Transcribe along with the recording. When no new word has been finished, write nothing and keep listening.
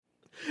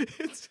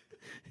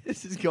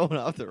This is going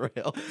off the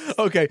rails.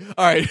 Okay,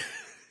 all right.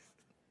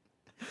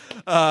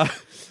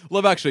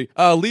 Love Actually.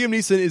 Liam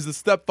Neeson is the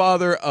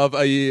stepfather of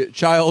a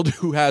child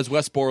who has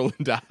West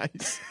Borland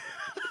eyes.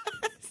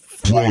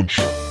 Brunch.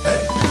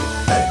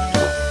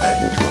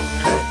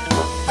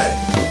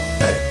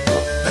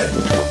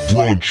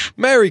 Brunch.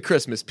 Merry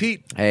Christmas,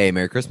 Pete. Hey,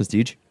 Merry Christmas,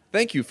 Deej.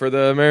 Thank you for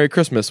the Merry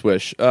Christmas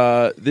wish.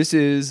 This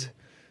is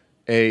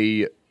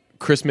a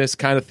Christmas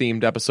kind of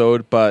themed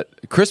episode,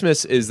 but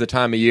Christmas is the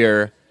time of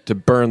year to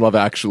burn Love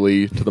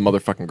Actually to the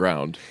motherfucking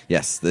ground.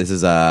 Yes, this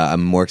is.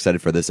 I'm more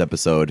excited for this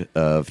episode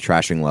of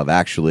Trashing Love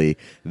Actually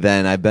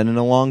than I've been in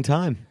a long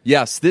time.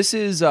 Yes, this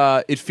is.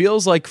 It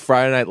feels like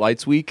Friday Night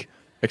Lights week,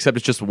 except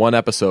it's just one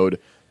episode,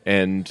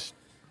 and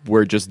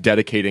we're just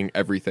dedicating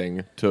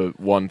everything to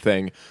one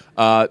thing.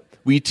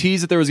 We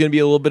teased that there was going to be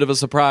a little bit of a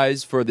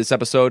surprise for this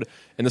episode,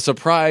 and the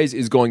surprise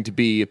is going to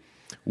be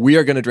we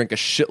are going to drink a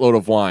shitload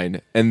of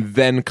wine and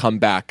then come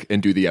back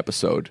and do the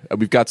episode.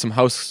 We've got some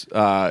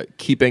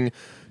housekeeping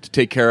to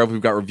take care of.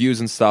 We've got reviews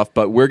and stuff,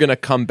 but we're going to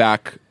come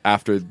back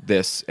after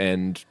this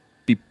and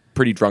be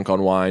pretty drunk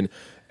on wine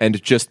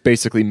and just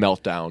basically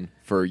melt down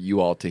for you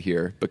all to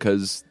hear,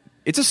 because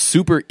it's a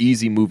super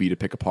easy movie to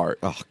pick apart.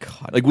 Oh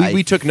God! Like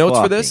we took notes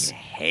for this. I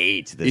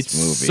hate this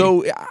movie.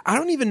 So I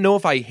don't even know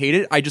if I hate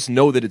it. I just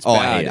know that it's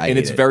bad, I and hate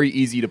it's it. very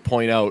easy to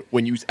point out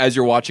when you, as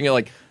you're watching it,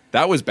 like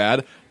that was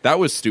bad. That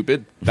was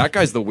stupid. That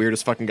guy's the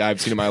weirdest fucking guy I've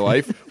seen in my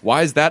life.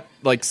 Why is that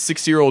like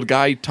 6-year-old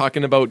guy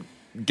talking about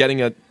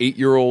getting a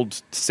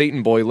 8-year-old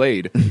Satan boy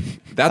laid?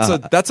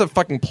 That's a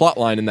fucking plot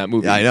line in that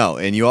movie. Yeah, I know.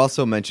 And you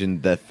also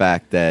mentioned the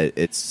fact that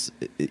it's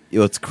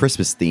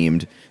Christmas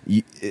themed.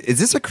 Is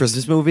this a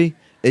Christmas movie?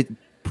 It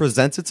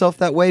presents itself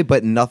that way,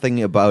 but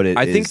nothing about it.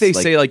 I think is, they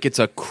like, say like it's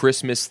a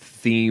Christmas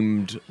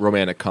themed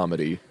romantic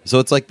comedy. so.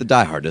 It's like the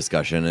Die Hard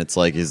discussion. It's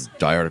like, is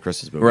Die Hard a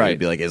Christmas movie? Right. It'd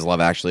be like, is Love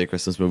Actually a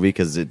Christmas movie?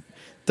 Because it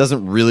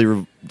doesn't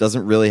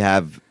really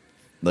have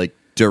like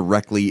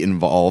directly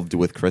involved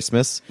with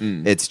Christmas.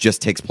 It just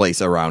takes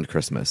place around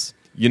Christmas.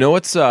 You know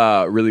what's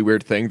a really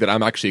weird thing that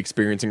I'm actually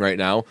experiencing right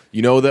now?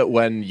 You know that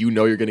when you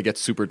know you're going to get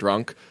super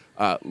drunk,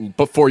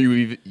 before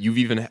you've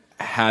even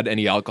had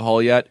any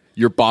alcohol yet,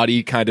 your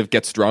body kind of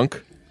gets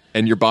drunk,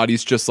 and your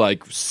body's just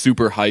like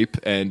super hype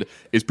and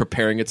is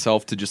preparing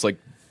itself to just like...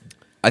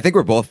 I think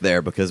we're both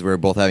there because we're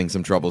both having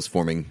some troubles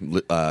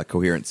forming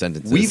coherent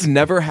sentences. We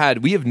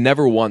have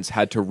never once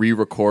had to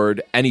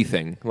re-record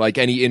anything, like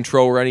any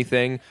intro or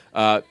anything.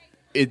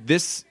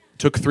 This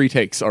took 3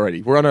 takes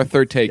already. We're on our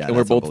 3rd take, Yeah, and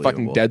we're that's both fucking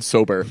unbelievable. dead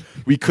sober.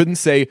 We couldn't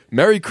say,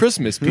 Merry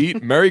Christmas,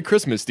 Pete. Merry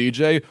Christmas,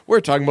 DJ.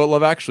 We're talking about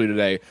Love Actually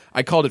today.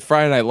 I called it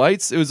Friday Night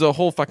Lights. It was a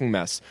whole fucking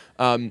mess.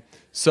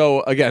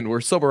 So, again, we're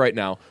sober right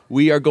now.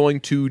 We are going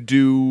to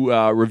do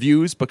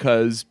reviews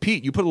because,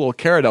 Pete, you put a little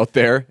carrot out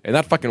there, and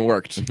that fucking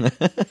worked.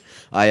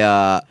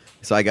 I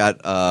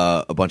got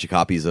a bunch of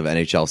copies of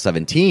NHL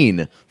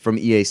 17 from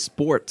EA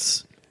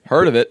Sports.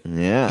 Heard of it.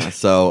 Yeah,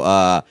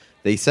 so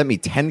they sent me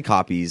 10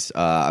 copies.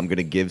 I'm going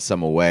to give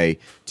some away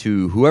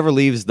to whoever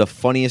leaves the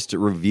funniest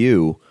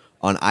review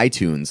on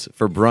iTunes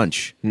for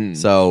brunch.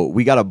 So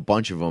we got a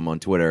bunch of them on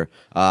Twitter.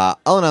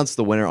 I'll announce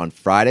the winner on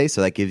Friday,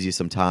 so that gives you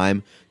some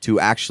time to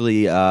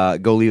actually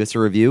go leave us a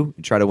review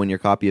and try to win your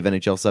copy of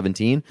NHL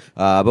 17.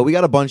 But we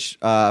got a bunch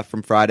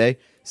from Friday,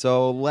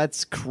 so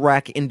let's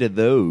crack into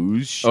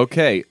those.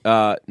 Okay,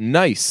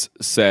 Nice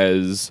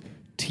says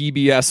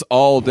TBS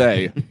all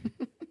day.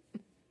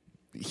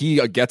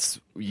 He gets...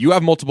 You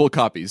have multiple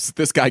copies.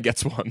 This guy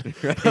gets one.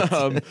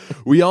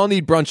 We all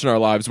need brunch in our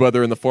lives,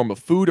 whether in the form of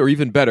food or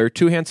even better,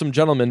 2 handsome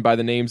gentlemen by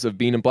the names of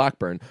Bean and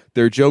Blackburn.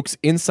 Their jokes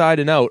inside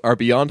and out are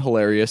beyond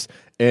hilarious,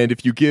 and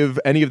if you give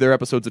any of their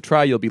episodes a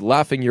try, you'll be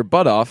laughing your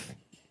butt off,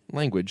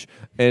 language,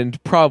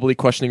 and probably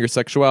questioning your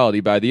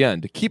sexuality by the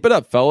end. Keep it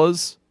up,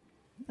 fellas.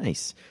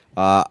 Nice.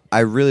 I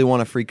really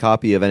want a free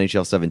copy of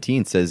NHL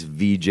 17, says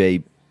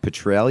VJ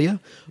Petralia.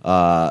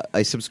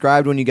 I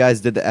subscribed when you guys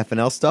did the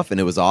FNL stuff,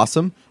 and it was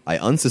awesome. I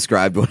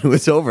unsubscribed when it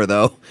was over,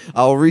 though.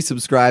 I'll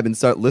resubscribe and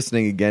start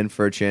listening again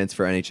for a chance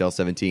for NHL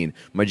 17.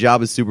 My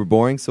job is super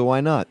boring, so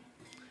why not?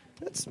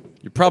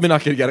 You're probably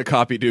not going to get a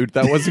copy, dude.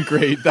 That wasn't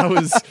great. That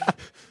was...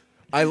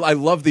 I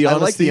love the honesty. I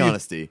like the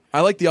honesty.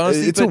 I like the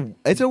honesty.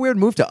 It's a weird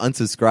move to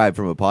unsubscribe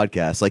from a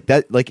podcast like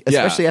that. Like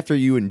especially Yeah. after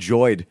you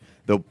enjoyed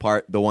the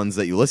ones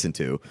that you listen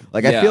to.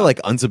 Like I Yeah. feel like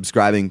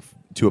unsubscribing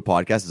to a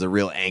podcast is a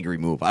real angry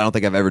move. I don't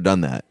think I've ever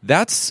done that.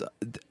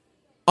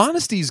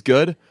 Honesty's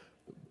good,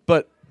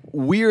 but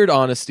weird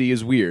honesty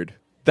is weird.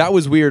 That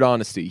was weird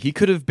honesty. He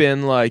could have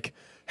been like,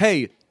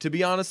 hey, to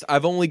be honest,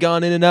 I've only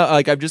gone in and out.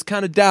 Like, I've just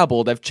kind of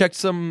dabbled. I've checked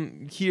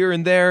some here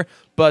and there,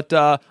 but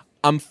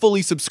I'm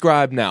fully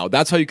subscribed now.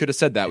 That's how you could have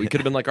said that. We could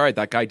have been like, all right,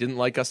 that guy didn't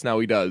like us, now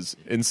he does.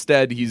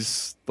 Instead,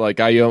 he's like,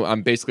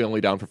 I'm basically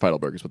only down for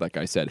Feidelberg is what that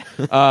guy said.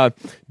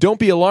 Don't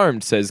be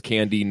alarmed, says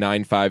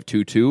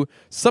Candy9522.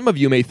 Some of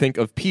you may think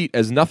of Pete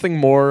as nothing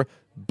more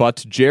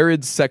but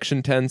Jared's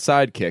Section 10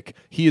 sidekick.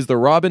 He is the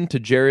Robin to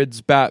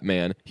Jared's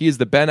Batman. He is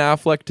the Ben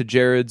Affleck to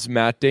Jared's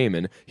Matt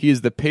Damon. He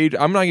is the page...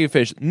 I'm not going to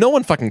finish. No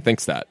one fucking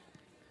thinks that.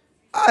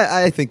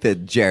 I think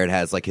that Jared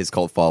has like his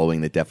cult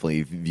following that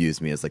definitely views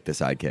me as like the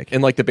sidekick.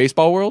 In like the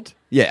baseball world?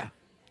 Yeah.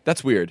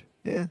 That's weird.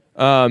 Yeah.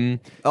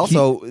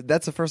 Also,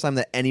 That's the first time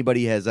that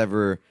anybody has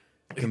ever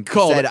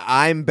Called- said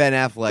I'm Ben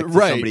Affleck to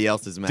right. somebody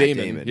else's Matt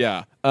Damon.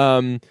 Yeah.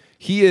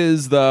 He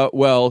is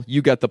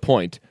you get the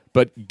point.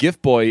 But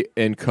Gift Boy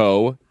and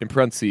Co. in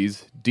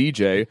parentheses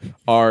DJ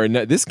are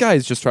this guy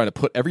is just trying to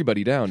put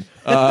everybody down.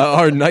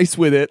 Are nice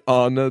with it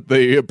on the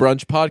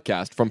Brunch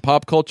podcast, from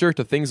pop culture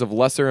to things of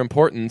lesser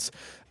importance.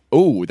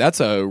 Oh, that's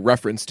a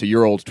reference to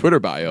your old Twitter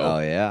bio. Oh,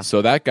 yeah.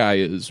 So that guy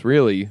is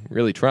really,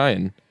 really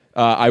trying.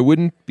 I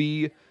wouldn't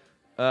be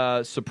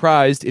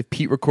surprised if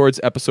Pete records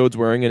episodes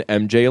wearing an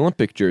MJ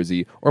Olympic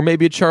jersey, or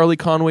maybe a Charlie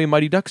Conway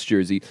Mighty Ducks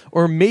jersey,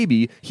 or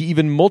maybe he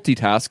even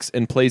multitasks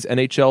and plays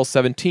NHL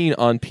 17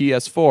 on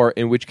PS4,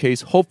 in which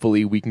case,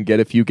 hopefully, we can get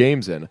a few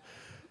games in.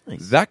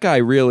 Nice. That guy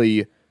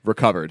really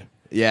recovered.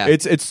 Yeah.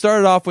 It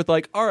started off with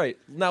like, all right,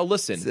 now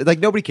listen. Like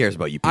nobody cares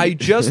about you, Pete. I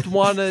just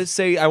want to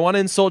say, I want to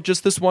insult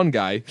just this one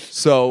guy,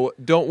 so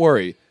don't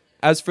worry.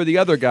 As for the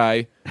other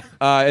guy,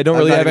 I don't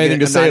really have anything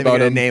to say about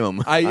him. Name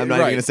him. I'm not even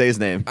going to say his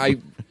name.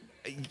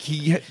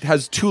 He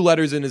has 2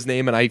 letters in his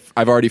name, and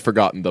I've already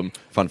forgotten them.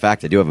 Fun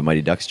fact, I do have a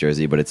Mighty Ducks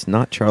jersey, but it's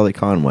not Charlie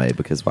Conway,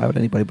 because why would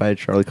anybody buy a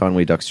Charlie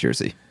Conway Ducks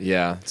jersey?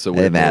 Yeah, so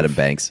They have Adam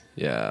Banks.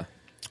 Yeah.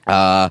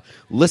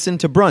 Listen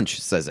to Brunch,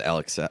 says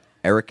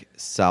Eric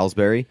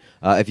Salisbury.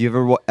 If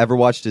you've ever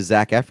watched a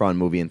Zac Efron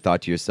movie and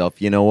thought to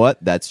yourself, you know what,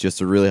 that's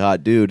just a really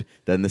hot dude,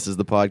 then this is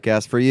the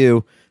podcast for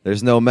you.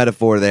 There's no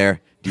metaphor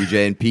there.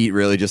 DJ and Pete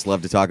really just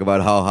love to talk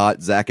about how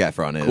hot Zac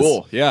Efron is.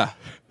 Cool, yeah.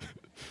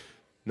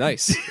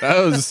 Nice.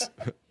 That was...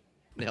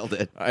 Nailed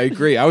it. I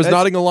agree. I was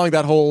nodding along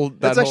that whole...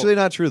 That's actually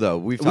not true, though.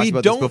 We've talked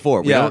about this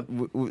before. Yeah.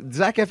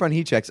 Zac Efron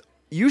heat checks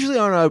usually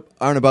aren't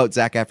about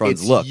Zac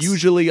Efron's It's looks.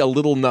 usually a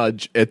little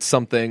nudge at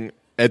something,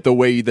 at the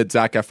way that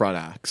Zac Efron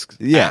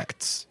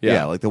acts.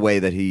 Yeah, like the way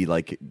that he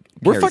like.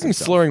 We're carries fucking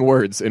himself. slurring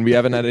words, and we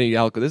haven't had any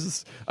alcohol. This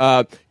is.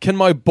 Can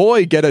my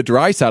boy get a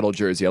dry saddle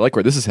jersey? I like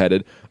where this is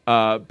headed.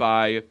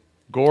 By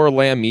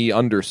Gorlamy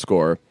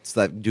 _. It's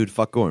that dude.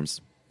 Fuck Gorms.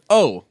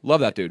 Oh,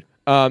 love that dude.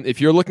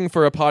 If you're looking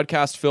for a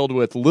podcast filled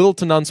with little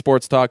to none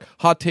sports talk,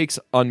 hot takes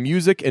on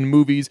music and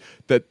movies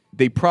that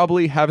they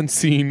probably haven't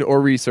seen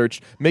or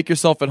researched, make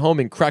yourself at home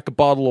and crack a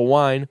bottle of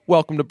wine,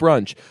 welcome to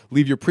Brunch.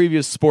 Leave your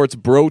previous sports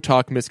bro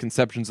talk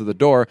misconceptions at the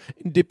door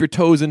and dip your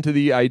toes into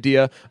the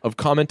idea of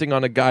commenting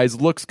on a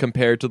guy's looks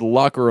compared to the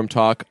locker room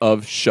talk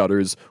of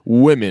Shutter's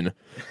women.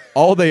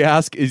 All they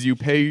ask is you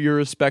pay your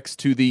respects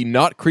to the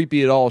not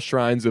creepy at all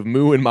shrines of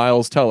Moo and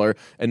Miles Teller,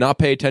 and not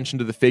pay attention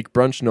to the fake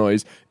brunch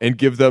noise, and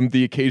give them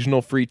the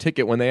occasional free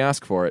ticket when they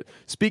ask for it.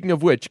 Speaking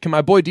of which, can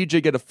my boy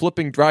DJ get a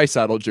flipping dry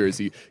saddle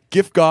jersey?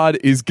 Gift God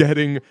is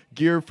getting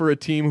gear for a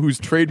team whose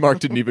trademark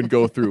didn't even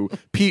go through.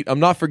 Pete, I'm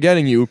not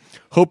forgetting you.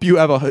 Hope you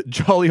have a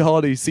jolly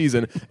holiday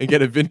season and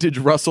get a vintage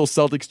Russell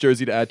Celtics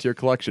jersey to add to your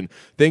collection.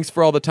 Thanks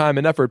for all the time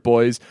and effort,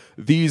 boys.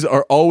 These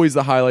are always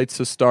the highlights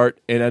to start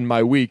and end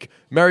my week.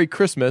 Merry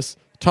Christmas,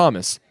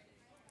 Thomas.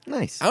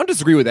 Nice. I don't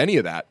disagree with any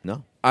of that.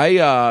 No.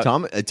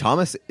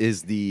 Thomas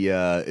is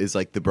is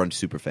like the Brunch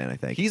super fan. I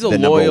think he's a the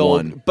number loyal,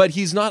 one. but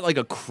he's not like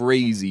a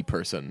crazy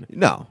person.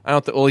 No, I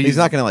don't. Well, he's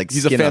not going to like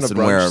he's skin a fan us of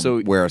and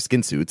brunch, wear our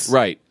skin suits.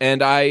 Right,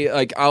 and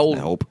I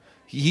hope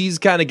he's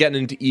kind of getting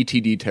into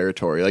ETD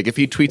territory. Like if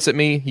he tweets at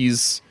me,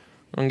 I'm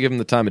gonna give him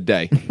the time of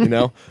day. You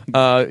know,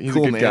 he's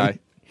cool, a good man. guy.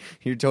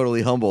 You're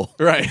totally humble.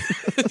 Right.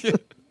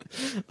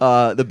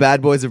 The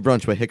Bad Boys of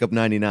Brunch by Hiccup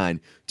 99.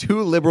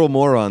 2 liberal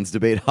morons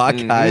debate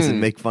Hawkeyes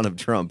and make fun of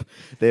Trump.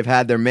 They've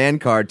had their man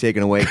card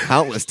taken away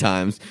countless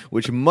times,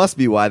 which must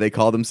be why they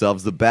call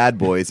themselves the Bad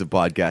Boys of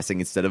podcasting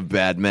instead of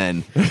bad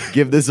men.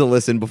 Give this a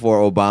listen before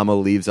Obama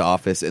leaves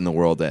office and the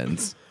world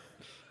ends.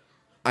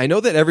 I know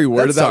that every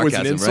word That's of that was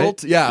an sarcasm,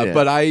 insult. right? Yeah,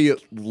 but I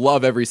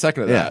love every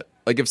second of Yeah. that.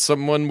 Like if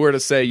someone were to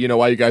say, you know,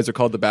 why you guys are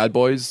called the Bad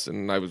Boys,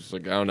 and I was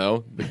like, I don't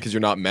know, because you're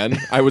not men.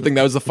 I would think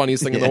that was the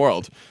funniest thing in the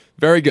world.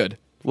 Very good.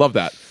 Love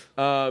that.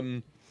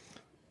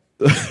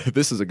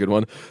 This is a good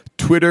one.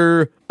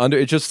 Twitter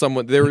it's just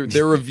someone their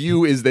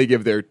review is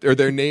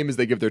their name is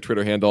they give their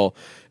Twitter handle,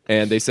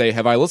 and they say,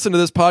 "Have I listened to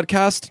this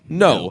podcast?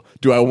 No.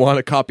 Do I want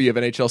a copy of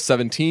NHL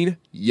 17?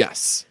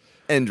 Yes."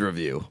 End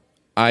review.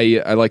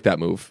 I like that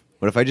move.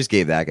 What if I just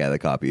gave that guy the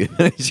copy of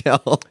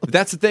NHL?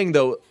 That's the thing,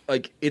 though.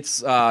 Like, it's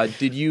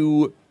did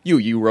you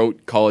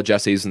wrote college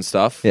essays and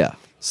stuff? Yeah.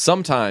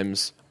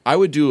 Sometimes I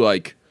would do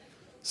like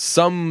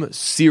some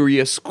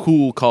serious,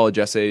 cool college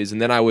essays,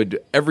 and then I would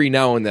every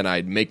now and then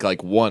I'd make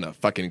like a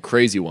fucking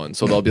crazy one.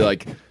 So they'll be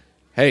like,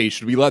 "Hey,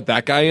 should we let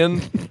that guy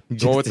in?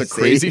 Going with the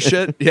crazy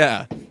shit?"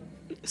 Yeah.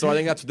 So I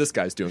think that's what this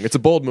guy's doing. It's a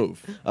bold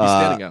move. He's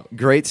standing out.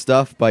 Great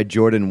stuff by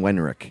Jordan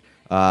Wenrick.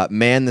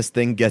 Man, this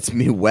thing gets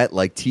me wet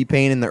like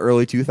T-Pain in the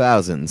early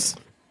 2000s.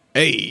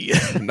 Hey,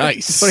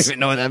 nice. I don't even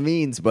know what that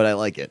means, but I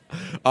like it.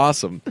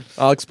 Awesome.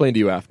 I'll explain to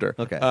you after.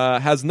 Okay.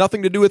 Has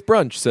nothing to do with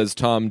brunch, says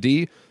Tom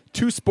D.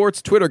 2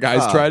 sports Twitter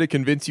guys try to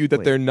convince you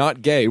that they're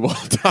not gay while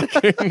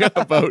talking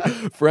about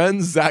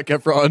Friends, Zac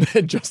Efron,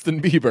 and Justin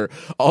Bieber.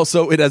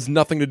 Also, it has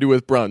nothing to do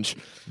with brunch.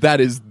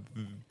 That is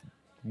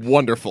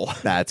Wonderful.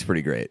 That's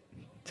pretty great.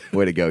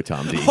 Way to go,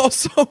 Tom D.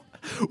 Also,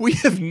 we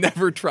have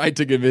never tried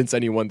to convince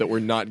anyone that we're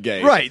not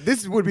gay. Right.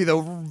 This would be the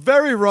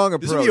very wrong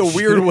approach. This would be a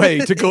weird way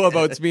to go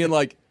about being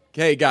like,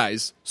 hey,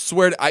 guys,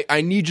 swear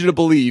I need you to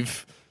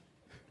believe.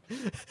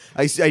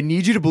 I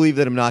need you to believe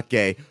that I'm not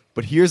gay,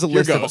 but here's a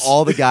list of goes.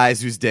 all the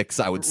guys whose dicks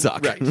I would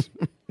suck. Right.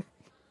 All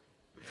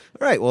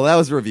right. Well, that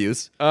was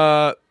reviews.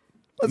 No,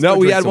 go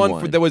we drink had some one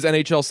wine. that was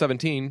NHL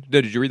 17.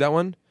 Did you read that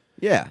one?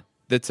 Yeah.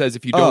 That says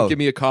if you don't Oh. give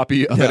me a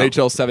copy of No.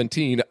 NHL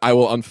 17, I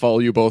will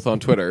unfollow you both on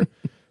Twitter.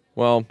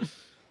 Well,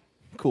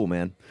 Cool,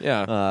 man.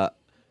 yeah.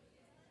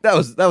 That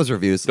was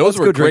reviews. Those Let's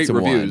were go drink great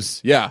some wine.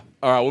 reviews. Yeah.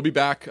 All right, we'll be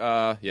back.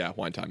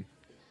 Wine time.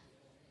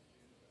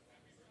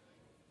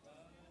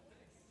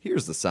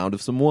 Here's the sound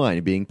of some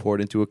wine being poured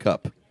into a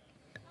cup.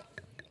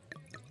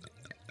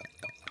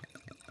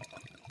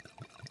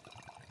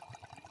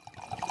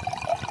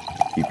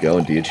 Keep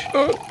going,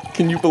 Deej.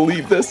 Can you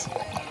believe this?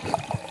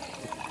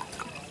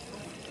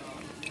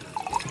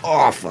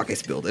 Oh, fuck, I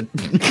spilled it.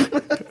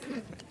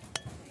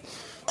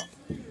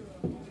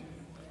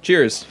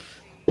 Cheers.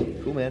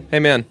 Cool, man. Hey,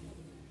 man.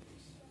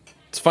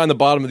 Let's find the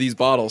bottom of these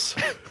bottles.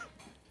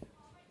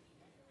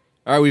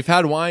 All right, we've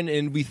had wine,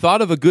 and we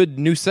thought of a good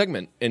new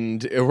segment,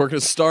 and we're going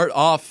to start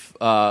off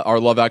our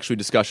Love Actually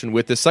discussion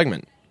with this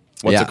segment.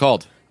 What's Yeah. it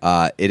called?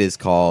 It is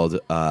called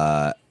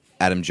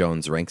Adam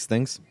Jones Ranks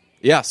Things.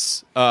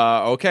 Yes.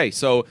 Okay,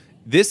 so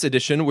this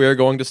edition, we're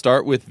going to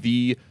start with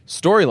the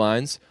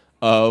storylines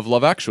of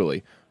Love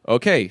Actually.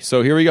 Okay,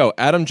 so here we go.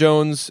 Adam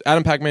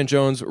Pac-Man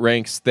Jones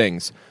ranks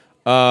things.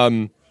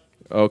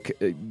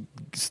 Okay,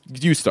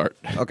 you start.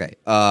 Okay.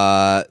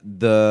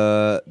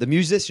 The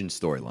musician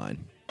storyline.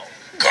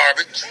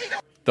 Garbage.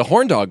 The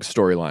Horn Dog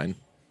storyline.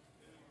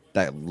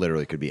 That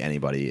literally could be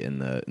anybody in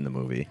the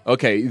movie.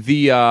 Okay,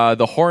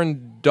 the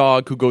Horn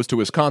Dog who goes to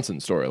Wisconsin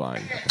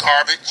storyline.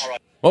 Garbage.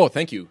 Oh,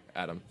 thank you,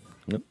 Adam.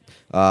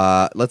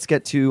 Let's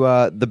get to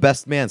the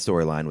Best Man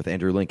storyline with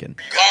Andrew Lincoln.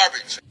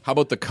 Garbage. How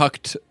about the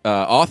cucked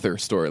author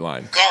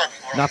storyline? Garbage.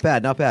 Not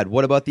bad, not bad.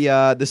 What about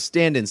the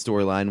stand-in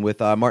storyline with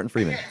Martin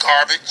Freeman?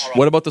 Garbage.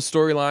 What about the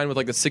storyline with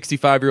like the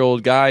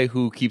 65-year-old guy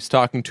who keeps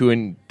talking to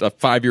a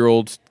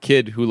 5-year-old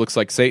kid who looks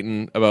like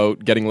Satan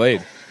about getting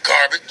laid?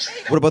 Garbage.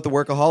 What about the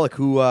workaholic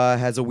who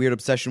has a weird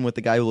obsession with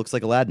the guy who looks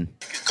like Aladdin?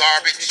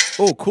 Garbage.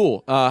 Oh,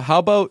 cool. How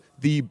about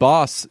the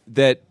boss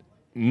that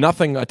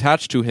nothing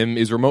attached to him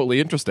is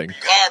remotely interesting?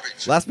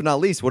 Garbage. Last but not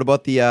least, what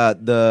about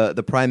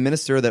the prime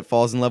minister that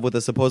falls in love with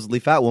a supposedly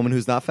fat woman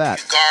who's not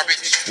fat?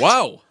 Garbage.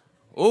 Wow.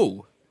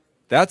 Oh,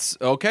 that's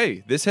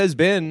okay. This has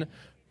been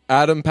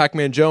Adam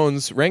Pac-Man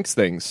Jones ranks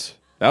things.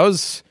 That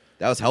was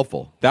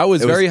helpful. That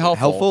was It very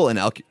helpful. Helpful and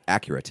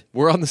accurate.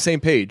 We're on the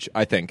same page,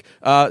 I think.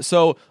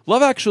 So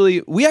Love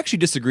Actually, we actually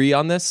disagree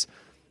on this.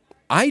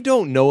 I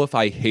don't know if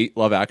I hate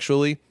Love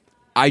Actually.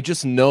 I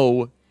just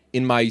know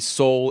in my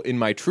soul, in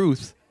my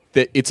truth,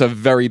 that it's a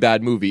very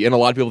bad movie, and a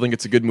lot of people think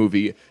it's a good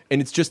movie, and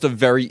it's just a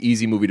very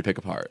easy movie to pick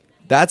apart.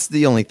 That's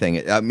the only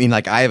thing. I mean,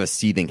 like, I have a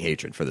seething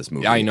hatred for this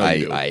movie. Yeah, I know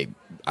you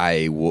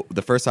do.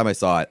 The first time I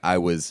saw it, I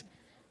was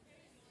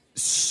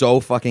so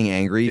fucking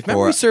angry If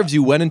memory serves,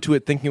 you went into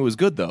it thinking it was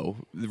good, though,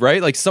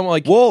 right? Like someone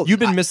like Well, you've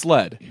been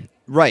misled,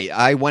 Right,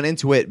 I went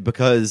into it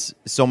because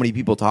so many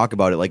people talk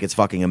about it like it's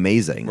fucking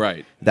amazing.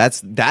 Right.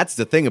 That's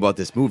the thing about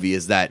this movie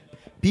is that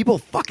people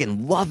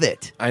fucking love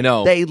it. I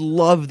know. They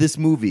love this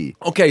movie.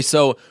 Okay,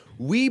 so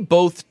we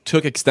both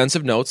took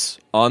extensive notes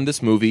on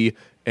this movie,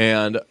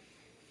 and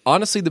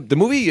honestly, the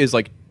movie is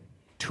like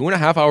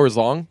 2.5 hours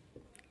long.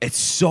 It's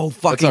so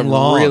fucking It's a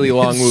long. really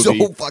long It's movie.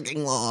 so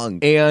fucking long.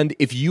 And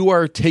if you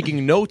are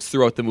taking notes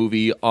throughout the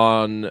movie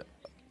on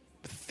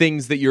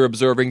things that you're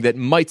observing that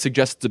might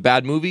suggest it's a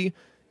bad movie,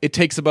 it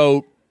takes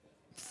about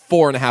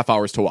 4.5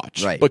 hours to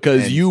watch. Right.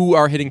 Because And- you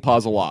are hitting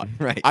pause a lot.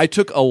 Right. I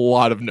took a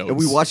lot of notes. And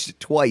we watched it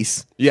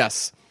twice.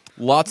 Yes.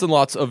 Lots and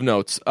lots of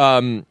notes.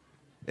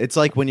 It's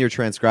like when you're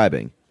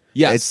transcribing.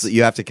 Yes.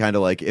 You have to kind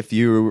of like, if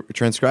you're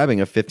transcribing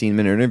a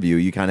 15-minute interview,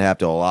 you kind of have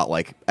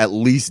to at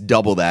least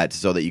double that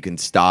so that you can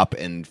stop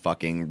and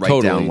fucking write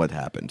Totally. down what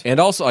happened.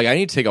 And also, like, I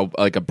need to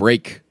take a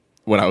break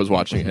when I was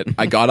watching it.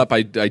 I got up,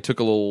 I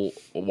took a little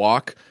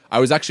walk. I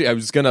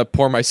was gonna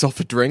pour myself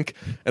a drink,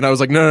 and I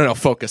was like, no,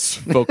 focus.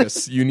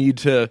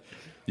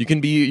 You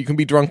can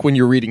be drunk when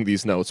you're reading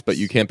these notes, but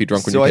you can't be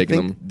drunk when So you're I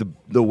taking think them.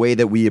 the way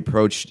that we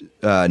approached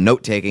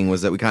note taking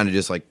was that we kind of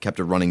just like kept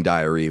a running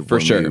diary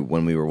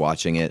when we were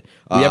watching it.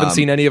 We haven't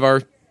seen any of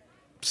our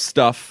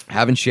stuff.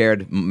 Haven't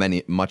shared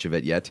much of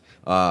it yet.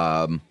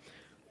 So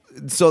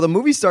the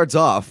movie starts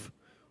off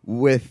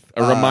with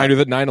A reminder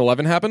that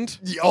 9/11 happened.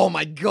 Oh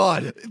my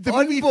god! The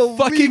movie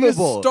fucking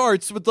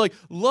starts with like,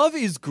 love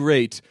is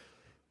great.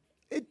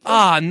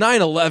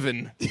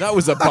 9/11. That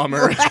was a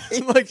bummer.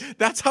 Like,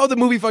 that's how the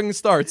movie fucking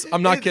starts.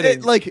 I'm not kidding.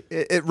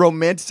 It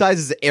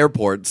romanticizes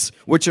airports,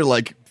 which are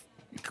like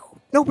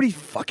nobody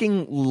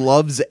fucking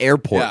loves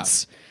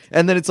airports.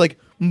 And then it's like,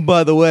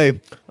 by the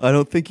way, I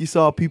don't think you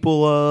saw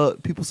people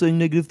saying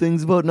negative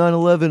things about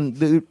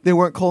 9/11. They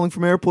weren't calling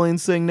from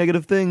airplanes saying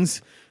negative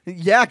things.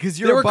 Yeah, because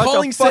They you're were about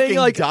calling to fucking saying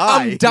like,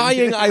 die. "I'm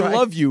dying, I Right.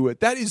 love you."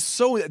 That's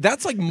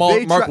like They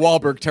Mark try-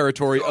 Wahlberg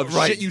territory of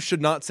Right. shit you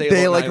should not say.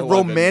 They about like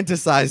 9/11.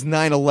 romanticize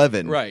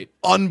 9/11. Right.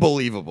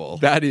 Unbelievable.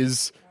 That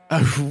is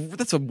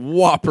that's a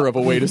whopper of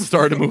a way to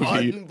start a movie.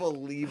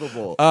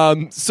 Unbelievable.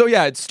 So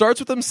yeah, it starts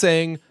with them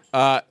saying,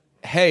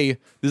 "Hey,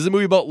 this is a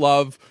movie about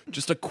love.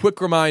 Just a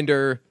quick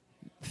reminder."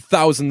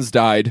 Thousands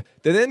died.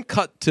 They then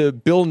cut to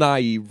Bill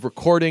Nye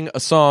recording a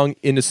song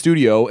in a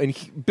studio, and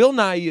Bill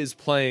Nye is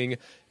playing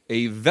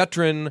a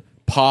veteran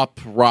pop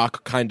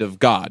rock kind of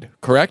god,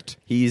 correct?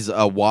 He's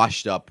a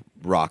washed up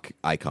rock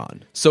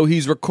icon. So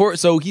he's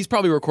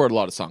probably recorded a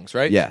lot of songs,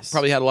 right? Yes.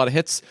 Probably had a lot of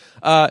hits.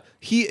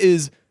 He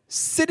is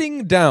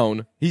sitting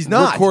down. He's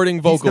not recording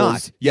vocals. He's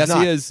not. Yes, He's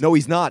not. he is. No,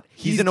 he's not.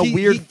 He's in a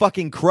weird he-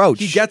 fucking crouch.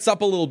 He gets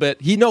up a little bit.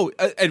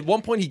 At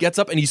one point he gets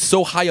up and he's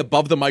so high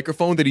above the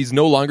microphone that he's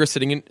no longer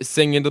singing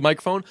into the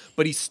microphone.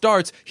 But he's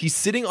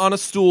sitting on a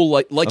stool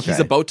like he's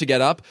Okay. about to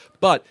get up,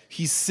 but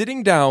he's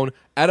sitting down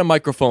at a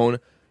microphone.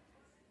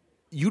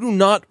 You do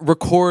not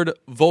record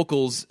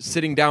vocals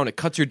sitting down. It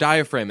cuts your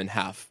diaphragm in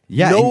half.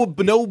 Yeah,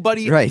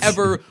 Nobody Right.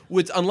 ever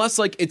would, unless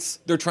like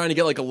they're trying to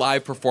get like a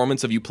live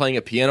performance of you playing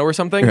a piano or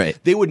something. Right.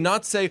 They would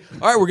not say,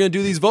 "All right, we're going to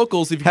do these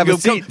vocals. If you Have can a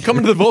seat." come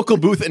into the vocal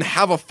booth and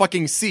have a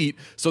fucking seat."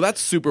 So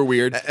that's super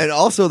weird. And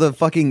also the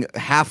fucking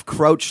half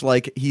crouch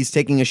like he's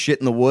taking a shit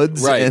in the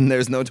woods Right. and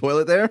there's no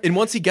toilet there. And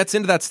once he gets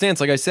into that stance,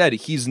 like I said,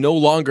 he's no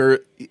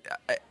longer.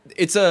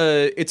 It's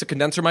a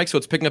condenser mic, so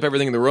it's picking up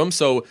everything in the room.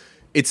 So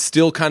it's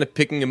still kind of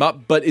picking him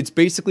up, but it's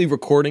basically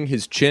recording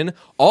his chin.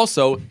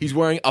 Also, he's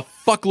wearing a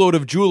fuckload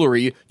of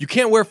jewelry. You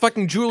can't wear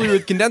fucking jewelry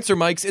with condenser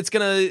mics. It's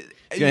gonna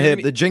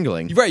hit the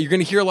jingling. Right, you're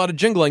gonna hear a lot of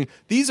jingling.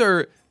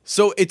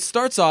 So it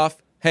starts off.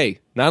 Hey,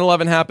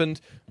 9/11 happened.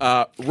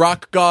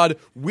 Rock god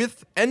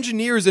with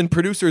engineers and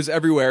producers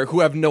everywhere who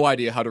have no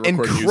idea how to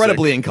record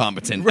Incredibly music.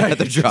 incompetent at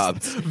their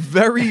jobs.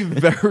 Very,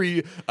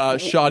 very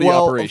shoddy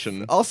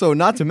operation. Also,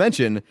 not to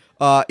mention,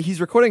 he's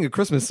recording a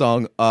Christmas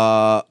song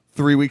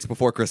 3 weeks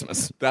before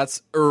Christmas.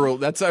 That's early.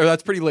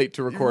 That's pretty late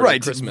to record Right,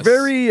 at Christmas.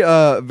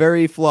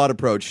 very flawed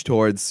approach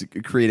towards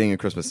creating a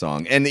Christmas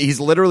song, and he's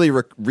literally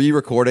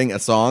re-recording a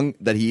song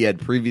that he had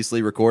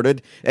previously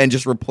recorded and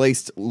just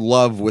replaced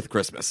 "Love" with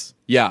 "Christmas."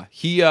 Yeah,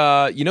 he.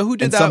 You know who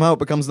did And that? somehow it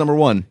becomes number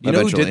one. you know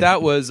who eventually. did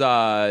that was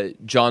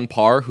John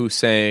Parr, who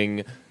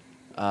sang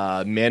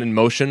 "Man in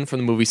Motion" from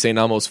the movie St.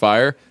 Elmo's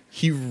Fire.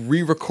 He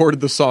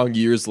re-recorded the song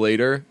years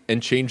later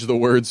and changed the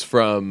words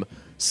from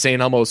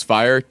St. Elmo's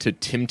Fire to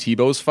Tim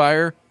Tebow's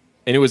Fire,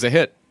 and it was a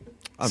hit.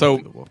 So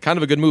Unbelievable. kind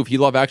of a good move. He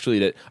Love Actually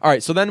did. All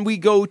right, so then we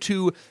go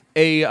to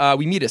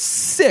we meet a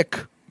sick,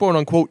 quote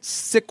unquote,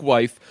 sick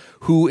wife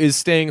who is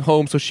staying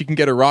home so she can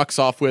get her rocks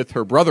off with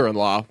her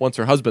brother-in-law once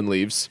her husband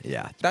leaves.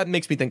 Yeah. That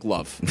makes me think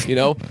love, you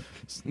know?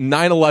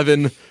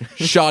 9/11,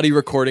 shoddy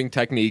recording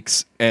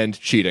techniques, and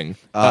cheating.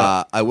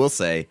 I will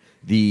say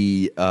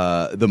the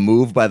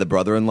move by the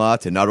brother-in-law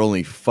to not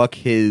only fuck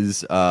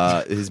his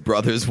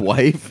brother's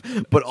wife,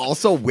 but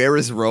also wear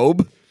his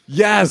robe.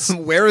 Yes!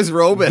 Wear his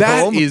robe at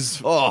That home.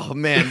 is- oh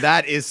man,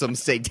 that is some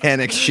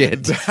satanic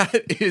shit.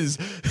 That is,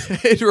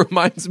 it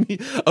reminds me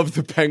of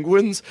the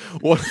penguins.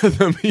 One of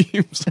the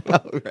memes,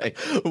 right.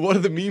 one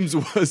of the memes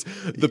was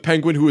the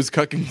penguin who was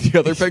cucking the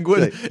other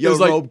penguin. It Your was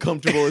like, robe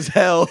comfortable as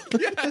hell.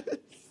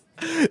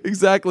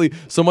 exactly.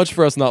 So much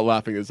for us not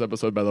laughing this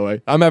episode, by the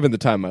way. I'm having the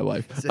time of my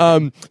life.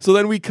 So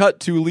then we cut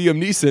to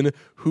Liam Neeson,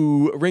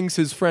 who rings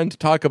his friend to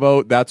talk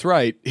about, that's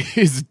right,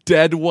 his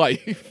dead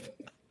wife.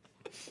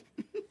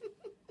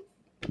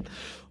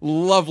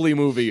 Lovely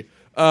movie.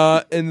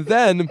 And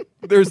then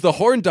there's the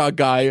horn dog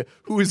guy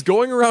who is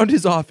going around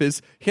his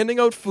office handing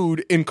out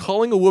food and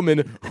calling a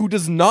woman who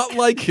does not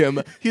like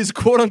him his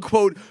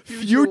quote-unquote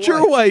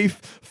future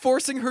wife,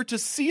 forcing her to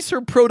cease her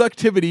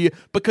productivity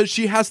because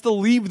she has to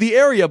leave the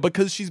area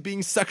because she's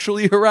being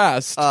sexually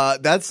harassed.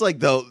 That's like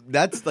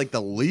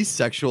the least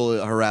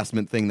sexual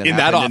harassment thing that In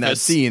that happened in that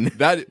office. scene.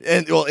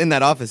 In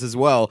that office as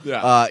well.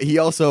 Yeah. He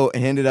also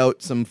handed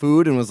out some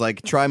food and was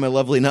like, "Try my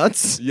lovely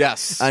nuts."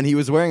 Yes. And he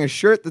was wearing a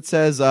shirt that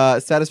says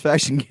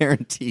 "Satisfaction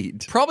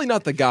Guaranteed." Probably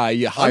not the guy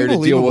you hire to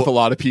deal with a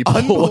lot of people.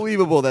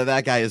 Unbelievable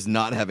that guy is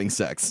not having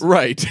sex.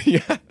 Right.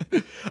 Yeah.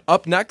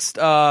 Up next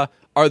are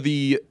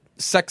the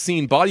sex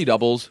scene body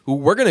doubles, who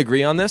we're going to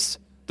agree on this.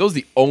 Those are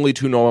the only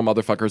two normal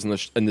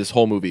motherfuckers in this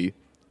whole movie.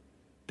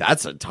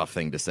 That's a tough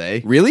thing to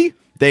say. Really?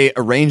 They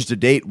arranged a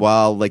date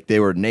while like they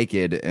were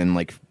naked and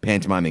like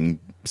pantomiming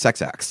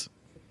sex acts.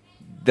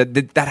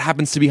 That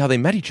happens to be how they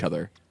met each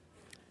other.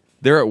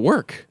 They're at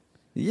work.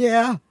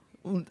 Yeah,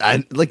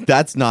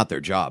 that's not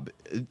their job.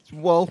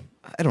 Well,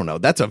 I don't know.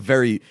 That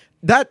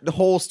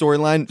whole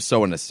storyline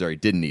so unnecessary.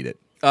 Didn't need it.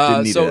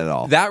 Didn't need so it at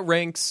all. That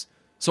ranks.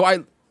 So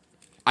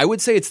I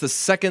would say it's the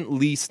second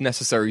least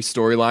necessary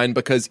storyline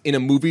because in a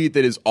movie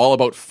that is all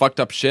about fucked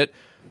up shit,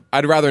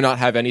 I'd rather not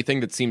have anything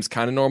that seems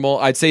kind of normal.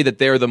 I'd say that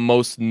they're the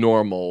most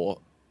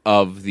normal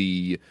of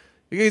the.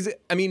 Because,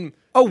 I mean,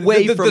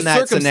 Away from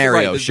that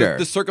scenario, right, sure.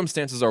 The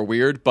circumstances are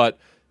weird, but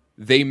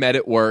they met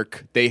at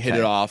work. They hit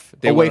it off.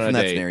 They Away went on from a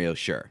that date. scenario,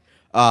 sure.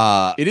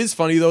 It is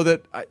funny though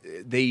that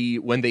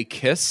when they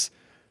kiss,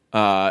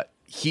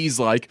 he's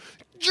like.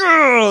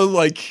 "Yeah!"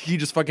 Like he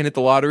just fucking hit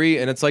the lottery,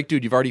 and it's like,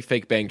 dude, you've already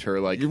fake banged her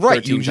like You're right.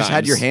 13 You just had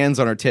times. your hands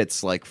on her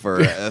tits like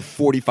for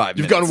 45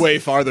 You've minutes. gone way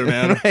farther,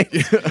 man.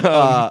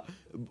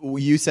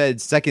 You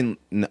said second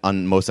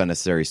most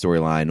unnecessary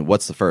storyline.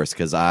 What's the first?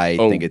 Because I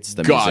Oh, think it's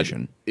the God.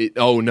 musician.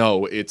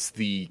 No, it's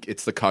the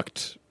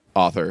cucked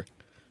author.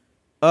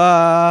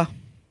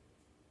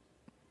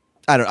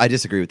 I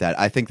disagree with that.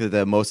 I think that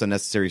the most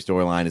unnecessary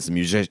storyline is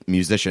the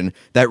musician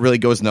that really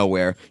goes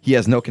nowhere. He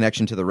has no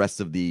connection to the rest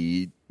of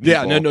the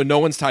Yeah, people. no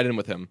one's tied in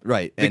with him.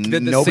 Right. The- And the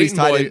nobody's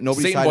Satan tied boy, in-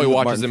 nobody's Satan tied boy in with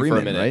watches Martin him for a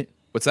Freeman, minute. right?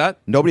 What's that?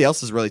 Nobody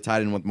else is really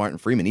tied in with Martin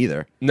Freeman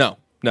either. No.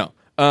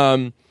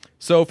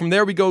 So from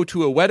there we go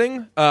to a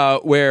wedding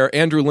where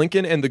Andrew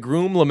Lincoln and the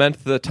groom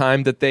lament the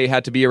time that they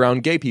had to be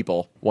around gay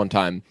people one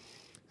time.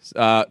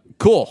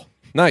 Cool.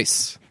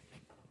 Nice.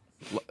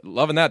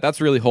 Loving that. That's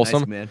really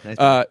wholesome. man. Nice,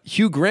 man.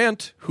 Hugh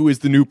Grant, who is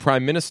the new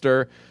prime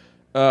minister,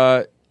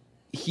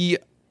 he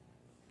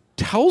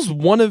tells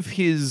one of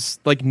his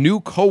new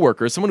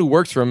coworkers, someone who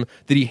works for him,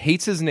 that he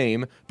hates his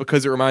name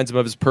because it reminds him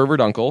of his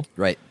pervert uncle.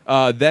 Right.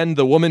 Then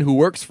the woman who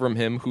works from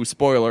him, who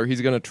spoiler, he's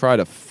gonna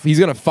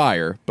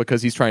fire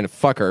because he's trying to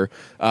fuck her.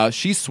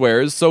 She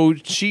swears, so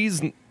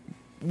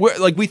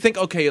we think,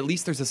 okay, at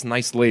least there's this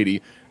nice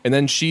lady, and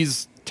then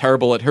she's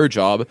terrible at her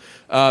job.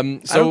 I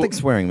don't think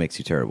swearing makes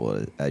you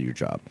terrible at your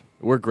job.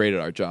 We're great at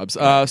our jobs.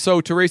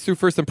 So to race through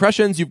first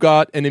impressions, you've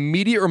got an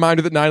immediate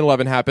reminder that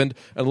 9/11 happened,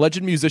 an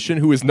alleged musician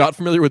who is not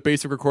familiar with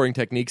basic recording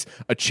techniques,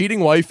 a cheating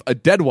wife, a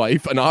dead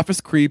wife, an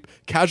office creep,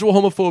 casual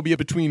homophobia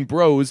between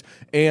bros,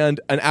 and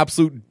an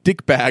absolute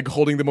dickbag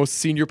holding the most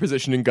senior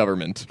position in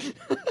government.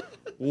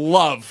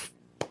 Love.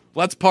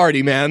 Let's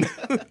party, man.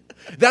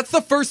 That's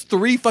the first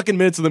 3 fucking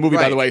minutes of the movie,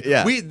 by Right, the way.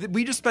 yeah.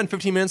 We just spent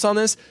 15 minutes on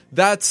this.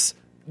 That's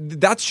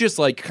just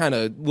kind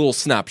of little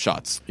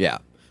snapshots. Yeah.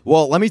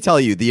 Well, let me tell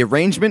you, the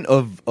arrangement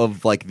of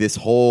this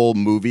whole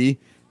movie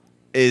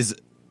is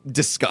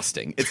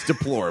disgusting. It's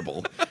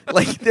deplorable.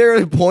 There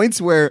are points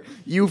where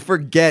you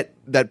forget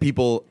that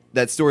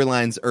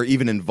storylines are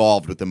even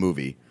involved with the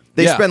movie.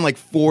 They Yeah. spend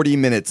 40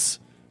 minutes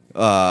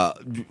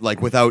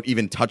without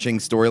even touching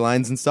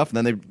storylines and stuff,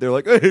 and then they're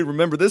like, "Hey,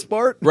 remember this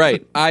part?"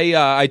 Right.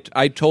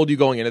 I told you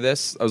going into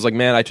this, I was like,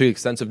 man, I took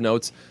extensive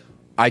notes.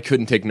 I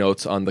couldn't take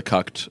notes on the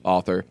cucked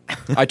author.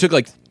 I took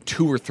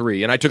 2 or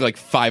 3, and I took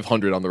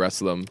 500 on the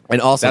rest of them.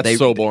 And also, that's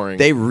so boring.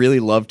 They really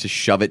love to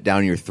shove it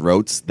down your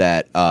throats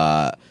that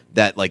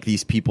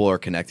these people are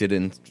connected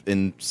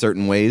in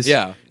certain ways.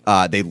 Yeah.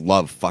 They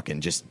love fucking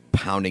just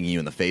pounding you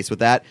in the face with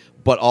that.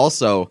 But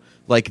also,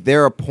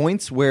 there are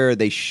points where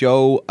they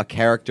show a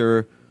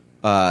character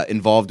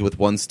involved with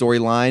one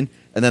storyline,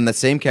 and then the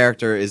same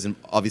character is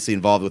obviously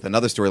involved with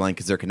another storyline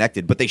because they're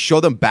connected, but they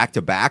show them back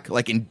to back,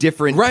 in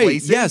different Right,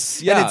 places.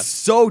 yes, yeah. And it's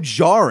so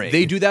jarring.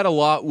 They do that a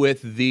lot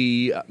with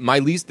my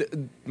least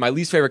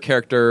favorite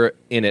character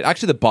in it.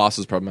 Actually, the boss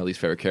is probably my least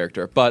favorite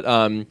character, but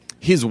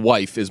his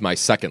wife is my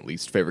second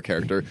least favorite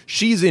character.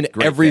 She's in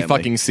every family.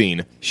 fucking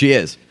scene. She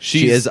is. She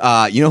She's-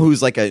 is. You know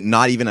who's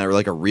not even a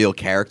real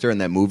character in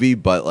that movie,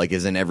 but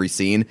is in every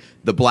scene?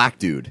 The black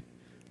dude.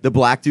 The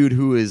black dude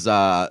who is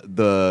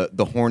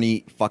the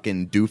horny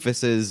fucking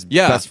doofus's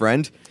best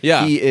friend.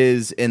 Yeah. He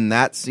is in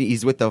that scene.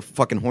 He's with the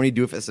fucking horny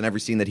doofus in every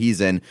scene that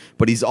he's in,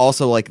 but he's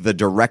also the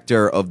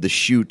director of the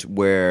shoot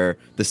where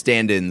the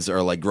stand-ins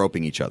are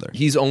groping each other.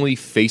 He's only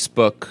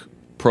Facebook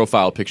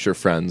profile picture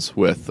friends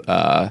with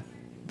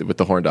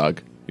the horn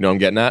dog. You know what I'm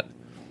getting at?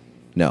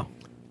 No.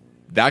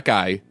 That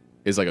guy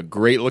is a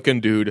great looking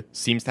dude,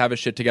 seems to have his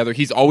shit together.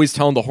 He's always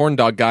telling the horn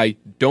dog guy,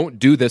 don't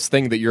do this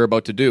thing that you're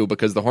about to do,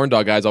 because the horn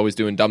dog guy's always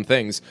doing dumb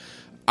things.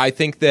 I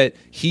think that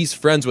he's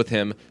friends with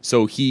him,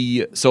 so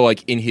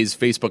in his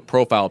Facebook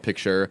profile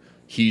picture,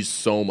 he's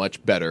so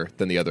much better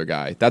than the other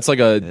guy. That's a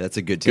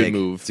good take.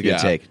 move. It's a good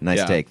take.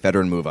 Nice take.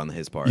 Veteran move on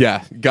his part.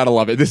 Yeah, gotta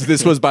love it.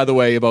 This was, by the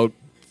way, about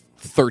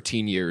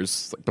 13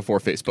 years before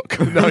Facebook.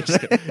 No, just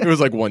kidding. It was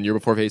 1 year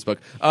before Facebook.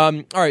 All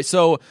right,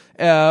 so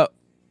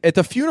at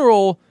the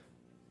funeral,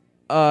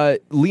 Liam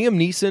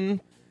Neeson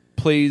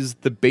plays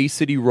the Bay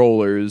City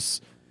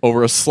Rollers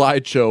over a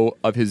slideshow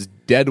of his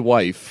dead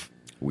wife.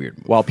 Weird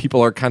move. While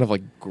people are kind of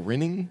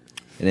grinning.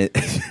 And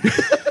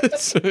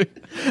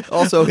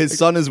also, his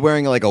son is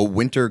wearing a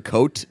winter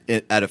coat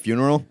at a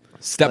funeral.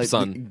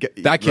 Stepson.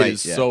 That kid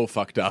is so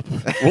fucked up.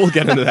 We'll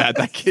get into that.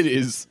 That kid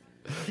is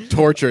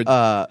tortured.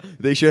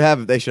 They should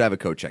have a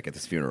coat check at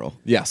this funeral.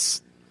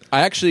 Yes.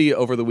 I actually,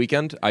 over the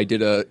weekend, I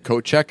did a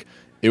coat check.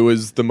 It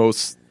was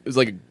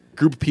a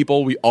group of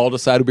people. We all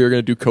decided we were going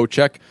to do coat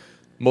check.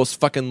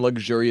 Most fucking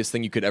luxurious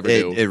thing you could ever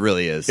do. It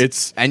really is.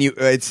 It's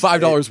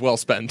 $5 well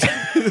spent.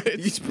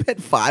 You spent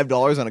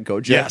 $5 on a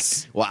coat check?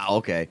 Yes. Wow.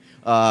 Okay.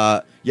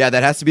 Yeah,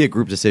 that has to be a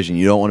group decision.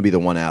 You don't want to be the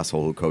one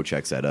asshole who coat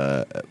checks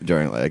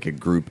during a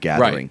group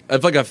gathering.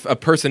 Right. If a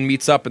person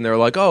meets up and they're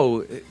like,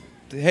 "Oh,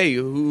 hey,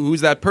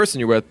 who's that person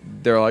you're with?"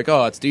 They're like,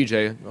 "Oh, it's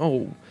DJ."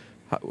 Oh,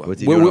 What's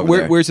he doing over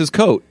there? where's his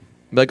coat?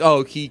 I'm like,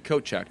 oh, he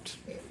coat checked.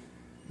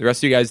 the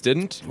rest of you guys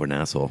didn't, What an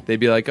asshole. they'd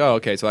be like, oh,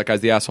 okay, so that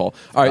guy's the asshole.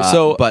 All right,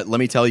 so But let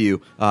me tell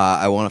you,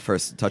 I want to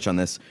first touch on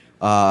this.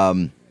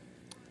 How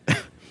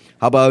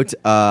about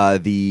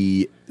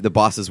the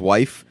boss's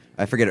wife?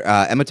 I forget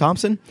Emma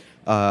Thompson.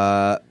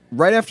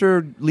 Right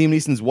after Liam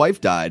Neeson's wife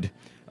died,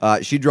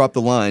 she dropped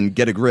the line,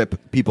 "Get a grip.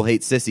 People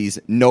hate sissies.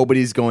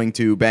 Nobody's going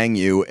to bang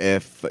you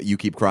if you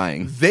keep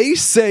crying." they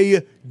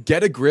say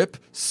 "get a grip"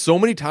 so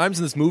many times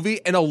in this movie,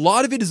 and a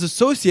lot of it is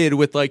associated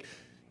with like,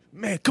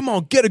 man, come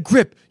on, get a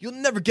grip. You'll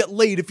never get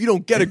laid if you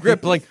don't get a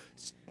grip. Like,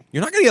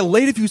 you're not gonna get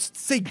laid if you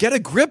say "get a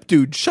grip,"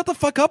 dude. Shut the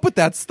fuck up with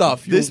that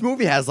stuff. This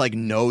movie has like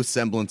no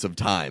semblance of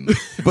time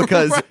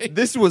because Right.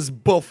 this was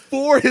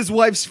before his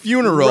wife's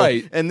funeral,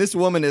 Right. and this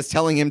woman is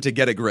telling him to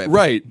get a grip.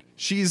 Right.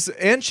 She's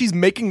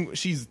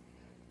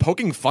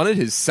poking fun at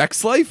his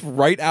sex life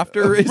right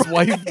after his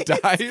wife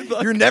died.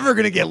 Like, You're never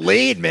gonna get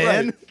laid,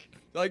 man. right.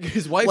 Like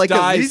his wife Like at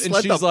dies, least and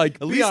let she's the, like, at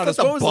 "Be least honest,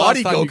 let when the was last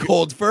body time go you-"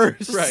 cold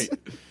first. Right.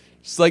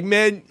 She's like,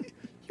 "Man,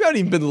 you haven't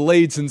even been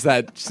laid since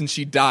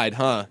she died,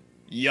 huh?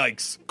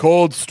 Yikes!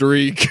 Cold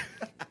streak.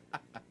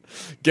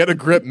 Get a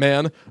grip,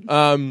 man."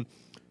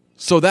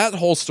 So that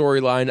whole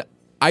storyline,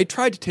 I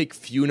tried to take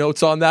few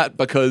notes on that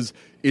because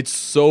it's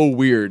so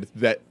weird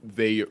that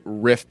they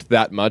riffed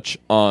that much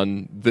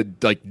on the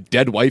like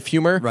dead wife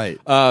humor. Right.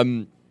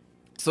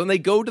 So then they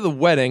go to the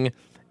wedding,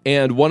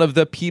 and one of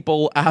the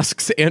people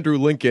asks Andrew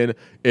Lincoln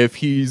if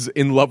he's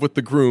in love with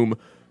the groom.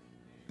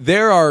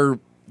 There are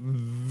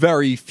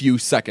very few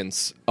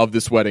seconds of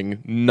this wedding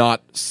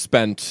not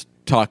spent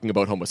talking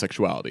about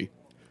homosexuality.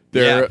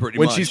 Yeah, pretty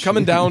when much. she's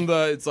coming down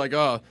it's like,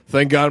 oh,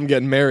 thank God I'm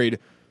getting married,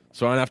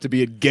 so I don't have to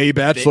be at gay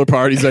bachelor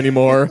parties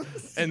anymore.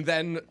 And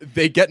then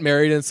they get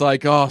married, and it's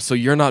like, oh, so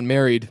you're not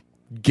married,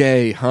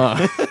 gay,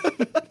 huh?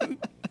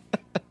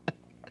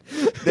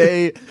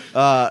 They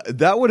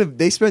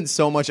they spent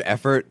so much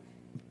effort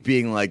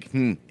being like,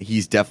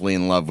 he's definitely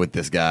in love with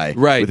this guy,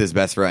 Right. with his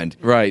best friend,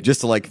 Right.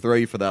 just to like throw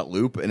you for that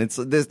loop. And it's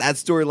that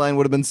storyline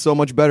would have been so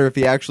much better if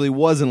he actually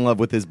was in love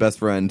with his best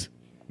friend.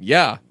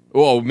 Yeah.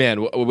 Oh man,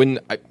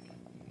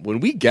 when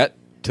we get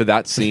to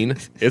that scene,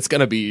 it's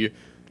gonna be.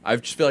 I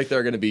just feel like there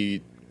are gonna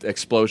be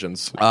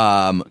explosions.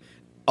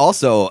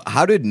 Also,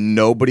 how did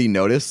nobody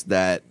notice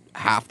that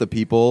half the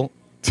people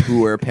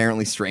who were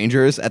apparently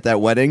strangers at that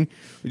wedding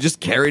just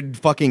carried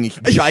fucking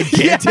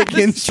gigantic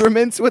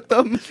instruments with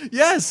them?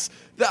 Yes.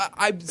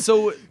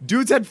 So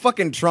Dudes had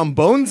fucking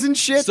trombones and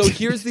shit. so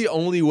here's the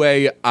only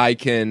way I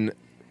can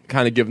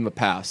kind of give him the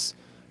pass.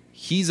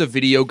 He's a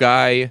video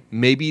guy.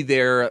 Maybe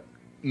they're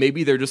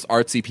just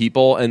artsy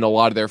people, and a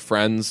lot of their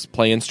friends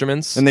play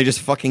instruments. and they just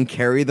fucking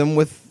carry them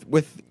with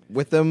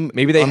them.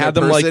 Maybe they on had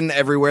their them like person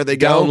everywhere they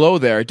down go. low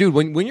there, dude.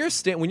 When you're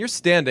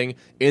standing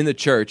in the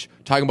church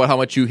talking about how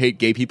much you hate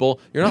gay people,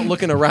 you're not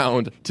looking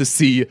around to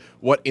see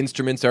what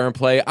instruments are in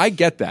play. I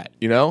get that,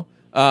 you know.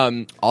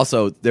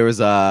 Also, there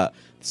was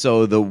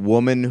so the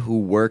woman who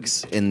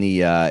works in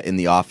the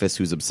office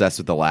who's obsessed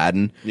with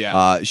Aladdin.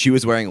 Yeah. She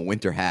was wearing a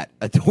winter hat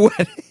at the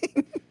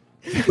wedding.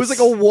 It was like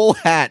a wool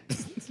hat.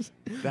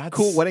 That's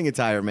Cool wedding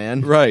attire,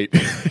 man. right?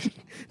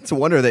 It's a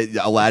wonder that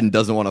Aladdin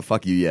doesn't want to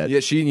fuck you yet. Yeah,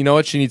 you know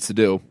what she needs to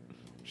do?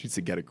 She needs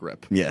to get a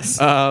grip. Yes.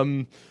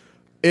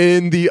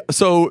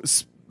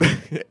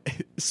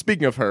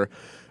 Speaking of her,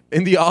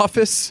 in the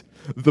office,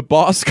 the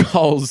boss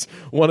calls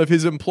one of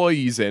his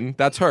employees in.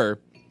 That's her.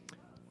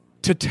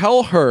 To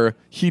tell her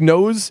he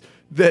knows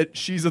that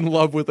she's in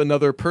love with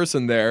another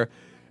person there,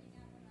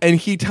 and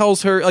he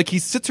tells her, like, he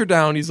sits her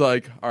down. He's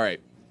like, "All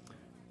right,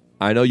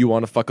 I know you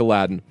want to fuck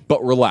Aladdin,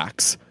 but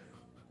relax.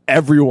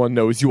 Everyone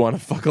knows you want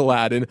to fuck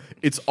Aladdin.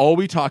 It's all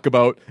we talk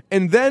about."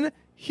 And then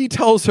he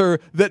tells her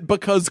that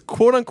because,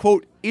 quote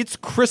unquote, it's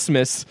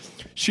Christmas,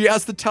 she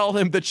has to tell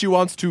him that she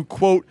wants to,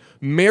 quote,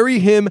 marry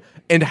him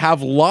and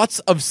have lots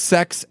of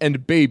sex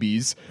and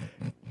babies.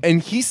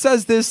 And he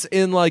says this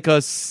in like a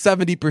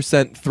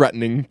 70%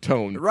 threatening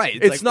tone. Right.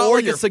 It's like, not or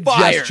like a you're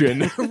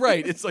suggestion. fired.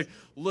 Right. It's like,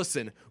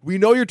 listen, we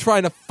know you're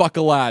trying to fuck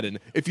Aladdin.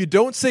 If you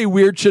don't say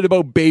weird shit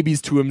about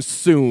babies to him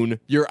soon,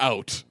 you're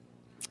out.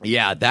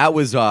 Yeah, that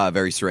was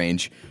very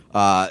strange.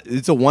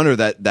 It's a wonder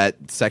that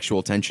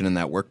sexual tension in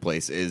that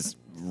workplace is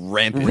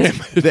rampant.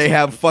 They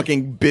have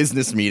fucking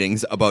business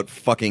meetings about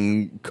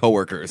fucking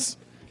coworkers.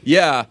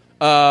 Yeah.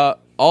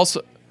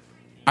 Also,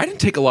 I didn't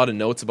take a lot of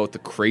notes about the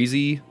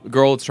crazy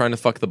girl that's trying to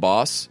fuck the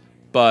boss,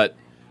 but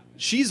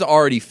she's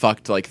already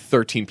fucked like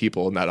 13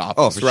 people in that office,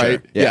 Oh, for right?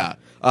 sure. Yeah.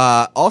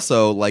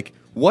 Also, like,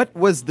 what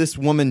was this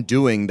woman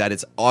doing that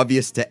it's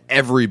obvious to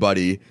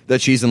everybody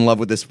that she's in love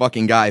with this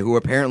fucking guy who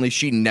apparently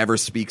she never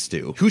speaks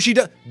to? Who she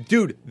does.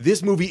 Dude,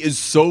 this movie is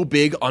so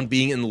big on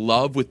being in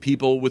love with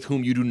people with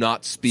whom you do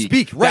not speak.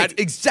 Right, That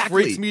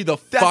exactly. freaks me the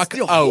That's fuck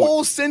the out.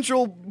 whole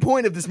central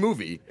point of this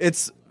movie.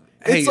 It's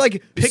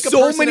Like pick a so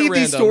person many at of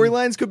these random.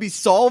 storylines could be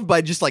solved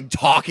by just like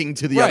talking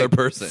to the Right. other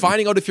person.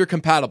 Finding out if you're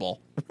compatible.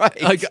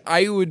 Right. Like,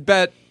 I would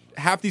bet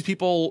half these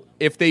people,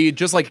 if they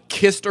just like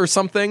kissed or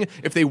something,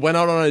 if they went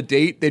out on a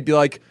date, they'd be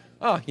like,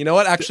 oh, you know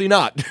what? Actually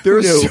not.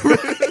 There's Who knew?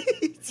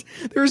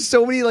 There's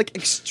so many like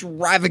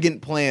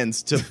extravagant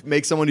plans to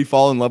make somebody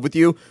fall in love with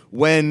you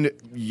when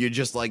you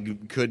just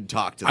like could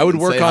talk to them. I would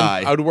and work say on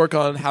hi. I would work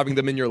on having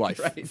them in your life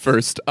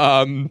first.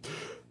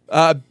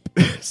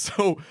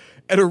 So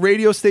at a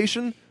radio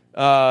station,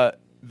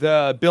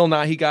 the Bill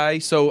Nighy guy.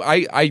 So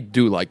I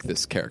do like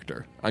this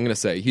character. I'm gonna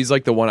say he's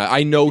like the one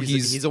I know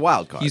He's a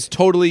wild card. He's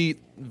totally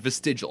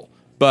vestigial,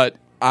 but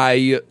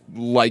I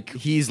like.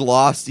 He's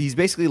lost. He's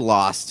basically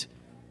lost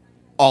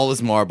all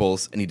his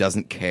marbles, and he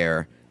doesn't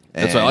care.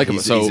 That's what I like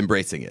about. He's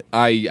embracing it.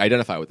 I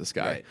identify with this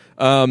guy.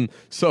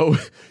 So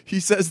he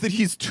says that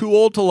he's too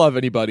old to love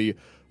anybody,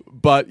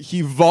 but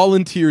he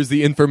volunteers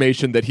the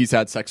information that he's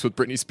had sex with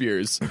Britney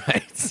Spears.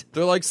 Right.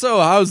 They're like, so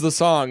how's the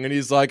song? And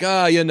he's like,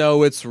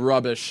 it's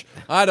rubbish.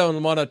 I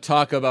don't want to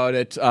talk about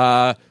it.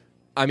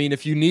 I mean,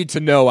 if you need to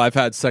know, I've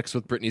had sex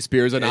with Britney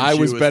Spears, and I she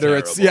was was better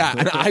terrible.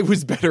 and I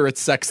was better at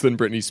sex than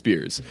Britney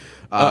Spears.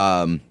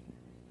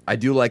 I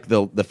do like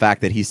the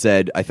fact that he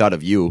said, "I thought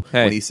of you"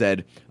 Hey. when he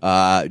said,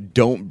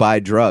 "Don't buy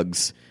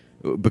drugs,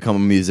 become a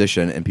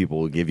musician, and people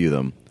will give you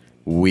them."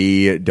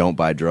 We don't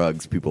buy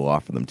drugs; people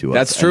offer them to us.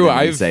 That's and true. then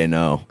we I've- say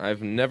no.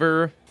 I've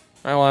never.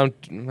 I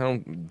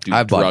don't do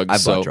I've bought- drugs.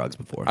 I've bought so- drugs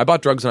before. I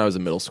bought drugs when I was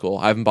in middle school.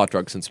 I haven't bought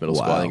drugs since middle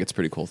school. I Wow. think it's a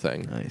pretty cool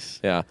thing. Nice.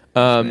 Yeah.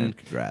 Man,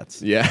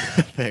 congrats. Yeah.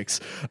 Thanks.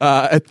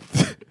 The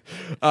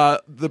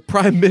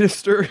prime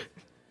minister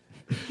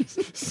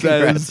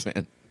says Congrats,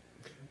 man.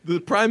 the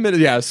prime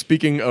minister. Yeah.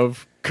 Speaking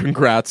of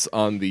congrats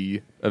on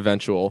the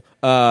eventual,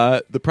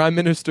 the prime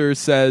minister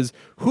says,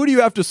 "Who do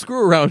you have to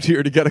screw around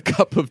here to get a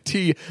cup of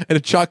tea and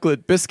a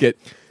chocolate biscuit?"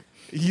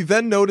 He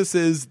then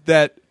notices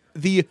that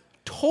the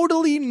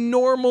totally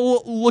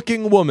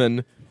normal-looking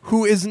woman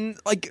who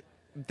isn't like.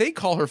 They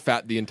call her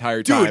fat the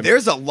entire time. Dude,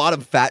 there's a lot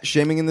of fat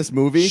shaming in this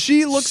movie.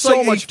 She looks so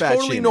like much a fat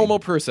totally shaming. normal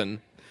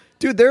person.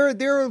 Dude,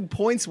 there are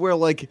points where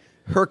like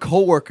her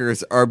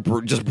coworkers are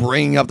just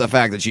bringing up the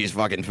fact that she's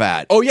fucking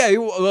fat. Oh yeah, at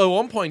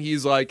one point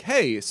he's like,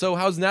 "Hey, so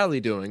how's Natalie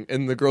doing?"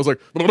 And the girl's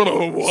like,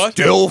 "What?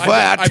 Still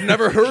fat." I've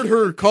never heard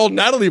her called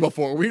Natalie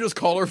before. We just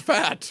call her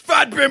fat."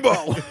 Fat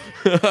bimbo.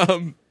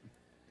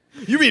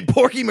 You mean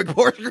Porky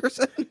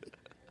McPorkerson?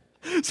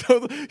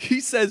 So he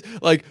says,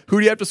 like, "Who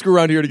do you have to screw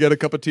around here to get a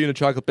cup of tea and a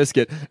chocolate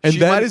biscuit?" And She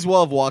then, might as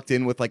well have walked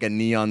in with like a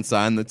neon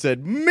sign that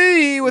said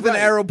 "me" with an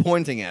Right. arrow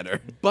pointing at her.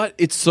 but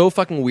it's so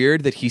fucking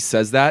weird that he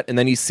says that, and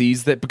then he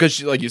sees that because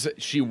she, like you said,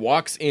 she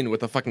walks in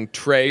with a fucking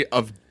tray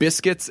of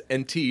biscuits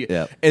and tea,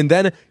 Yeah. and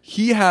then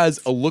he has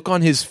a look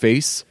on his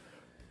face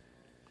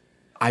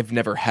I've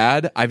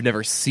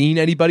never seen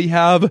anybody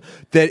have,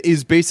 that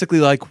is basically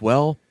like,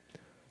 well,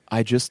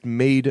 I just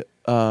made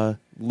a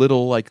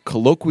little like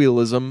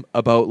colloquialism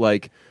about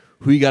like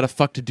who you gotta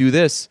fuck to do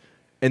this,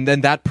 and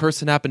then that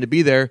person happened to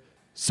be there,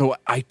 so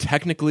I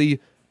technically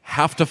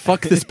have to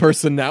fuck this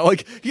person now.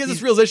 Like he has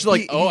this realization,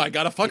 like, oh, I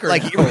gotta fuck her.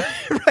 Like, now.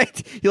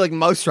 right? He like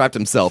mousetrapped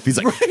himself.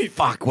 He's like,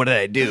 "Fuck, what did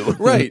I do?"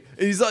 Right.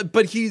 And he's like,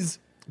 but he's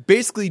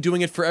basically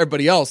doing it for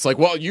everybody else. Like,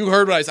 well, you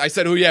heard what I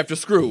said. Who you have to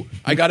screw?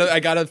 I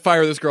gotta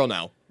fire this girl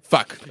now.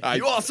 Fuck.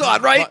 You all saw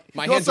it, right?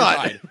 My You all hands are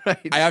saw it. tied.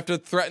 Right. I have to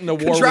threaten a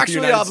war with the Contractually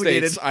United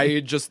obligated.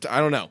 States. I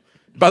don't know.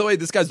 By the way,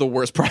 this guy's the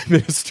worst prime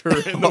minister.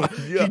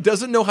 Yeah. He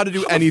doesn't know how to do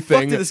How the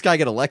anything. fuck did this guy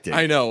get elected?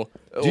 I know.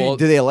 Do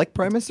they elect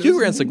prime ministers? Hugh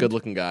Grant's a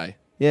good-looking guy.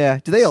 Yeah.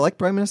 Do they elect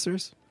prime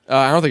ministers?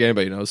 I don't think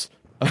anybody knows.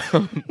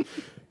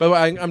 By the way,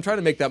 I'm trying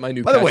to make that my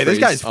new. By the way, this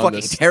catchphrase guy's on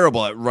fucking this.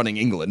 terrible at running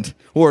England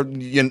or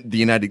the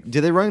United.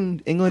 Do they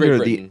run England Great or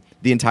Britain.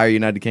 the entire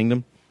United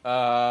Kingdom?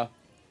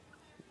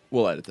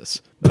 We'll edit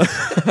this.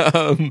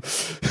 We'll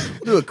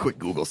do a quick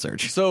Google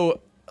search. So,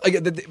 like,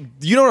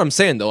 you know what I'm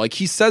saying though? Like,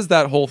 he says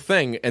that whole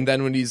thing, and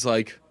then when he's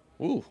like,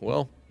 "Ooh,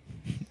 well,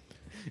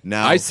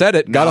 Now I said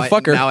it. Gotta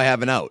fuck her." Now I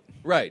have an out.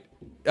 right,"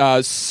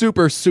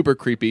 super super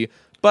creepy.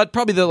 But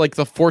probably the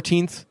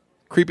 14th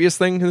creepiest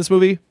thing in this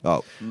movie.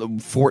 Oh, the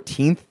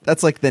 14th?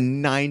 That's like the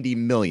 90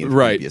 millionth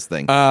Right. creepiest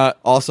thing. Uh,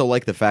 Also,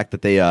 like the fact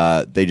that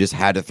they just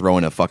had to throw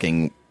in a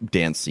fucking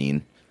dance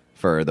scene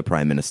for the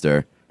prime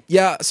minister.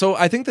 Yeah. So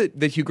I think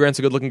that Hugh Grant's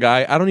a good-looking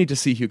guy. I don't need to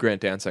see Hugh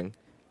Grant dancing.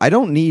 I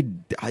don't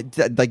need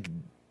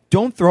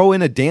don't throw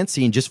in a dance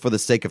scene just for the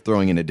sake of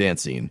throwing in a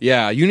dance scene.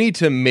 Yeah, you need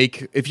to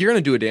make, if you're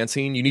gonna do a dance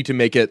scene, you need to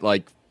make it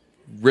like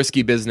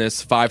Risky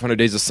Business, 500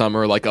 Days of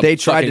Summer, like a They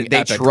tried fucking to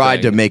epic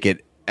to thing. make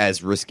it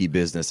as risky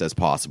business as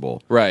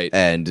possible. Right.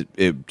 And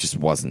it just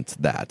wasn't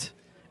that.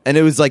 And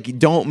it was like,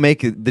 don't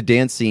make the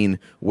dance scene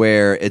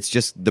where it's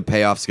just the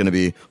payoff's going to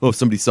be, oh, if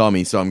somebody saw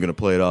me, so I'm going to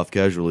play it off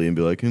casually and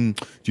be like, do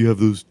you have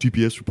those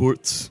TPS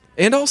reports?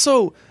 And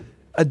also,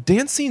 a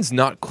dance scene's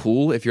not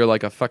cool if you're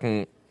like a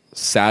fucking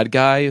sad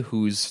guy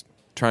who's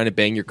trying to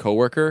bang your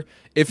coworker.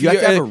 If You have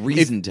to have a if-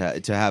 reason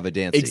to have a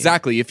dance scene.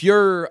 Exactly. If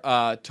you're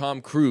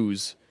Tom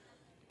Cruise,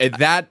 at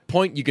that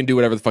point you can do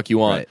whatever the fuck you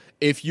want. Right.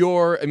 If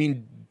you're,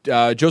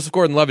 Joseph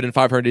Gordon-Levitt in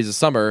 500 Days of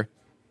Summer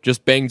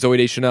just banged Zooey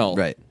Deschanel.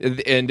 Right.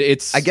 And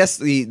it's... I guess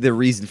the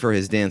reason for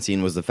his dance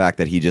scene was the fact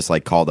that he just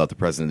like called out the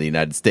president of the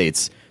United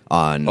States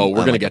on. Oh, we're on,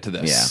 going to like, get to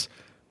this.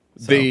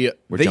 Yeah. They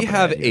we're they jumping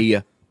have ahead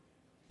here.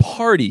 a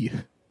party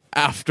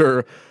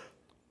after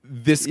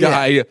this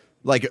guy...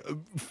 Like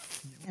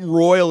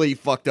royally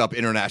fucked up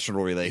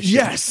international relations.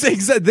 Yes,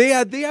 exactly.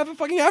 They have a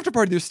fucking after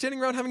party. They're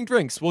standing around having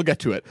drinks. We'll get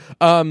to it.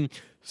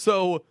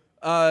 So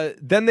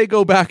then they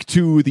go back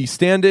to the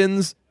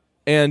stand-ins,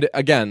 and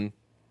again,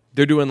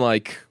 they're doing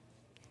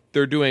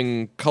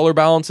color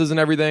balances and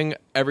everything.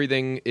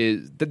 Everything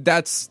is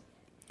that's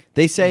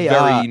They say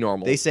very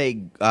normal. They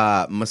say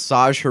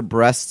massage her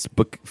breasts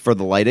for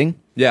the lighting.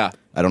 yeah.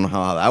 I don't know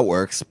how that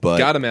works, but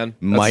Got it, man.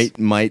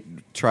 Might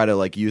try to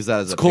like use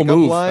that as a Cool pickup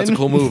move. line. That's a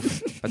cool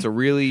move. That's a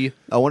really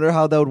I wonder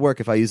how that would work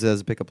if I use it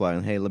as a pickup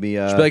line. Hey, let me be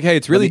like, hey,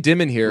 it's really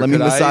dim in here. Let me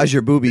Could massage I-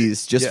 your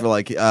boobies just Yeah. for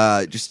like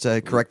just to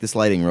correct this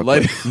lighting real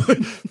Light- quick.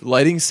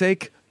 lighting's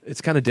sake.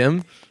 It's kind of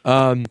dim.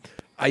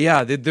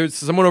 Yeah, there's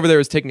someone over there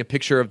is taking a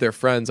picture of their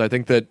friends. I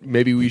think that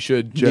maybe we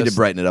should You need to just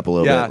brighten it up a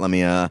little Yeah. bit. Let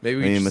me Maybe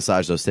we let me just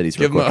massage those titties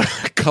real give them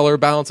quick. a color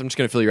balance. I'm just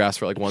gonna fill your ass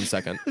for like 1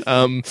 second.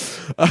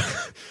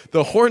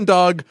 The horn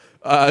dog.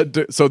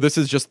 So this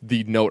is just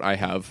the note I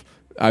have.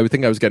 I would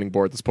think I was getting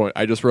bored at this point.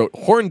 I just wrote,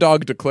 horn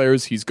dog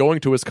declares he's going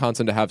to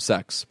Wisconsin to have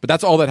sex, but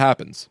that's all that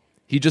happens.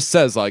 He just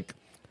says like,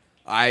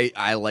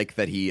 I like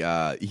that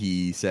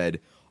he said,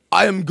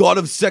 "I am god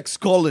of sex,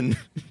 Colin."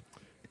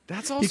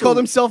 that's also He called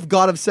himself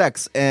god of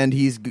sex, and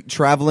he's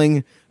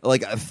traveling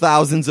like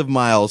thousands of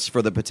miles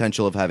for the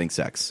potential of having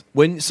sex.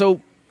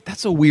 So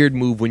that's a weird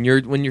move when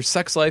your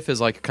sex life is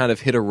like kind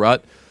of hit a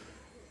rut.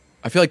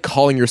 I feel like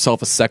calling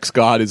yourself a sex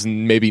god is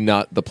maybe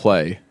not the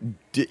play.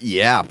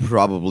 Yeah,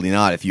 probably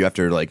not. If you have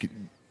to like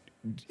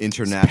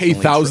internationally Pay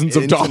thousands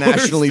of dollars.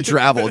 internationally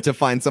travel to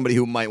find somebody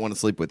who might want to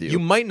sleep with you. You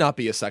might not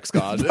be a sex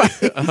god. Like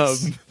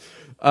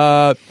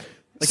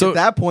so at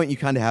that point, you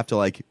kind of have to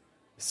like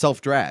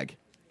self drag.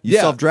 You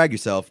Yeah. self drag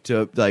yourself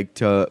to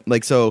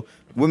so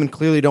women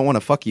clearly don't want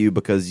to fuck you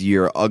because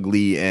you're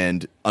ugly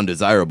and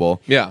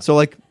undesirable. Yeah. So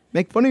like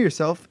make fun of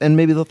yourself and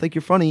maybe they'll think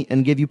you're funny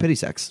and give you pity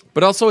sex.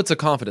 but also it's a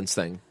confidence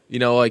thing. You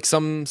know, like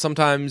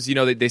sometimes, you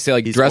know, they say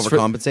like He's dress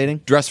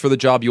overcompensating. for the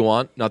job you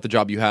want, not the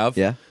job you have.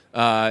 Yeah.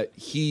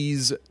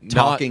 He's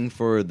Talking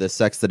for the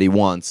sex that he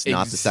wants,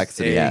 not the sex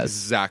that he has.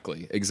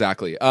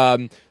 Exactly.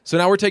 So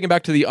now we're taken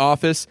back to the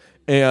office,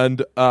 and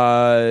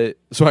so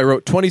I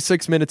wrote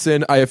 26 minutes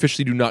in. I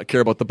officially do not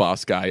care about the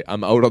boss guy.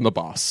 I'm out on the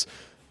boss.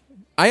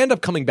 I end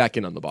up coming back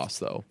in on the boss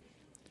though.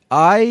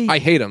 I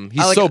hate him.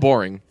 He's I like- so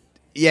boring.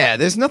 Yeah,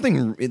 there's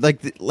nothing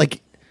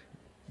like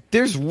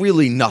there's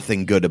really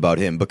nothing good about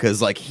him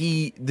because like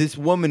this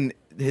woman,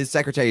 his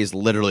secretary is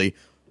literally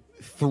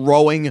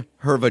throwing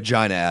her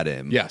vagina at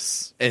him.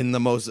 Yes. In the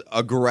most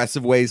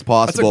aggressive ways That's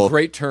possible. a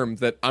great term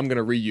that I'm going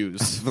to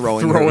reuse.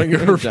 Throwing her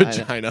her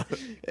vagina.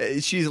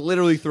 vagina. She's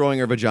literally throwing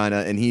her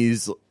vagina, and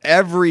he's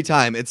every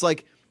time. It's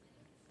like,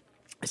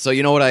 so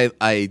you know what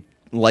I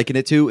liken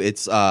it to?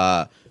 It's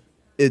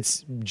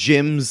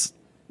Jim's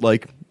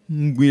like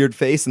weird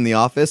face in the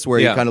office where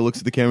Yeah. he kind of looks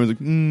at the camera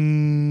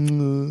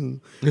and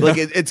is like,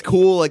 like it's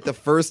cool like the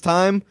first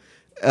time,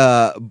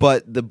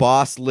 but the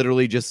boss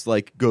literally just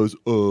like goes,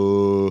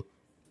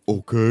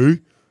 okay,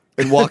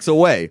 and walks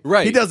away.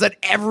 Right. He does that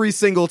every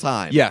single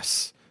time.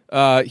 Yes.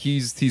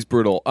 He's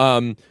brutal.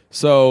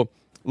 So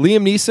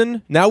Liam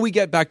Neeson, now we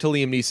get back to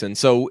Liam Neeson.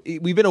 So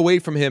we've been away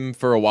from him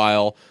for a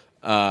while.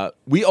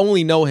 We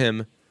only know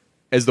him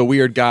as the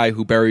weird guy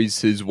who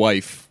buries his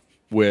wife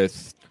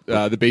with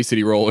the Bay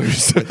City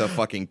Rollers. With a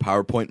fucking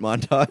PowerPoint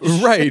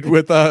montage. Right,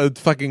 with a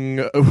fucking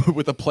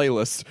with a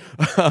playlist.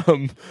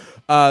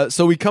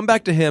 So we come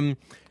back to him,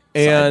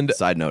 and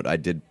side note,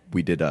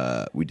 we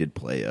did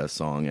play a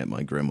song at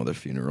my grandmother's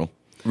funeral.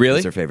 Really?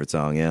 It's her favorite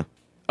song. Yeah,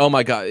 oh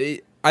my god,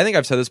 I think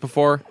I've said this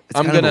before. it's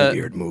kind of a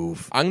weird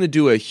move. I'm gonna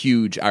do a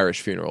huge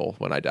Irish funeral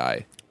when I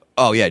die.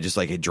 Oh yeah, just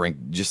like a drink,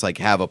 just like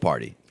have a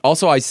party.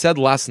 Also, I said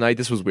last night,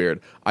 this was weird.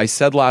 I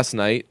said last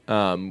night,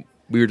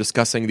 we were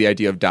discussing the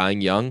idea of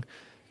dying young,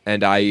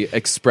 and I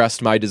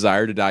expressed my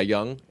desire to die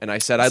young, and I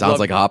said, Sounds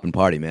like a hopping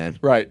party, man.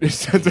 Right.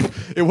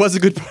 It was a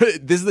good.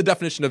 This is the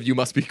definition of you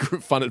must be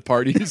fun at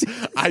parties.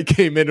 I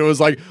came in and was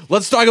like,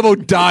 let's talk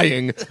about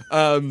dying.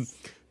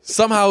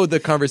 Somehow the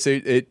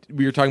conversation,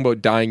 we were talking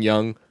about dying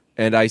young,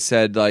 and I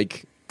said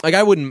like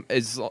I wouldn't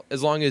as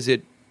long as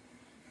it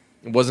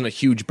wasn't a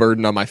huge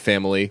burden on my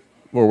family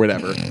or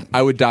whatever,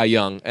 I would die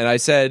young. And I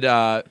said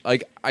I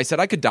said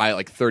I could die at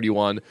like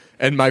 31,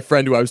 and my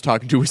friend who I was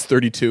talking to was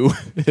 32,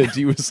 and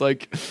he was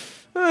like,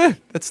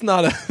 that's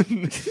not a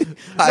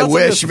I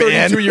wish,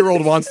 man.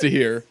 32-year-old wants to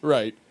hear.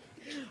 Right.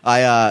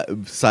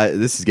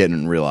 This is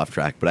getting real off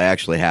track, but I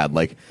actually had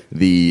like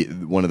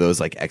one of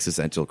those like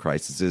existential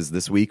crises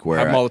this week where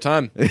Have them all the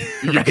time.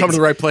 You Right. come to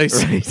the right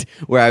place. Right.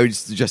 Where I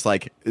was just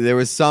like, I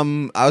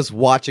was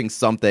watching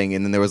something,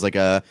 and then there was like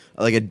a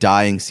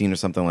dying scene or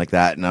something like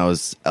that, and I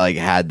was like,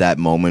 had that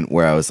moment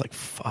where I was like,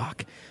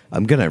 fuck,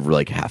 I'm gonna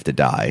like have to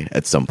die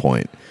at some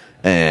point,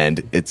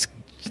 and it's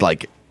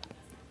like,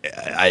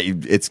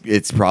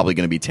 it's probably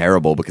gonna be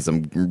terrible because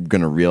I'm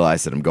gonna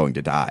realize that I'm going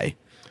to die.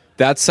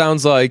 That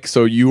sounds like,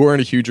 so you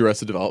weren't a huge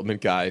Arrested Development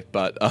guy,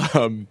 but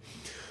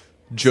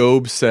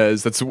Job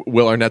says, that's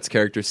Will Arnett's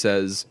character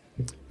says,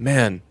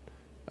 man,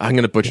 I'm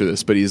going to butcher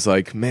this, but he's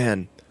like,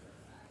 man,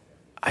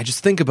 I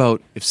just think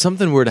about if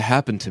something were to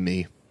happen to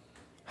me,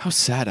 how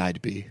sad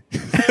I'd be.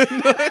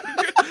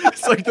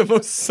 It's like the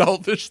most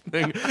selfish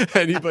thing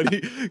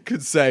anybody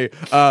could say.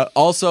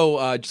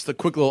 Also, just a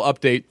quick little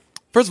update.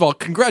 First of all,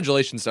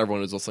 congratulations to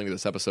everyone who's listening to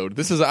this episode.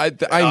 This is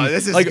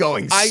this is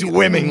going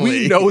swimmingly.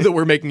 We know that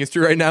we're making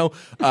history right now.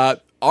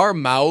 Our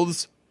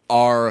mouths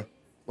are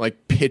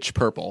like pitch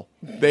purple.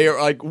 They are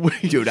like,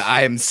 Dude,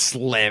 I am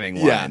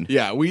slamming wine.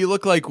 yeah. We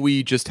look like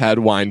we just had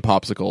wine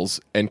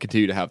popsicles and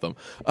continue to have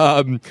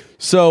them.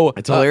 So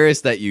It's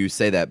hilarious that you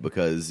say that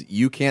because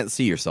you can't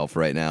see yourself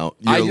right now.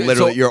 I-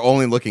 You're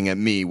only looking at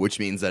me, which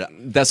means that.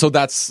 that's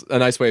a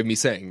nice way of me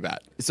saying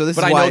that. So this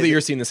but is I why- know that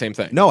you're seeing the same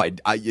thing. No,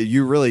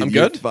 you really. I'm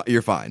you're good?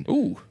 You're fine.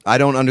 Ooh. I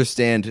don't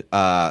understand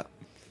how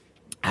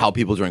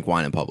people drink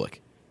wine in public.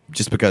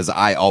 Just because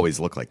I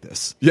always look like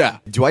this. Yeah.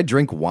 Do I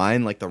drink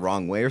wine like the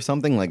wrong way or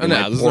something? Like, No,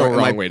 there's no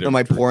wrong way to Am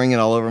I drink. pouring it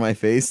all over my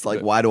face?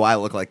 Like, why do I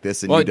look like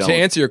this and Well, you don't? to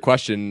answer your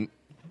question,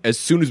 as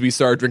soon as we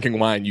started drinking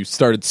wine, you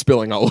started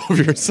spilling all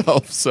over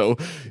yourself. So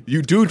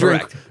you do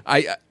drink. Correct.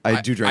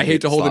 I do drink I hate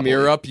it to hold the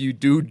mirror sloppily. up. You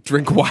do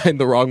drink wine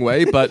the wrong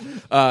way, but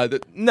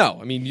no.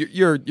 I mean,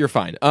 you're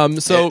fine.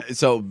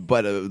 So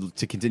But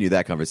to continue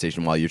that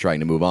conversation while you're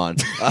trying to move on,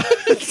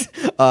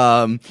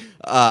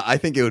 I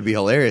think it would be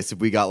hilarious if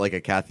we got like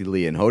a Kathy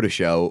Lee and Hoda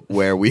show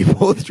where we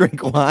both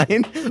drink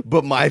wine,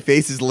 but my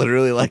face is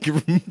literally like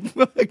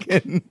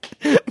fucking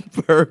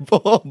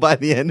purple by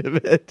the end of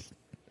it.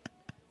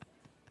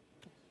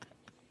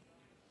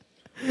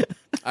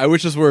 I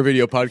wish this were a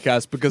video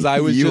podcast because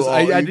I was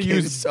I had to you came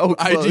use so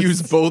I had to close.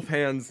 use both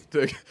hands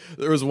to.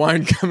 There was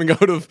wine coming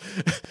out of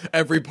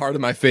every part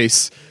of my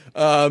face.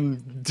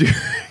 Dude,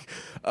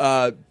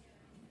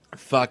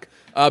 fuck.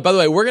 By the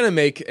way, we're gonna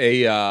make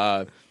a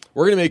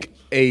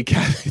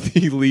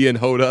Kathy Lee and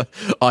Hoda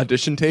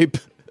audition tape,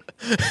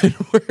 and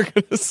we're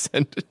gonna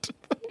send it to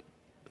them.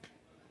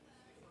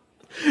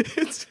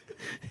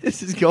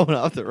 This is going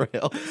off the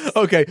rails.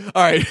 Okay,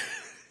 all right.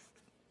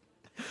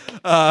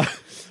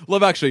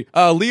 Love Actually.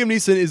 Liam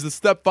Neeson is the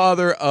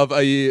stepfather of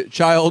a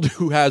child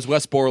who has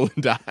Wes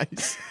Borland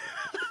eyes.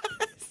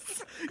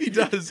 He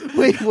does.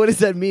 Wait, what does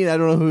that mean? I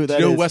don't know who that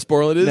You know is. who Wes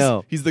Borland is?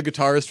 No. He's the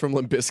guitarist from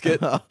Limp Bizkit.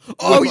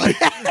 Oh, Like,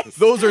 yes!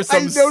 Those are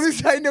some.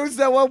 I noticed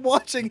that while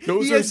watching.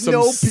 Those He are has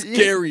some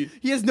scary-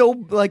 He has no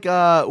like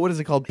what is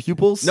it called?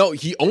 Pupils? No,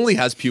 he only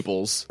has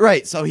pupils.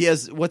 Right. So he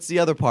has. What's the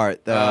other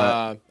part?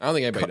 I don't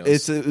think anybody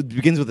knows. it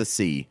begins with a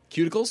C.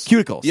 Cuticles?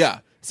 Cuticles. Yeah.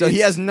 So he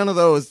has none of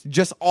those.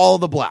 Just all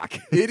the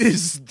black. It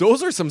is.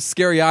 Those are some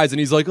scary eyes, and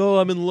he's like, "Oh,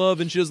 I'm in love,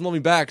 and she doesn't love me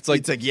back." It's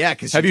like, yeah.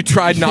 Because have you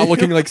tried not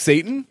looking like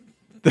Satan?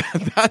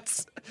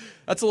 That's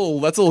a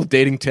little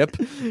dating tip.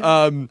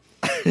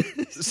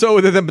 So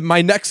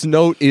my next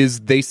note is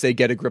they say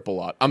get a grip a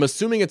lot. I'm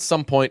assuming at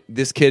some point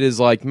this kid is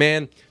like,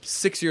 man,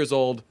 6 years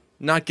old,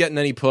 not getting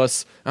any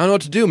puss. I don't know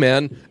what to do,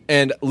 man.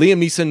 And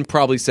Liam Neeson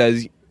probably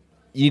says you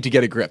need to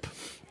get a grip.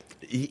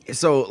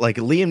 So like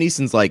Liam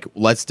Neeson's like,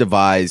 let's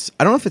devise.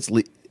 I don't know if it's.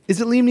 Is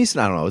it Liam Neeson?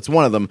 I don't know. It's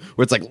one of them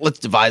where it's like, let's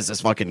devise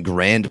this fucking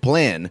grand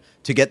plan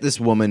to get this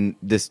woman,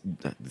 this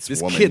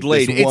woman, kid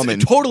laid. This It's woman,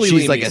 totally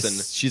she's Liam like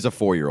Neeson. she's a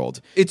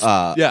 4-year-old. It's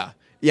yeah.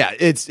 Yeah,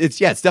 it's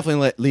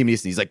definitely Liam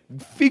Neeson. He's like,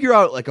 figure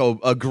out like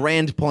a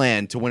grand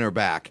plan to win her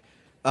back.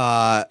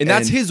 And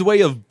that's his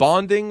way of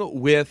bonding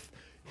with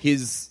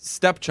his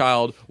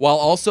stepchild while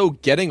also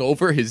getting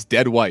over his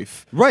dead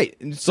wife. right.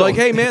 And So like,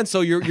 hey man,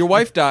 so your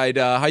wife died.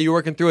 How you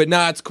working through it?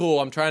 Nah, it's cool.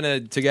 I'm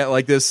trying to get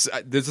like this.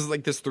 This is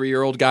like this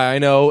 3-year-old guy I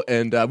know,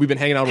 and we've been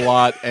hanging out a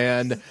lot.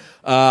 And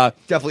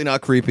definitely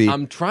not creepy.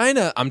 I'm trying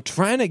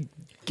to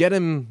get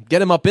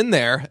him up in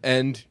there.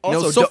 And you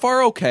Also, know, so don't-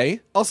 far okay.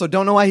 Also,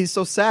 don't know why he's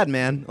so sad,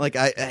 man. Like,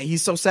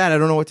 he's so sad. I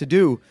don't know what to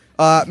do.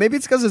 Maybe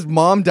it's because his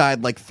mom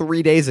died like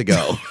 3 days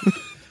ago.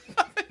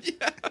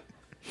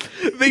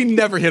 They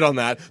never hit on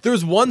that. There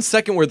was 1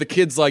 second where the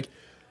kid's like,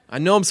 I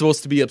know I'm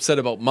supposed to be upset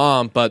about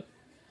mom, but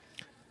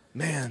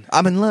man,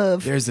 I'm in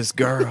love. there's this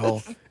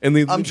girl. And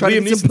I'm trying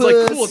to Liam get some Neeson's like,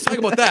 puss. cool, let's talk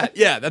about that.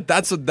 Yeah,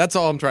 that's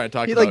all I'm trying to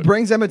talk He about. like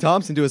brings Emma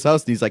Thompson to his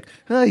house, and he's like,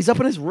 he's up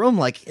in his room,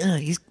 like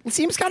he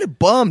seems kind of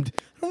bummed.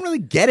 I don't really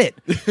get it.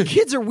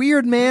 Kids are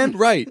weird, man.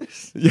 Right.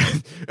 Yeah.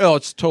 Oh,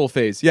 it's total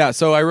phase. Yeah.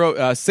 So I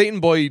wrote, Satan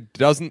Boy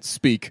doesn't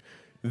speak.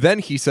 Then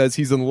he says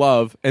he's in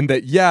love and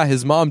that, yeah,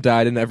 his mom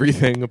died and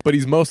everything, but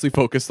he's mostly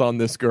focused on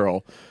this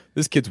girl.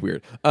 This kid's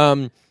weird.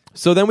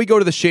 So then we go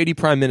to the shady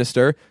prime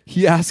minister.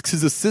 He asks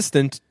his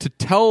assistant to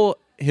tell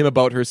him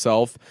about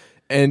herself,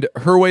 and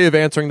her way of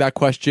answering that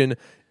question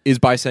is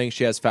by saying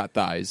she has fat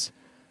thighs.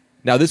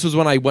 Now, this was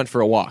when I went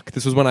for a walk.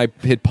 This was when I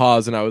hit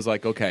pause and I was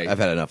like, okay, I've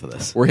had enough of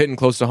this. we're hitting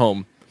close to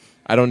home.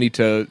 I don't need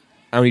to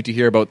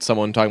hear about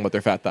someone talking about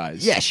their fat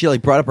thighs. Yeah, she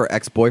like brought up her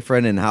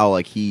ex-boyfriend and how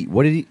like I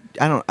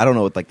don't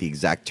know what like the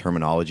exact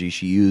terminology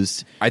she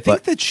used. I think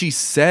but- that she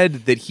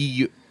said that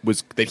he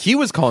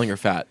was calling her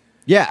fat.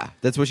 yeah,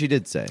 that's what she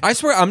did say. I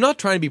swear, I'm not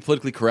trying to be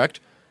politically correct.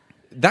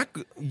 That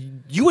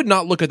you would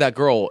not look at that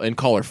girl and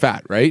call her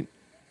fat, right?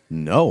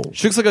 No,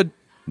 She looks like a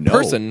No.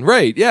 person,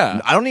 right?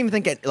 Yeah. I don't even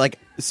think it like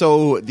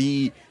so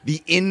the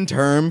in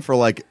term for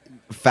like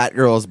fat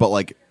girls, but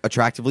like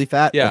attractively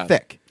fat Yeah. or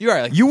thick. You're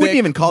right, like you wouldn't thick,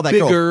 even call that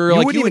bigger, girl. You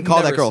like, wouldn't you even would call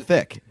that never girl s-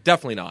 thick.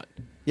 Definitely not.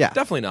 Yeah,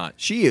 Definitely not.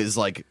 She is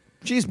like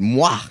she's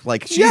mwah.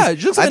 Like she's, Yeah,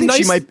 she looks like I a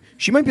think nice-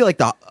 she might be like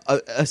the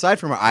aside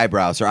from her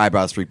eyebrows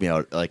freak me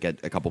out like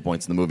at a couple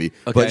points in the movie.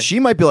 Okay. But she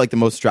might be like the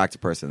most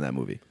attractive person in that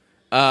movie.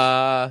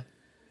 I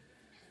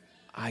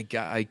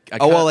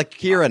Oh well, like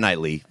Keira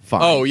Knightley.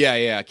 Fine. Oh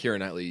yeah, Keira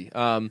Knightley.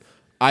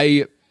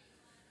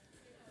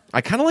 I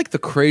kind of like the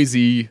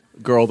crazy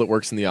girl that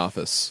works in the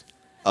office.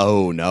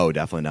 Oh no,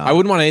 definitely not. I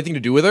wouldn't want anything to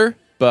do with her,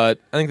 but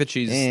I think that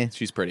Eh.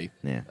 she's pretty.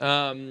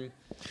 Yeah.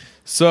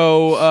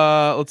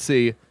 So let's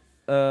see.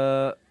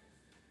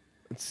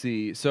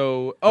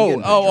 So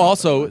getting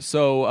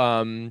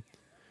pretty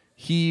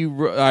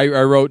drunk,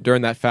 I wrote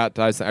during that fat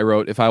dice. I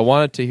wrote, if I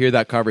wanted to hear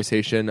that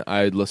conversation,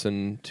 I'd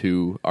listen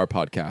to our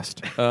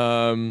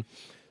podcast.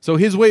 So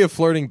his way of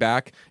flirting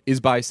back is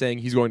by saying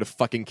he's going to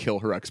fucking kill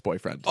her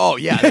ex-boyfriend. Oh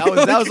yeah,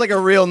 that was like a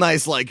real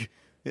nice like.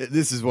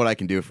 This is what I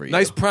can do for you.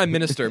 Nice prime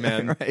minister,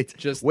 man. Right.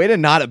 Just way to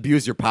not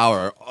abuse your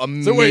power So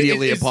wait,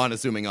 immediately is- upon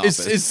assuming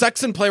office. is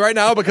sex in play right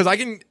now? Because I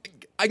can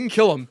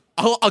kill him.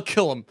 I'll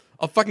kill him.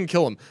 I'll fucking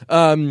kill him.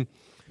 On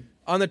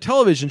the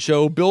television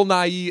show, Bill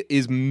Nighy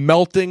is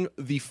melting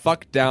the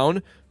fuck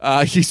down.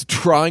 He's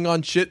drawing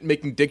on shit,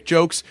 making dick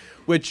jokes,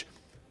 which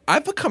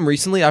I've kind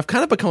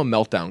of become a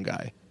meltdown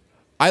guy.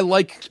 I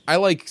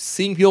like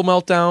seeing people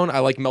melt down. I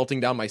like melting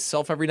down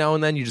myself every now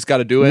and then. You just got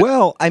to do it.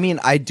 Well, I mean,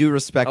 I do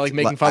respect. I like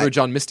making Father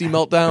John Misty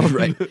melt down.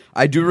 Right.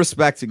 I do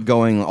respect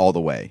going all the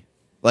way.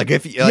 Like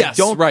if you like, Yes,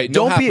 don't right.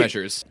 No don't half be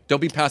measures. Don't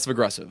be passive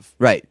aggressive.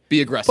 right.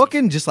 Be aggressive.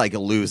 Fucking just like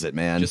lose it,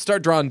 man. Just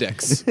start drawing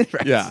dicks.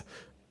 Right. Yeah.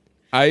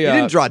 He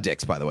didn't draw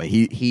dicks, by the way.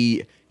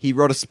 He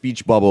wrote a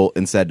speech bubble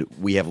and said,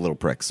 "We have little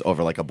pricks"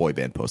 over like a boy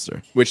band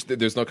poster. Which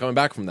there's no coming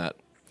back from that.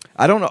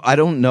 I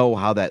don't know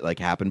how that like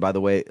happened. By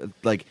the way,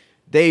 like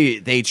they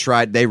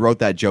wrote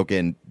that joke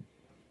in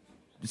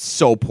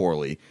so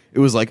poorly. It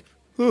was like,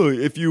 oh,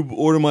 if you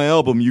order my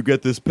album, you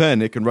get this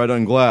pen. It can write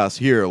on glass.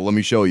 Here, let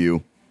me show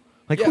you.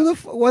 Like, Yeah.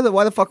 why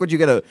the fuck would you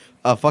get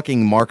a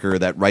fucking marker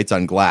that writes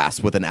on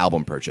glass with an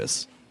album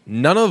purchase?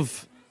 None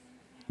of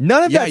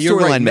that you're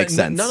storyline right. makes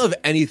sense. None of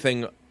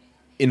anything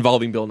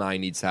involving Bill Nye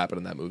needs to happen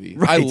in that movie.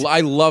 Right.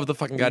 I love the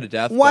fucking guy to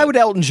death. Why but would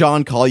Elton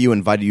John call you,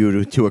 invite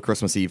you to a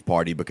Christmas Eve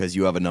party because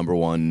you have a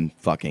 #1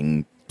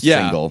 fucking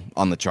Yeah. single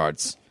on the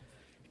charts?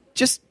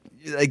 Just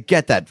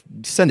get that.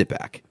 Send it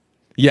back.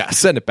 Yeah,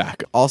 send it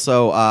back.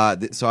 Also,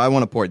 so I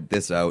want to point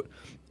this out.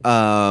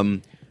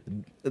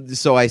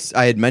 So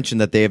I had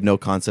mentioned that they have no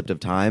concept of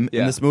time in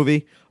Yeah. this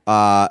movie.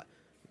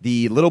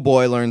 The little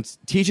boy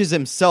teaches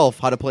himself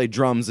how to play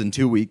drums in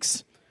 2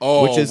 weeks.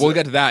 Oh, which is we'll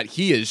get to that.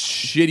 He is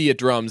shitty at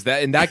drums.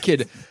 That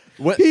kid.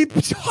 he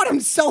taught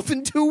himself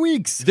in 2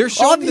 weeks. They're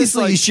showing obviously this,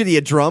 like- he's shitty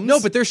at drums. No,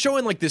 but they're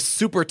showing like this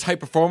super tight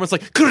performance,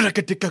 like, and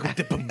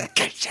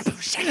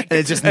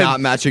it's just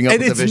not matching up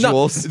and with the it's not-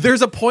 visuals.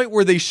 There's a point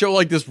where they show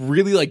like this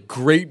really like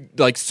great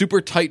like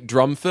super tight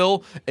drum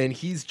fill, and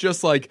he's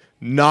just like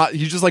not.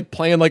 He's just like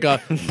playing like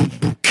a.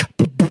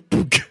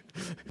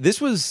 This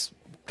was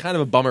kind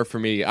of a bummer for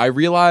me. I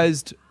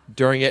realized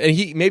during it, and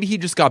he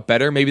just got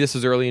better. Maybe this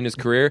was early in his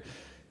career.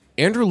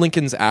 Andrew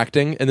Lincoln's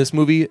acting in this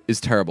movie is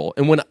terrible.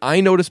 And when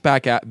I notice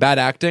bad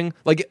acting,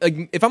 like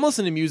if I'm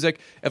listening to music,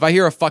 if I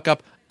hear a fuck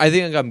up, I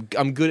think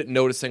I'm good at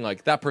noticing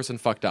like that person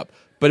fucked up.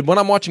 But when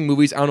I'm watching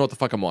movies, I don't know what the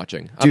fuck I'm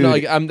watching.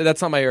 Dude.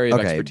 That's not my area of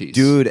Okay, expertise.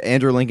 dude,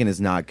 Andrew Lincoln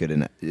is not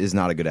good. Is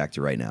not a good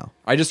actor right now.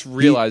 I just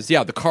realized,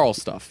 the Carl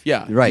stuff.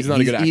 Yeah, Right, He's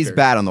not a good actor. He's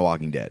bad on The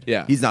Walking Dead.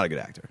 Yeah. he's not a good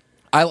actor.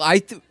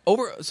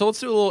 So let's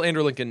do a little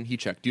Andrew Lincoln heat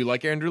check. Do you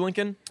like Andrew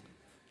Lincoln?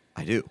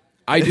 I do.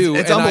 I do.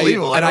 It's and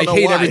unbelievable. And I I don't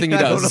know hate why. everything he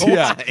I don't does. know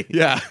Yeah, why.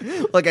 yeah.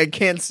 Like I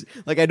can't.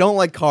 Like I don't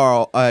like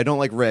Carl. I don't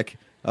like Rick.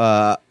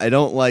 I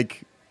don't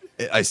like.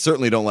 I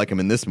certainly don't like him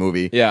in this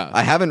movie. Yeah.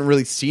 I haven't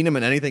really seen him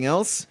in anything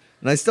else,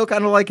 and I still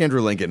kind of like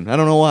Andrew Lincoln. I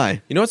don't know why.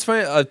 I You know what's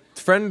funny? A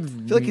friend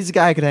feel like he's a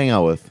guy I could hang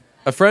out with.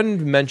 A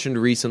friend mentioned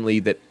recently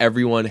that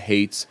everyone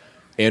hates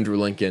Andrew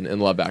Lincoln in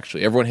Love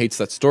Actually. Everyone hates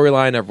that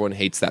storyline. Everyone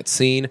hates that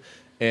scene.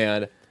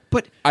 And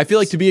But I feel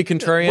like to be a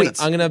contrarian,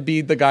 Wait. I'm going to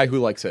be the guy who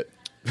likes it.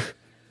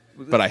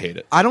 But I hate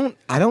it. I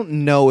don't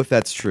know if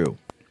that's true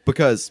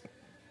because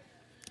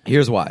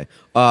here's why.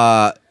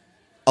 A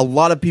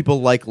lot of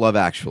people like Love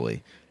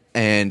Actually,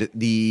 and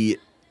the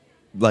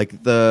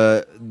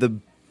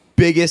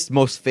biggest,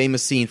 most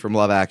famous scene from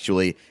Love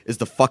Actually is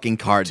the fucking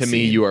card To scene.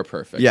 me, you are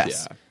perfect.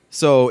 Yes. Yeah.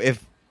 So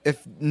if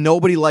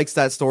nobody likes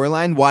that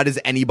storyline, why does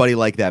anybody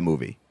like that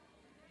movie?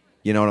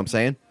 You know what I'm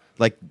saying?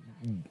 Like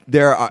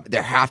there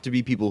have to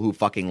be people who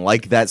fucking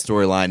like that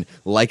storyline,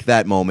 like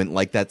that moment,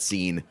 like that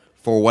scene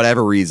for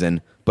whatever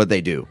reason, but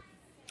they do.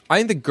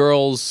 I think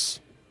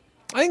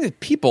that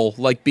people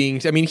like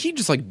being. I mean, he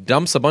just like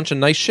dumps a bunch of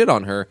nice shit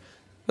on her.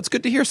 That's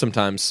good to hear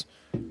sometimes.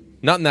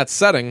 Not in that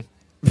setting.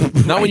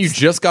 Not when you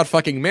just got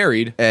fucking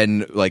married.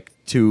 And like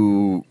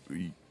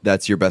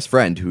that's your best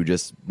friend who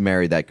just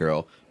married that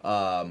girl.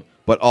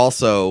 But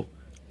also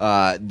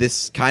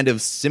this kind of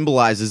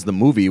symbolizes the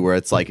movie where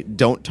it's like,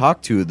 don't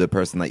talk to the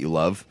person that you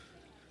love.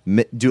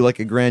 Do like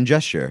a grand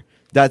gesture.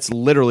 That's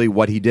literally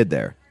what he did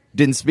there.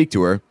 didn't speak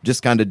to her,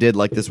 just kind of did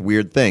like this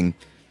weird thing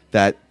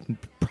that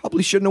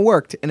probably shouldn't have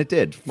worked, and it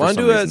did. Want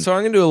to do it? So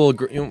I'm gonna do a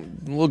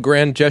little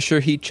grand gesture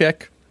heat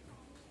check.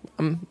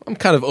 I'm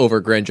kind of over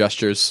grand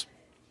gestures.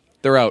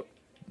 They're out.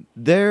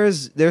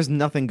 There's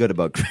nothing good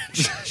about grand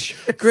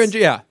gestures.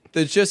 Yeah.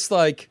 There's just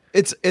like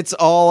It's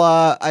all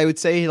I would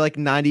say like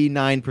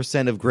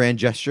 99% of grand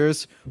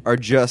gestures are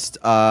just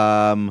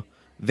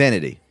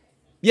vanity.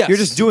 yes. You're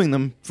just doing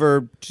them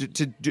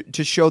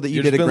to show that you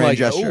You're did a just been grand like,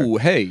 gesture. oh,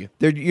 hey.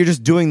 You're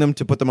just doing them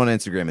to put them on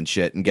Instagram and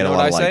shit and get You know a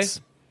lot what of I likes.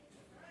 say?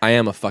 I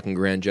am a fucking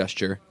grand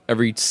gesture.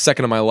 Every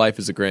second of my life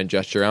is a grand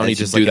gesture. I don't It's need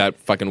to just do like that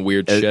fucking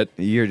weird shit.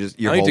 You're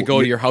just. I need to go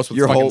to your house with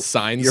your fucking whole,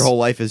 signs. Your whole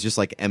life is just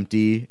like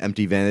empty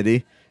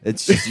vanity.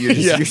 It's just you're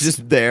just, Yes. you're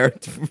just there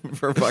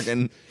for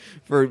fucking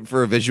for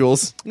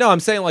visuals. No,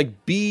 I'm saying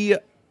like be a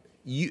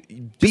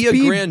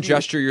grand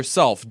gesture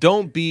yourself.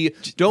 Don't need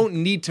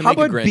to How make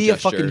a about grand be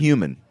gesture. a fucking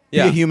human?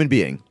 Yeah. Be a human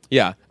being.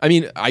 Yeah, I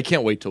mean, I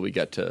can't wait till we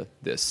get to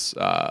this.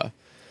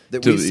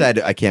 We said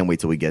I can't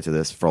wait till we get to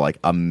this for like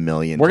a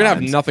million. We're gonna have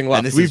times. nothing And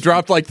left. this We've is-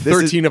 dropped like this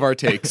is- 13 of our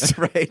takes.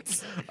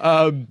 right,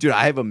 dude.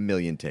 I have a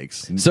million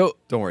takes. So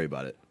don't worry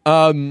about it.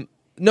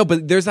 no,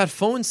 but there's that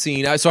phone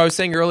scene. So I was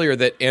saying earlier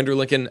that Andrew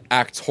Lincoln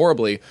acts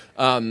horribly.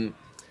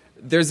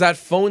 There's that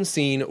phone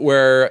scene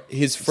where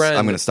his friend.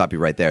 I'm going to stop you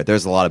right there.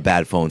 There's a lot of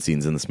bad phone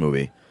scenes in this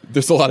movie.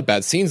 There's a lot of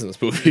bad scenes in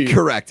this movie.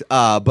 Correct.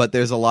 But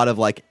there's a lot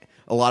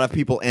of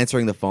people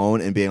answering the phone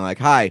and being like,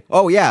 "Hi,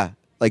 oh yeah."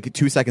 Like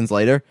 2 seconds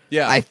later,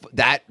 Yeah.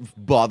 that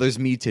bothers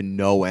me to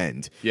no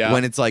end. Yeah.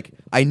 When it's like,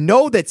 I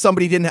know that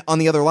somebody on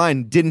the other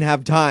line didn't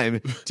have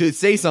time to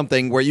say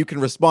something where you can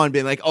respond,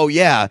 being like, "Oh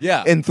yeah,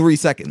 Yeah. in 3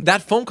 seconds."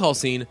 That phone call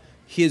scene,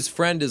 his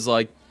friend is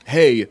like,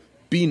 "Hey,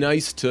 be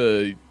nice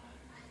to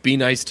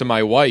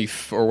my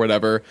wife or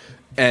whatever,"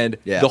 and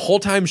Yeah. the whole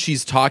time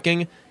she's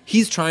talking,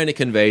 he's trying to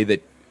convey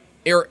that.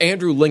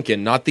 Andrew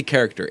Lincoln, not the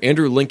character.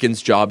 Andrew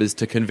Lincoln's job is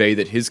to convey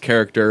that his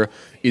character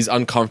is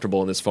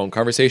uncomfortable in this phone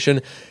conversation,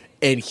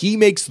 and he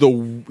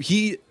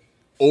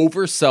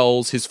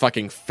oversells his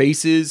fucking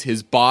faces,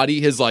 his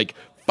body, his like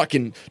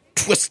fucking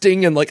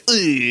twisting and like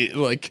ugh,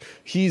 like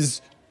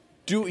he's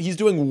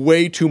doing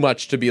way too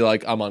much to be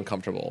like I'm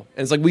uncomfortable.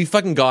 And it's like we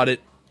fucking got it.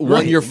 When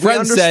Right, your we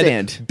friend said,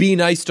 understand. "Be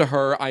nice to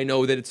her," I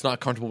know that it's not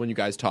comfortable when you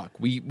guys talk.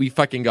 We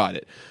fucking got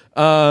it.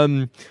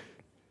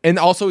 And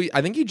also,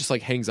 I think he just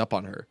like hangs up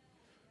on her.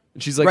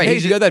 And she's like, Right, "Hey,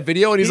 he's you got that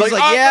video?" And he's like,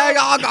 "Oh,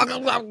 "Yeah,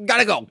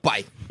 gotta go.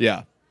 Bye."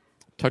 yeah."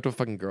 Talk to a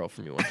fucking girl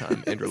from you one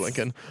time, Andrew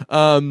Lincoln.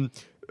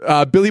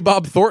 Billy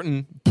Bob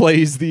Thornton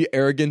plays the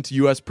arrogant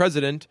U.S.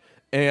 president,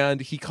 and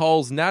he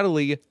calls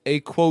Natalie a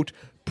quote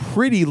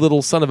pretty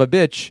little son of a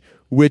bitch,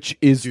 which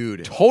is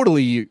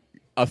totally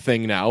a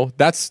thing now.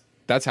 That's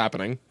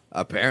happening.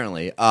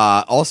 Apparently.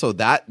 Also,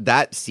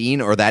 that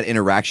scene or that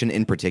interaction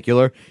in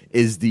particular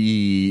is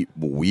the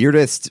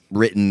weirdest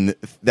written.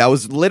 That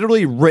was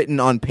literally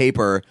written on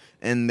paper,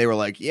 and they were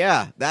like,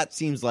 "Yeah, that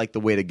seems like the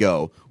way to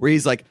go." Where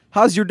he's like,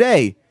 "How's your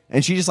day?"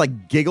 And she just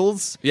like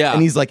giggles. Yeah.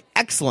 And he's like,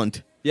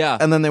 "Excellent." Yeah.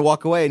 And then they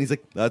walk away, and he's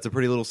like, "That's a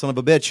pretty little son of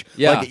a bitch."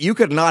 Yeah. Like, you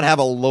could not have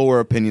a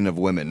lower opinion of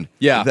women.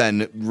 Yeah.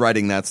 Than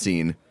writing that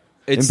scene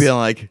It's- and being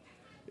like,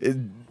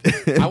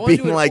 wanna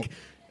being do it- like.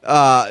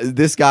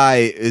 This guy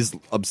is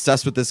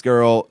obsessed with this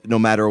girl no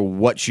matter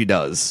what she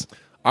does.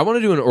 I want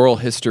to do an oral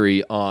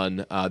history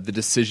on the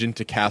decision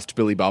to cast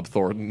Billy Bob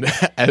Thornton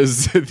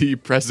as the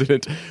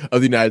president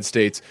of the United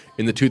States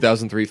in the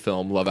 2003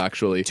 film Love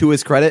Actually. To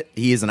his credit,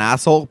 he is an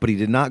asshole, but he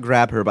did not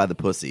grab her by the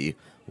pussy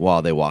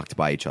while they walked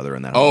by each other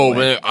in that Oh hallway.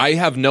 man, I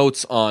have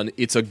notes on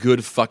it's a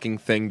good fucking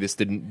thing.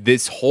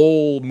 This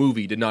whole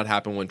movie did not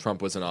happen when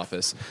Trump was in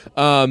office.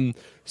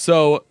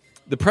 So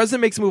the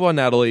president makes a move on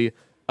Natalie.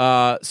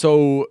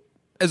 So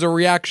as a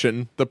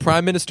reaction, the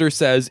prime minister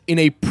says in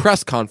a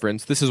press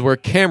conference, this is where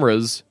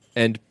cameras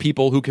and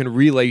people who can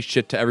relay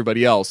shit to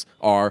everybody else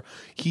are.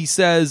 He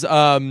says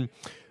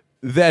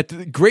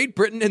that Great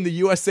Britain and the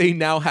USA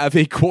now have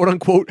a quote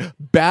unquote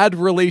bad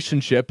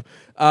relationship.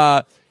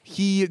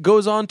 He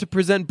goes on to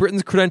present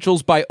Britain's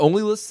credentials by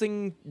only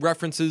listing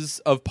references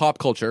of pop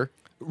culture.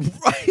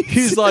 Right.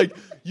 He's like,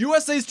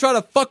 USA's trying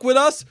to fuck with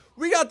us.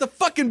 We got the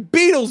fucking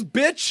Beatles,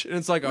 bitch. And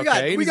it's like, okay.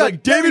 got- And we he's got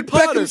like, David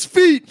Potter. Beckham's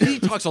feet. He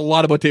talks a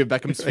lot about David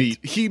Beckham's feet.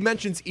 He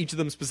mentions each of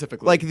them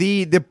specifically. Like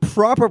the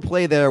proper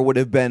play there would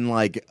have been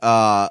like,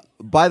 by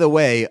the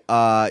way,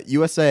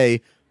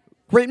 USA,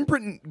 Great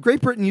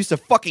Britain used to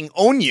fucking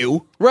own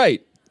you.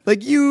 right.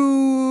 Like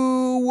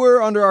you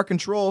were under our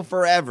control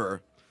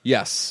forever.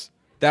 Yes.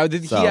 So-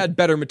 He had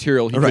better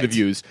material he could Right. have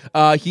used.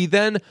 He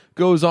then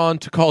goes on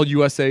to call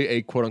USA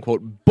a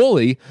quote-unquote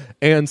bully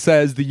and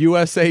says the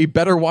USA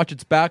better watch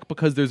its back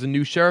because there's a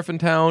new sheriff in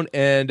town.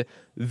 And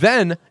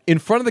then, in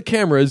front of the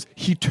cameras,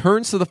 he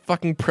turns to the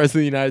fucking president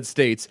of the United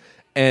States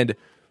and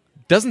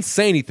doesn't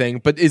say anything,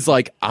 but is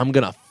like, I'm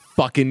going to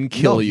fucking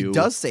kill No, you. He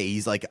does say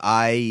he's like,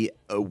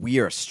 we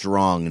are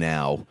strong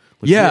now.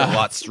 Like, Yeah. we're a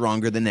lot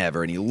stronger than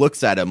ever. And he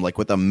looks at him like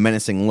with a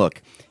menacing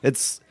look.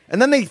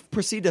 And then they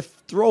proceed to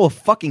throw a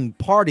fucking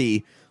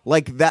party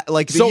Like that.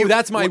 Like the So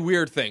that's my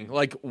weird thing.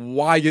 Like,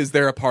 why is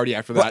there a party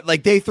after that?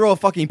 Like they throw a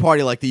fucking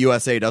party like the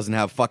USA doesn't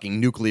have fucking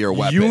nuclear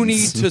weapons. You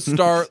need to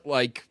start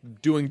like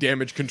doing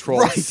damage control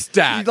Right.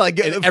 stat. Like,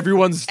 and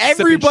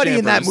everybody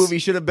in that movie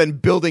should have been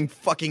building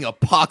fucking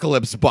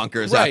apocalypse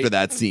bunkers Right. after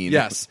that scene.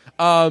 Yes.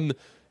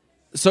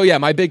 So yeah,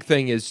 my big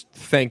thing is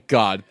thank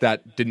God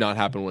that did not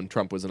happen when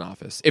Trump was in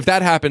office. If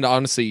that happened,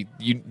 honestly,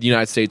 the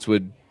United States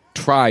would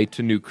try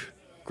to nuke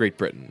Great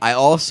Britain. I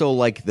also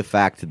like the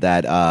fact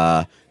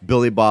that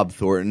Billy Bob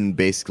Thornton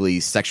basically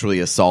sexually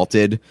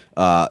assaulted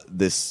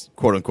this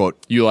quote unquote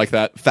You like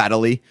that?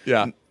 fattily.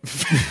 Yeah.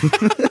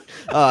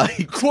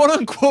 Quote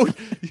unquote.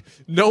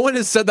 No one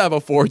has said that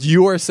before.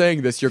 You are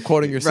saying this. You're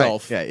quoting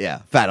yourself. Right.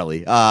 Yeah,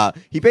 fattily.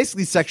 He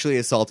basically sexually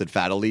assaulted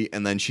fattily,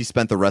 and then she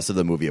spent the rest of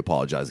the movie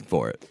apologizing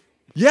for it.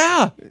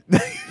 Yeah.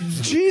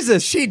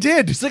 Jesus, she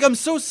did. It's like, I'm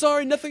so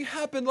sorry. Nothing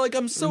happened. Like,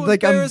 I'm so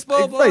Like, embarrassed.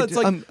 Blah, blah. right, It's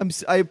like,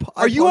 I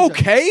are you apologize.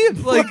 okay?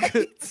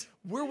 Like,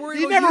 we're worried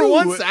He about never you.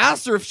 once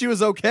asked her if she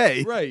was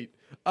okay. Right.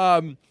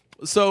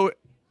 So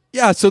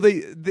yeah. So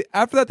they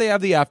after that they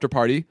have the after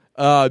party.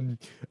 And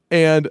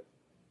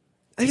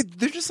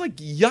they're just like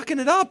yucking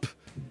it up.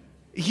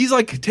 He's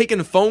like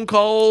taking phone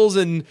calls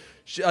and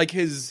like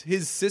his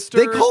sister.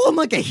 They call him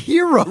like a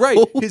hero. Right.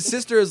 His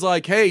sister is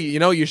like, hey,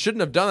 you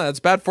shouldn't have done that. It's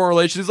bad for our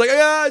relations. He's like,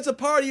 yeah, it's a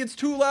party. It's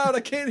too loud. I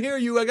can't hear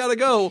you. I gotta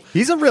go.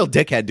 He's a real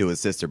dickhead to his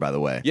sister, by the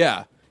way.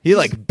 Yeah. He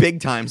like big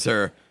times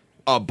her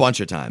a bunch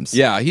of times.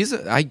 Yeah. He's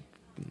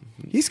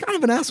He's kind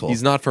of an asshole.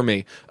 He's not for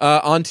me.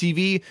 On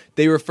TV,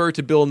 they refer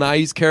to Bill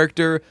Nighy's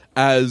character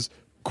as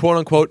 "quote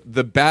unquote"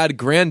 the bad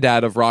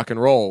granddad of rock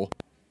and roll.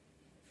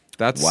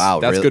 That's Wow,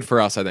 That's really? good for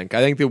us. I think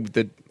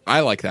that I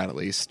like that at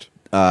least.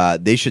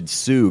 They should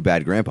sue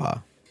Bad Grandpa.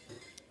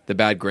 The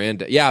bad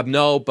granddad. Yeah,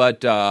 no,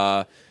 but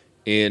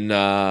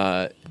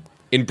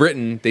in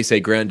Britain they say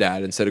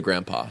granddad instead of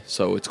grandpa,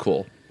 so it's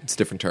cool. It's a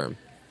different term.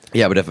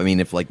 Yeah, but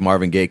if like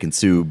Marvin Gaye can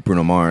sue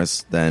Bruno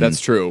Mars, then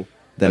That's true.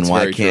 Then That's why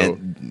very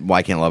can't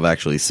true. Love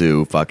Actually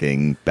sue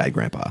fucking Bad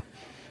Grandpa?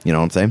 You know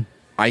what I'm saying?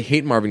 I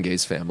hate Marvin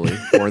Gaye's family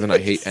more than I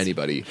hate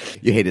anybody.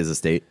 You hate his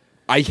estate.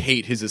 I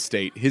hate his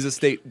estate. His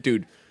estate,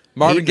 dude.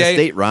 Marvin Hate the Gaye.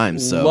 estate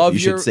rhymes, so love you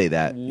should your- say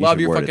that. You Love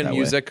should your word it fucking that way.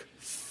 music.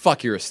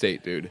 Fuck your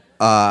estate, dude.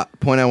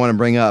 Point I want to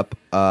bring up: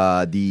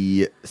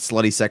 the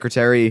slutty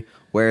secretary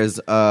wears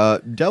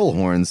devil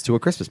horns to a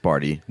Christmas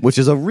party, which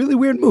is a really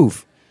weird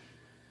move.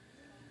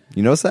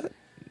 You notice that?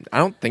 I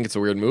don't think it's a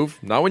weird move.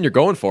 Not when you're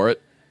going for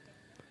it.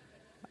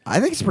 I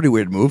think it's a pretty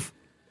weird move.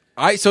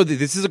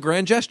 This is a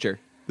grand gesture.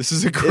 This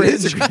is a grand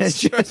is a grand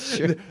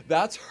gesture.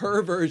 That's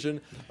her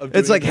version of.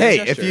 It's doing like, a grand hey,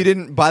 gesture. if you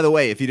didn't, by the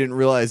way, if you didn't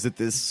realize that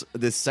this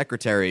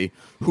secretary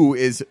who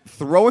is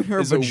throwing her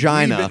Is a wee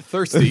vagina, bit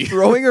thirsty.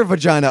 throwing her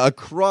vagina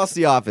across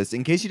the office,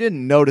 in case you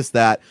didn't notice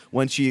that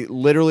when she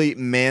literally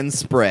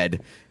manspread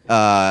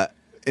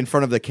in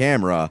front of the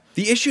camera.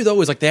 The issue though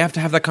is like they have to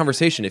have that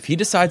conversation. If he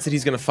decides that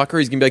he's gonna fuck her,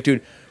 he's gonna be like,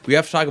 dude, we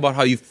have to talk about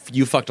how you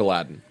fucked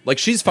Aladdin. Like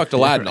she's fucked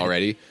Aladdin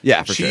already.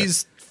 Yeah, for sure.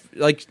 she's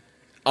like,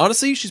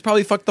 honestly, she's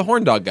probably fucked the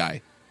horn dog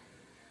guy.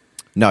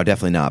 No,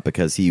 definitely not,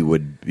 because he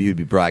would be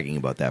bragging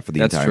about that for the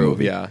That's entire true.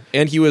 movie. Yeah,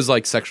 and he was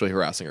like sexually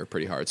harassing her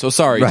pretty hard. So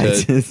sorry, Right.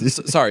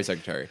 sorry,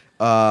 secretary.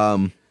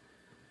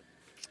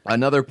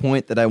 Another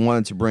point that I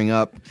wanted to bring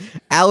up: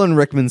 Alan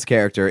Rickman's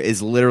character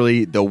is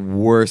literally the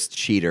worst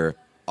cheater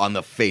on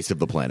the face of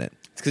the planet.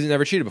 It's because he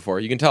never cheated before.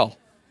 You can tell.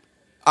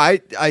 I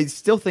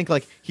still think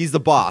like he's the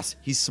boss.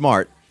 He's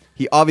smart.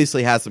 He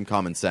obviously has some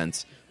common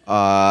sense.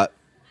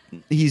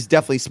 He's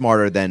definitely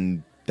smarter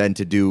than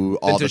to do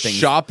all And the to things.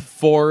 shop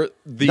for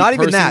the Not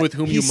person even that. with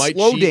whom He you might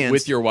slow cheat danced-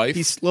 with your wife.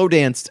 He slow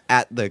danced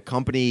at the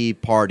company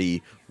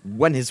party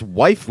when his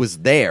wife was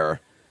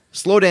there.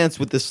 Slow danced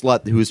with the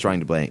slut who was trying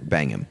to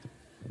bang him.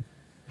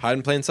 Hide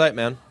in plain sight,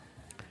 man.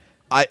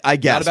 I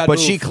guess, bad but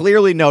move. she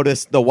clearly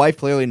noticed. The wife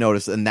clearly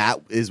noticed, and that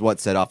is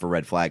what set off a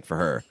red flag for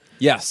her.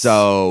 Yes.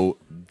 So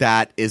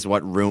that is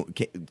what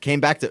came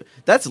back to.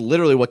 That's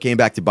literally what came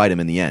back to bite him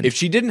in the end. If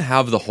she didn't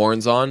have the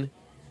horns on,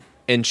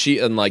 and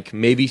like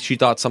maybe she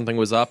thought something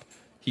was up,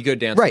 he could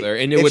dance with her,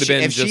 and it If would have she-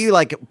 been if just she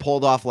like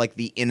pulled off like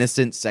the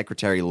innocent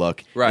secretary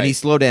look, Right. and he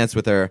slow danced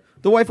with her,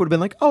 the wife would have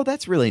been like, "Oh,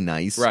 that's really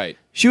nice." Right.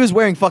 She was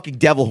wearing fucking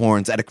devil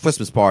horns at a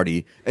Christmas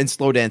party and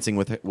slow dancing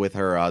with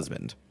her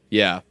husband.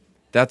 yeah.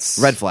 That's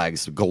Red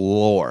flags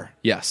galore.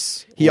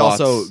 Yes. He Lots.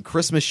 also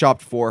Christmas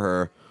shopped for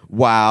her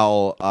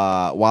while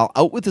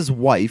out with his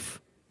wife.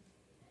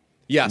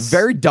 yes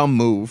Very dumb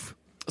move.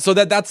 So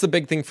that's the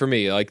big thing for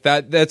me. Like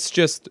that's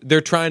just they're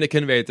trying to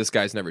convey that this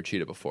guy's never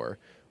cheated before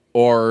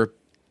or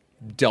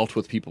dealt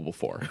with people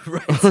before.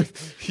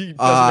 He doesn't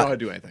know how to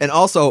do anything. And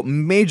also,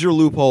 major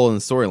loophole in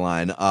the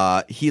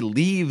storyline. He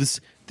leaves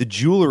the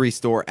jewelry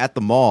store at the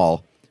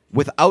mall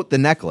without the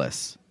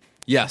necklace,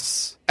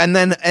 yes, and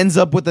then ends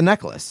up with the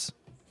necklace.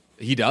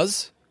 he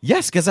does.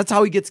 Yes, because that's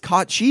how he gets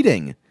caught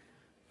cheating.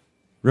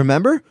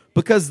 Remember?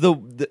 Because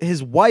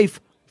his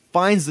wife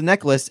finds the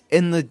necklace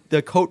in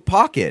the coat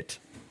pocket.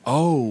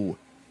 Oh,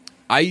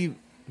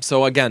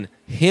 so again,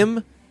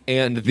 him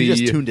and the You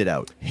just tuned it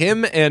out.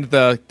 him and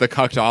the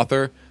cucked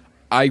author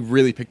I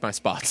really picked my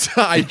spots.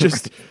 I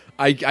just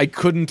I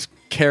couldn't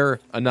care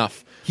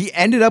enough. He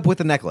ended up with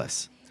a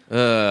necklace.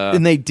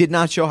 And they did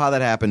not show how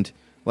that happened.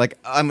 Like,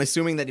 I'm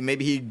assuming that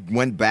maybe he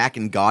went back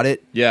and got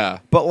it. Yeah.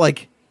 But,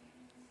 like,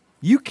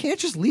 you can't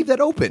just leave that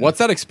open. What's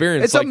that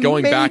experience It's like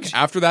going back amazing.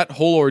 after that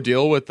whole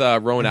ordeal with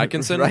Rowan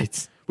Atkinson?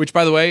 Right. Which,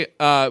 by the way,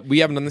 we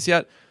haven't done this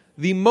yet.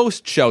 The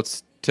most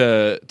shouts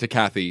to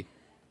Kathy.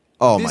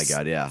 Oh, my This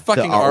God, yeah.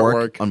 fucking the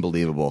artwork, artwork.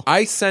 unbelievable.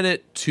 I sent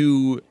it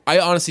to... I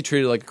honestly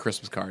treated it like a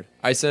Christmas card.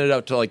 I sent it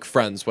out to, like,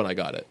 friends when I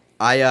got it.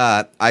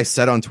 I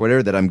said on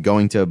Twitter that I'm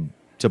going to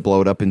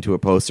blow it up into a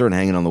poster and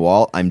hang it on the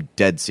wall. I'm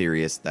dead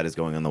serious. That is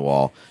going on the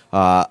wall.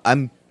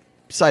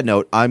 Side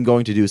note, I'm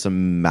going to do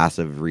some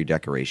massive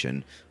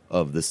redecoration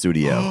of the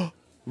studio.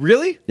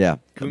 Really? Yeah.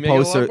 Can we make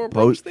it a lot more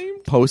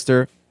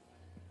brunch-themed?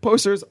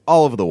 Posters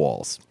all over the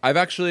walls. I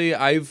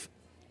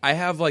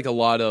have like a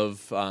lot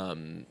of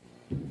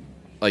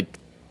like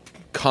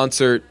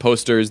concert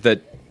posters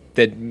that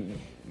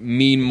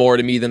mean more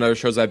to me than other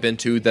shows I've been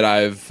to that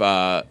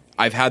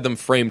I've had them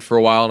framed for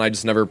a while and I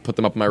just never put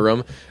them up in my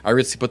room. I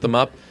recently put them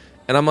up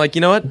and I'm like,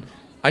 you know what?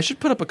 I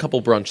should put up a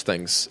couple brunch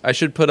things. I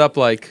should put up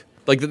like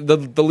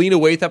the Lena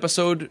Waithe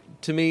episode.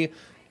 To me,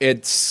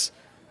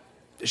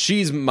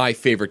 she's my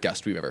favorite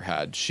guest we've ever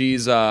had.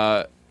 She's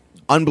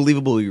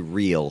Unbelievably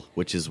real,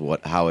 which is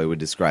how I would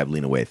describe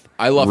Lena Waithe.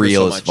 I love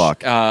real her so as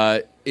much.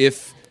 fuck.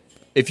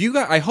 If you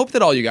guys, I hope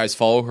that all you guys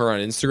follow her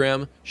on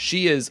Instagram.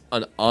 She is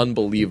an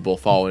unbelievable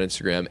follow on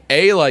Instagram.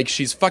 Like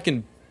she's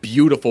fucking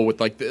beautiful with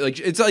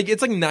it's like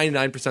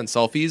 99%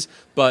 selfies,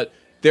 but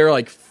they're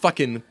like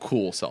fucking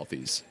cool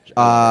selfies.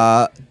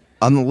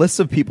 On the list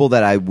of people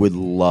that I would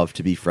love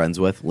to be friends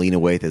with, Lena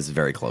Waithe is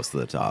very close to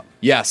the top.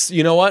 Yes,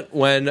 you know what?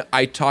 When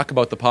I talk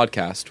about the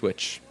podcast,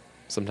 which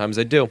sometimes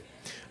I do,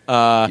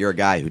 You're a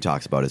guy who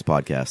talks about his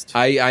podcast.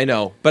 I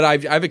know, but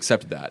I've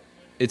accepted that.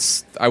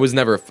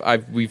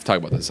 We've talked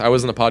about this. I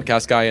wasn't a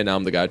podcast guy, and now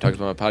I'm the guy who talks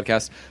about my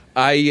podcast.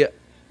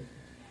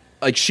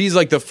 She's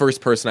like the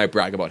first person I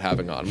brag about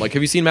having on. I'm like,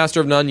 have you seen Master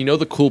of None? You know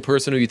the cool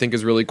person who you think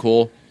is really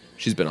cool?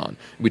 She's been on.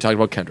 We talked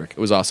about Kendrick. It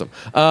was awesome.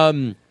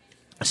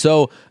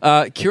 So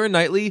Keira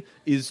Knightley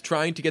is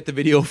trying to get the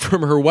video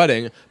from her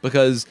wedding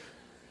because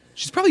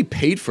she's probably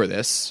paid for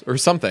this or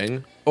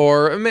something,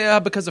 or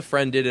because a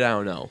friend did it. I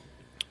don't know.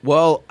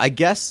 Well, I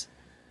guess.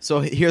 So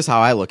here's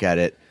how I look at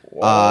it.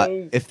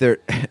 If they're,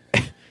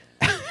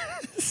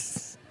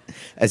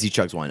 as he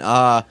chugs wine,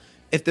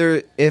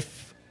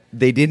 if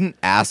they didn't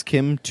ask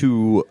him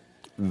to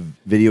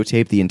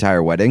videotape the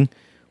entire wedding,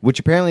 which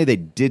apparently they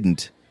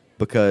didn't,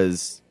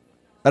 because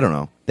I don't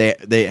know,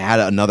 they had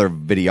another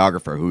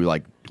videographer who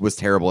like was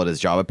terrible at his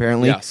job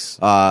apparently. Yes,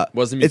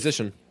 wasn't a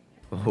musician.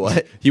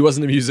 What? He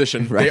wasn't a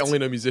musician. Right. They only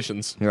know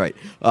musicians. Right.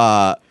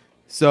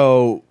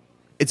 So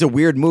it's a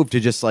weird move to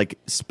just like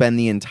spend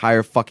the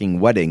entire fucking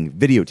wedding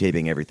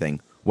videotaping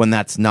everything when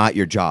that's not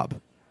your job.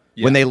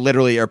 Yeah. When they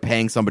literally are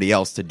paying somebody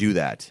else to do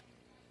that.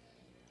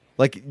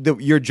 Like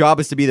your job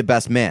is to be the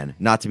best man,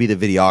 not to be the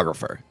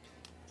videographer.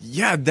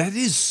 Yeah, that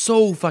is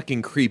so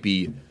fucking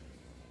creepy.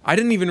 I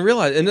didn't even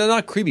realize, and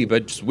not creepy,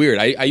 but just weird.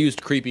 I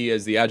used creepy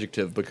as the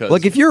adjective because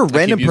Like if you're a I keep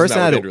random using person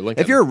that at with Andrew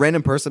Lincoln. if you're a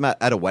random person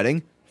at a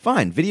wedding,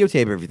 fine,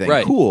 videotape everything.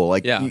 Right. Cool.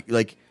 Like Yeah.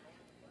 like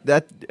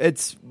that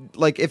it's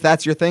like if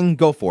that's your thing,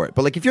 go for it.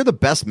 But like if you're the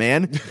best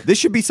man, this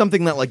should be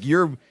something that like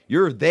you're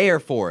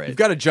there for it. You've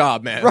got a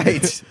job, man.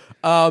 Right.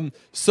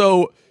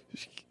 So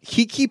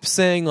he keeps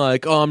saying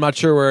like, "Oh, I'm not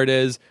sure where it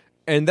is,"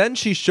 and then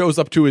she shows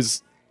up to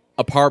his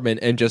apartment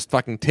and just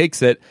fucking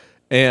takes it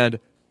and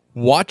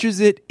watches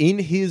it in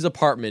his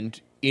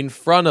apartment in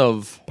front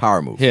of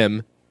Power move.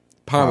 him.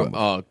 Power move.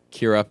 Oh,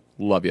 Kira,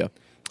 love you.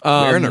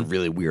 Wearing a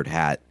really weird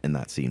hat in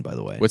that scene, by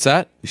the way. What's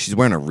that? She's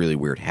wearing a really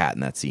weird hat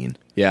in that scene.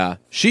 Yeah,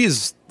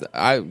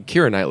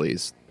 Keira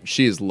Knightley's.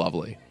 She is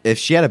lovely. If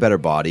she had a better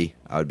body,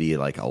 I would be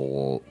like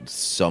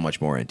so much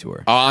more into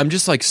her. I'm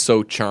just like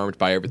so charmed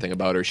by everything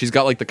about her. She's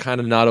got like the kind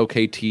of not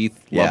okay teeth.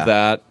 Love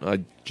Yeah.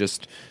 that.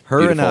 Just Her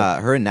beautiful.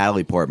 and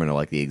Natalie Portman are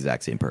like the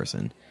exact same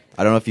person.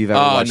 I don't know if you've ever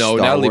watched no,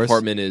 Star Natalie Wars.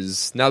 Portman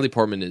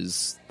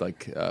is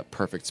like a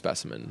perfect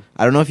specimen.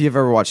 I don't know if you've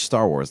ever watched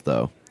Star Wars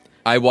though.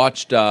 I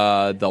watched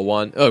the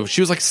one. Oh,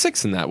 she was like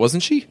 6 in that,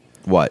 wasn't she?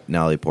 What,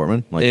 Natalie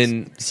Portman? Like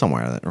In-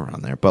 somewhere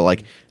around there. But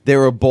like they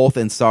were both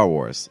in Star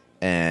Wars.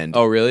 And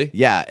Oh, really?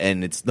 yeah,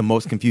 and it's the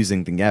most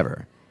confusing thing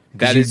ever.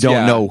 That You is- don't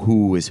yeah. know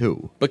who is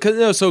who. Because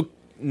no, so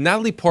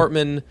Natalie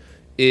Portman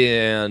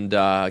and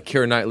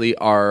Keira Knightley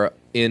are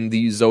in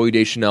the Zooey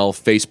Deschanel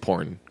face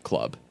porn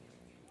club,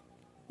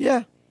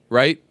 Yeah.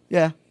 right?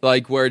 Yeah.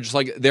 Like where just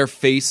like their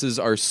faces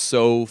are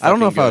so. I don't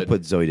know if fucking I would good.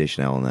 put Zoe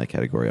Deschanel in that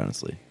category,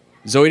 honestly.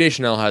 Zooey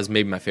Deschanel has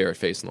maybe my favorite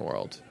face in the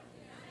world.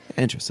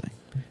 Interesting.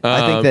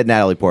 I think that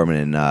Natalie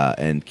Portman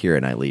and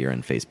Keira Knightley are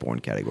in face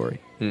porn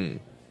category.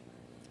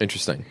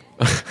 Interesting.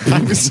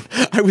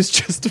 I was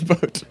just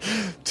about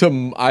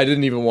to. I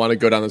didn't even want to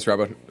go down this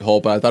rabbit hole,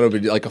 but I thought it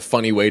would be like a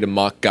funny way to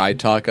mock guy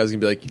talk. I was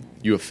gonna be like,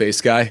 "You a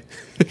face guy?"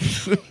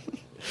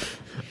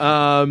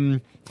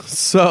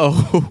 So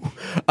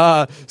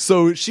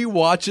she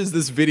watches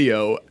this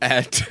video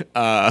at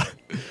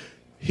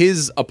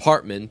his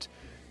apartment,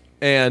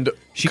 and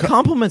She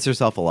compliments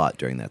herself a lot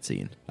during that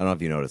scene. I don't know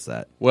if you noticed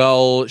that.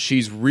 well,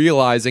 she's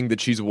realizing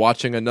that she's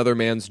watching another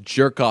man's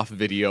jerk-off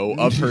video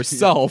of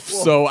herself,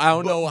 so I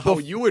don't know how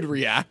you would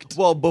react.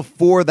 Well,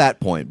 before that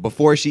point,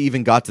 before she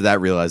even got to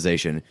that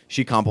realization,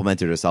 she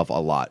complimented herself a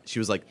lot.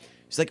 She's like,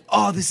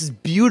 "Oh, this is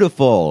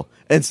beautiful."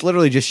 And it's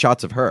literally just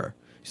shots of her.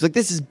 She's like,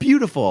 "This is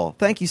beautiful.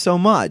 Thank you so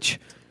much."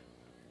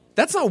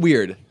 That's not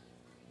weird.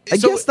 I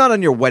guess not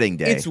on your wedding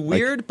day. It's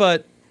weird,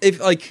 but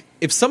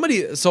if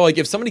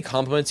somebody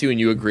compliments you and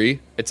you agree,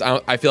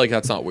 I feel like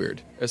that's not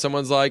weird. If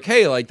someone's like,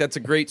 "Hey, like that's a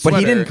great But sweater,"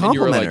 he didn't and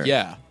you were compliment like, her.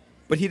 "Yeah,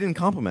 But he didn't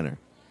compliment her.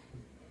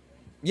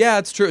 yeah,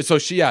 it's true." So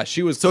she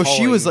was So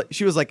she was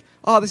calling- like,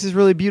 "Oh, this is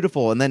really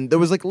beautiful." And then there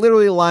was like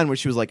literally a line where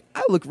she was like,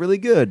 "I look really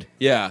good."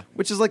 yeah,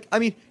 Which is like, I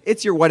mean,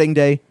 it's your wedding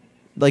day.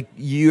 Like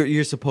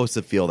you're supposed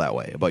to feel that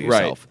way about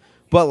yourself.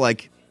 But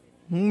like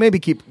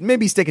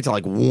maybe stick it to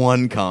like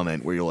one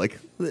comment where you're like,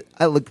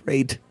 "I look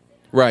great."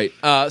 right.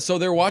 So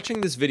they're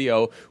watching this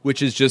video,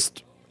 which is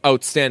just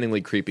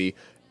outstandingly creepy.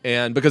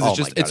 And because Oh it's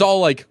my just it's God. all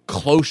like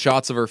close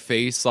shots of her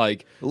face,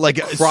 like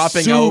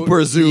cropping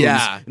super out. zooms.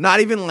 Yeah, Not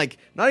even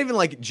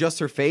like just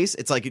her face.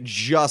 It's like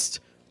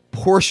just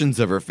portions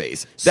of her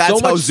face. That's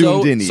so how much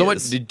zoomed in he so much.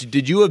 is.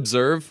 Did you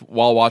observe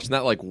while watching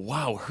that? Like,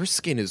 wow, her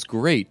skin is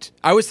great.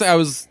 I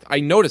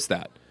noticed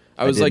that.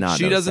 I was did like, not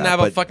she notice doesn't that, have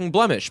a but- fucking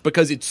blemish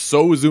because it's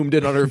so zoomed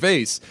in on her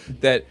face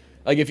that.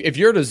 Like if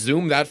you're to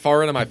zoom that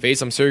far into my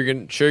face, I'm sure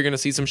you're gonna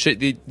see some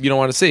shit that you don't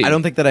want to see. I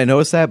don't think that I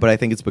noticed that, but I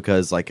think it's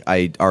because like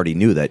I already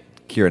knew that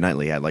Keira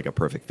Knightley had like a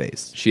perfect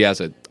face. She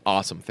has an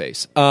awesome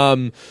face.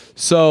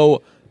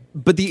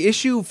 But the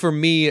issue for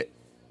me,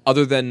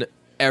 other than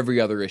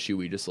every other issue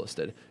we just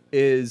listed,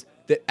 is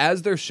that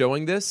as they're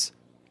showing this,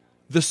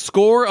 the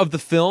score of the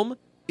film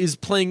is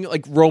playing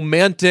like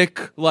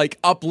romantic, like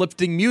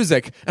uplifting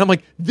music, and I'm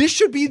like, this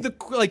should be the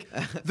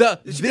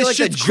This like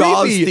the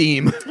Jaws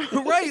theme.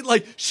 right?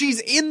 Like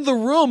she's in the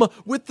room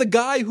with the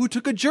guy who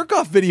took a jerk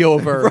off video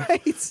of her.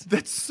 Right.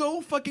 That's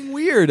so fucking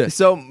weird.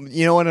 So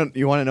you want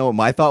to know what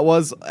my thought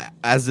was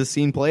as this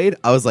scene played?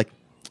 I was like,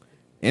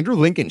 Andrew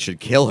Lincoln should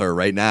kill her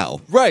right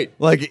now. Right.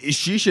 Like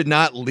she should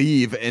not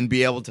leave and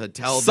be able to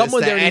tell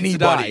Someone this to there needs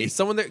to anybody. die.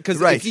 Someone there, because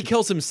Right. if he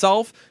kills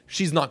himself,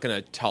 she's not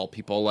gonna tell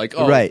people like,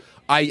 "Oh, Right.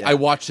 I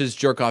watched his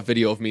jerk off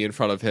video of me in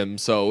front of him,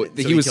 so, he was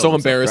killed so himself,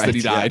 embarrassed that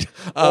he right, died."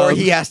 yeah. Or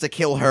he has to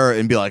kill her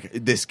and be like,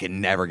 "This can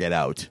never get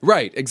out."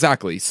 Right,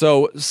 exactly.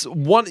 So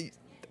one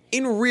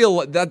in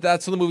real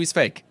that's when the movie's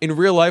fake. In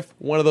real life,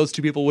 one of those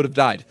two people would have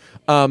died.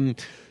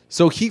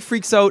 So he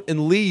freaks out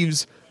and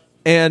leaves,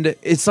 and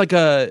it's like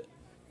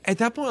at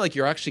that point, like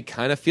you're actually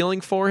kind of feeling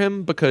for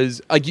him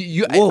because like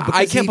Well, I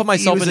because can't put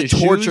myself he was in a his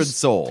tortured shoes.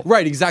 soul.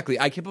 Right, exactly.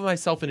 I can't put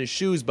myself in his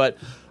shoes, but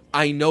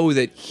I know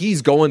that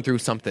he's going through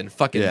something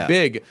fucking Yeah.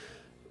 big.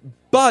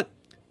 But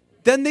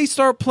then they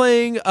start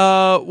playing.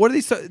 What do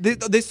they start?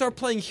 They start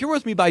playing "Here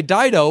With Me" by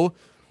Dido,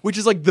 which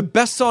is like the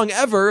best song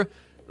ever. And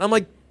I'm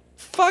like,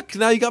 fuck!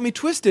 Now you got me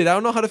twisted. I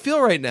don't know how to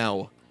feel right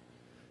now.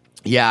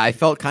 Yeah, I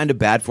felt kind of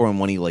bad for him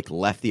when he like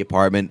left the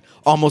apartment,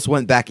 almost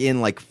went back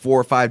in like 4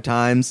 or 5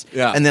 times,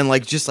 Yeah. and then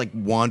like just like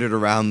wandered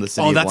around the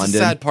city Oh, of that's London. the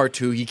sad part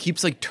too. He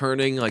keeps like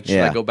turning. Like, should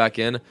Yeah. I go back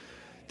in?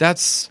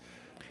 That's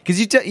Because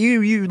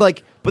you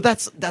like, but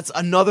that's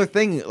another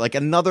thing, like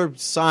another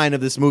sign of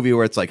this movie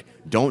where it's like,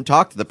 don't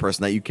talk to the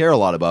person that you care a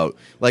lot about.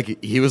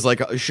 Like he was like,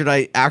 should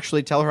I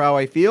actually tell her how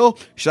I feel?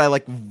 Should I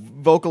like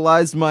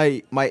vocalize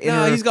my inner?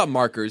 nah. He's got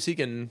markers. He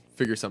can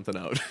figure something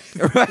out.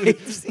 right.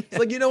 It's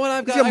like, you know what?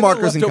 I've got, got I've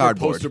markers got a and leftover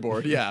cardboard. poster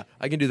board. Yeah,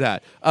 I can do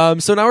that.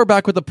 So now we're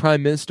back with the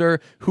Prime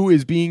Minister, who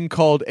is being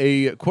called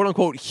a quote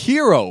unquote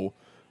hero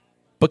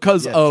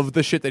because Yes. of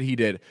the shit that he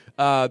did.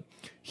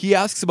 He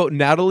asks about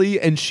Natalie,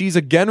 and she's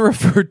again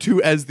referred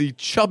to as the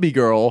chubby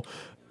girl.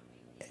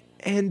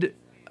 And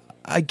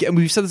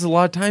we've said this a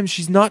lot of times.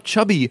 She's not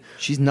chubby.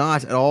 She's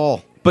not at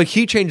all. But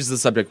he changes the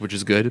subject, which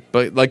is good.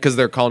 But like, because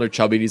they're calling her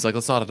chubby, and he's like,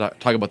 "Let's not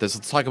talk about this.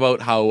 Let's talk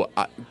about how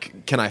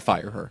can I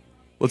fire her?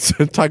 Let's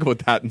talk about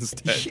that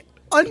instead."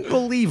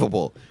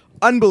 Unbelievable.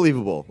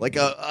 Like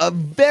a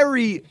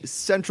very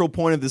central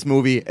point of this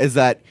movie is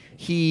that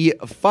he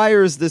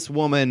fires this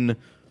woman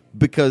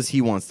because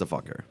he wants to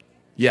fuck her.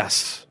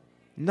 Yes,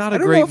 not I a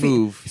don't know great if he-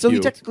 move. so he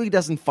Hugh. technically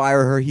doesn't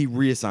fire her, he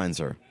reassigns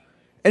her.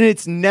 And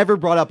it's never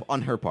brought up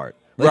on her part.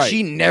 Like Right.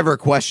 she never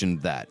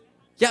questioned that.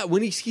 Yeah,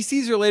 when he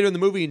sees her later in the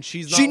movie, and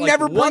she's not She like,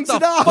 never "What brings the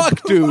it up."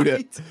 fuck, dude?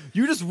 Right.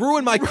 You just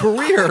ruined my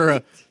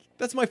career.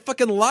 That's my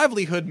fucking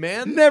livelihood,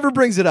 man. Never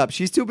brings it up.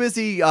 She's too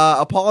busy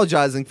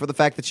apologizing for the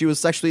fact that she was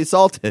sexually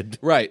assaulted.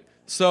 Right.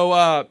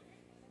 So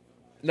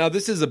now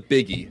this is a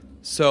biggie.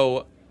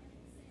 So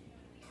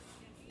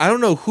I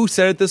don't know who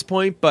said it at this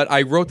point, but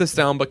I wrote this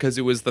down because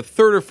it was the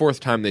 3rd or 4th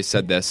time they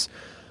said this.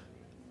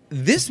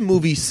 This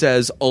movie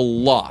says a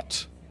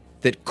lot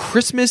that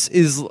Christmas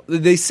is.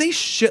 They say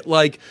shit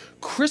like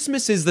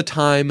Christmas is the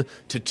time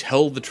to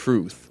tell the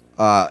truth.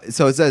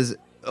 So it says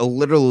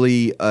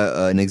literally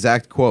an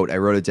exact quote. I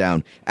wrote it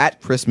down.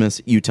 At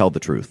Christmas, you tell the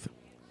truth.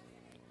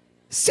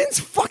 Since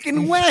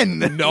fucking when?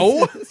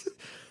 No.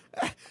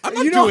 I'm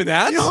not doing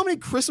that. You know how many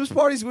Christmas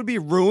parties would be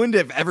ruined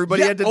if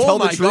everybody had to oh tell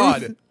my the truth?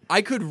 God.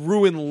 I could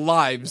ruin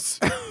lives.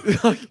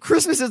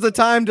 Christmas is the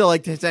time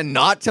to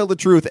not tell the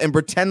truth and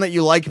pretend that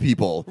you like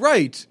people.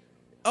 Right.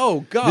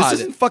 Oh, God. This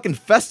isn't fucking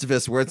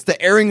Festivus where it's the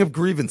airing of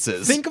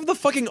grievances. Think of the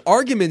fucking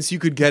arguments you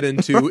could get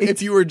into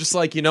if you were just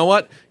like, you know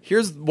what?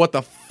 Here's what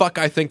the fuck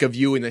I think of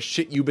you and the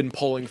shit you've been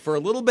pulling for a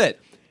little bit.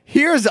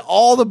 Here's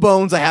all the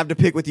bones I have to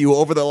pick with you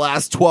over the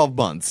last 12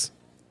 months.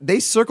 They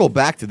circle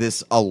back to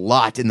this a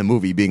lot in the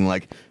movie, being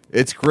like,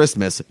 it's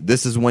Christmas.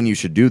 This is when you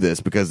should do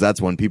this because that's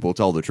when people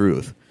tell the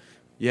truth.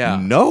 Yeah.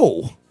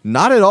 No,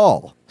 not at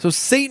all. So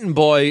Satan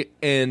Boy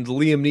and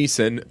Liam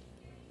Neeson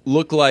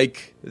look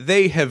like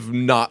they have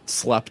not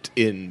slept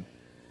in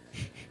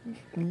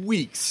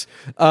weeks.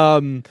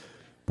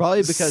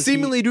 Probably because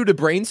Seemingly due to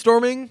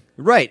brainstorming.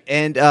 right,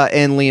 and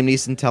Liam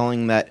Neeson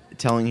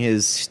telling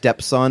his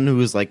stepson, who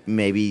is like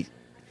maybe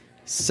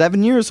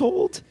 7 years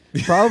old,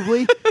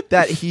 probably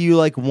that he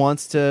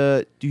wants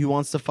to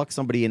fuck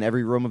somebody in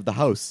every room of the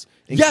house,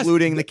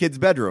 including the kid's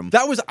bedroom.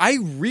 I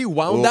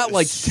rewound that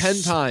like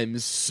 10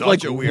 times.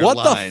 Such a weird what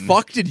line. the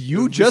fuck did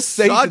you just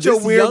say to Such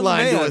this a weird young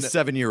line man? to a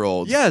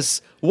 7-year-old.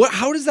 Yes.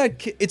 How does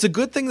that it's a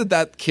good thing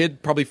that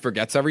kid probably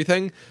forgets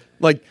everything.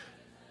 Like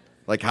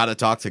Like how to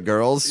talk to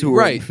girls who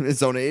Right. are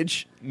his own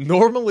age.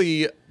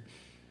 normally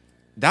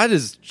that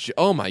is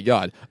oh my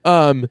God.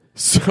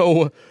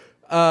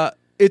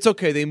 It's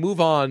okay. They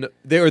move on.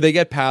 They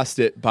get past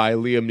it by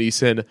Liam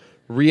Neeson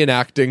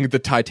reenacting the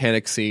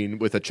Titanic scene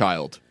with a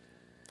child.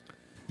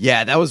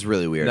 Yeah, that was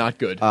really weird. Not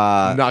good.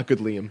 Not good,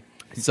 Liam.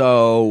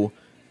 So,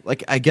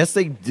 I guess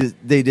they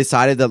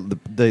decided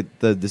that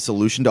the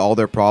solution to all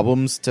their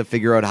problems to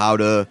figure out how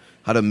to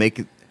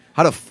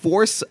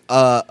force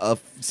a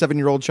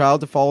 7-year-old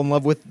child to fall in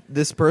love with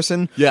this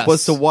person Yes.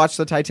 was to watch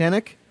the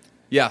Titanic.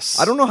 Yes.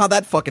 I don't know how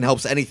that fucking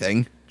helps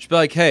anything. Just be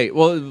like, hey,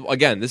 well,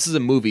 again, this is a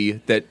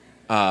movie that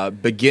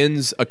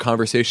begins a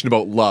conversation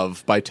about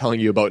love by telling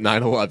you about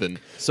 9/11.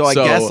 So I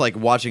guess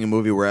watching a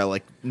movie where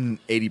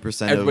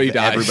 80% of Everybody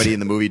dies. everybody in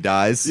the movie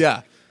dies.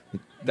 yeah,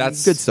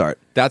 that's Good start.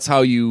 That's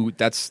how you.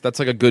 That's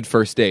like a good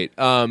first date.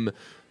 My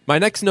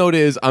next note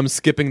is I'm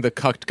skipping the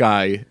cucked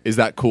guy. Is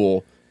that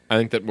cool? I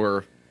think that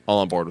we're all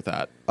on board with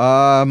that.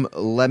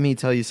 Let me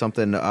tell you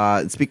something.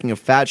 Speaking of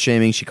fat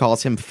shaming, she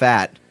calls him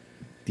fat.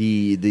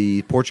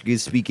 The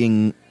Portuguese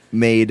speaking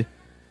maid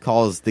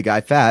calls the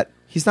guy fat.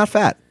 He's not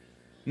fat.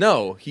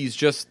 No, he's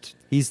just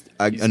He's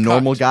a He's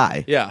normal cucked.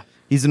 guy. Yeah.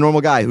 He's a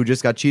normal guy who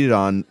just got cheated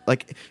on.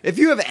 If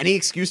you have any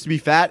excuse to be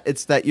fat,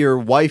 it's that your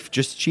wife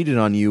just cheated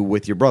on you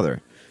with your brother.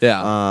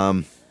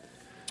 yeah.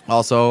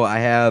 Also, I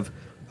have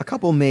a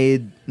couple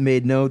made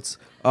notes.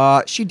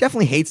 She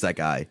definitely hates that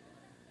guy.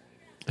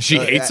 She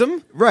hates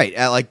him. Right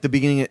at the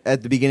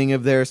beginning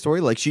of their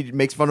story. She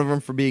makes fun of him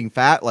for being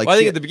fat. Well, I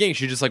think at the beginning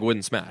she just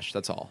wouldn't smash.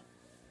 That's all.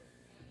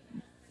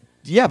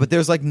 yeah, but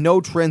there's no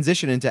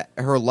transition into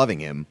her loving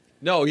him.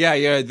 No,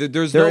 yeah.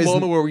 There's There no is-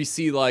 moment where we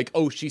see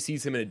she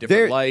sees him in a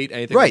different light.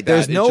 Anything right, like that.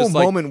 there's It's no just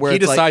moment where he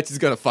it's decides he's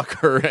gonna fuck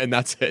her, and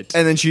that's it.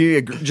 And then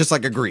she just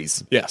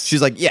agrees. Yes.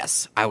 She's like,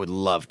 yes, I would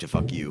love to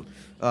fuck you.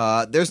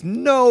 There's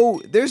no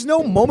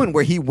moment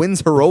where he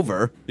wins her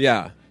over.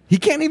 yeah. He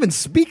can't even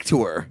speak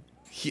to her.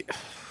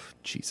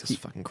 Jesus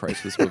fucking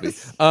Christ, this movie.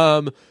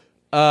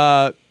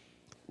 Liam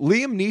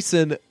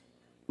Neeson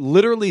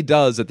literally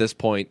does at this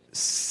point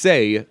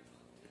say,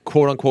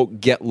 quote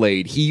unquote, get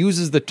laid. He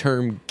uses the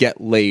term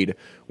get laid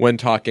when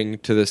talking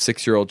to the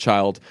 6-year-old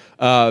child.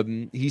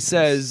 He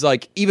says,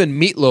 even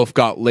Meatloaf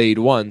got laid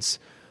once.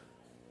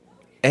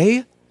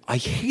 A, I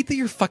hate that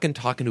you're fucking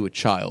talking to a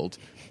child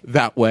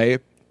that way.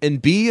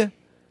 And B,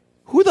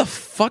 who the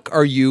fuck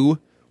are you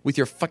with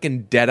your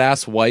fucking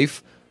dead-ass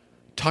wife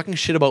talking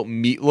shit about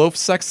Meatloaf's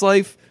sex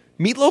life?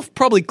 Meatloaf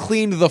probably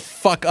cleaned the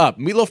fuck up.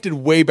 Meatloaf did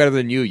way better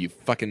than you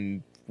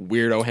fucking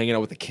weirdo hanging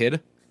out with a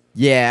kid.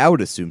 Yeah, I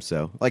would assume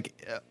so.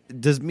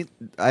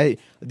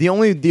 The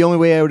only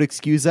way I would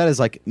excuse that is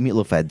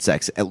Meatloaf had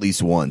sex at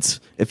least once.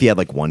 If he had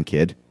one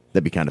kid,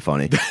 that'd be kind of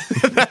funny.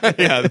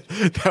 Yeah,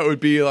 that would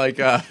be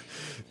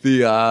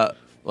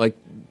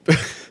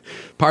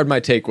pardon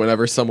my take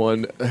whenever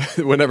someone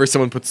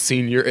puts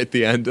senior at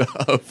the end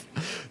of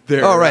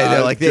their Oh, right,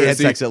 they're they had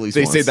jersey, sex at least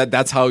they once. say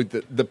that's how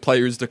the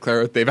players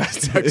declare they've had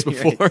sex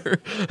before.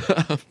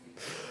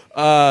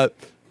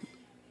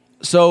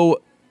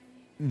 So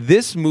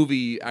this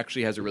movie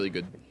actually has a really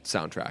good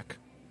soundtrack.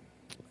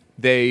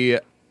 I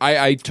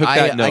took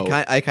that note.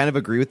 I kind of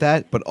agree with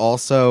that, but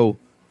also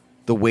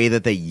the way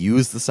that they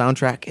use the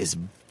soundtrack is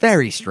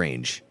very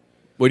strange.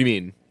 What do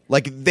you mean?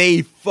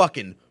 They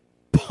fucking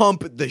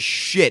pump the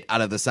shit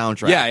out of the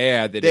soundtrack.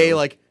 Yeah, they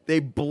do. They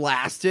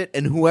blast it,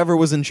 and whoever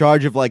was in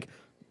charge of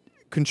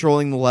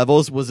controlling the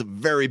levels was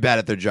very bad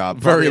at their job.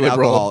 Very Probably an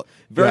liberal. alcoholic.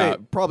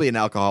 Yeah. Probably an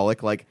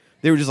alcoholic.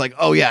 They were just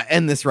oh yeah,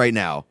 end this right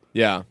now.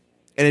 Yeah.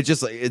 And it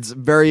just it's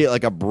very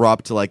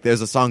abrupt.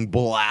 There's a song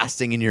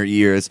blasting in your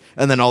ears,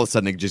 and then all of a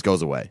sudden it just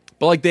goes away.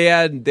 But they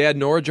had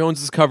Nora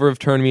Jones's cover of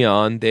 "Turn Me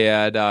On." They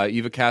had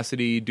Eva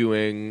Cassidy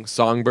doing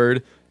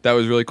 "Songbird." That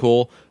was really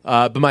cool.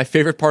 But my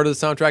favorite part of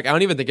the soundtrack, I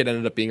don't even think it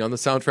ended up being on the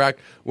soundtrack.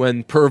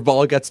 When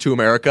Pervball gets to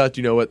America,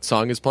 do you know what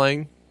song is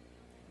playing?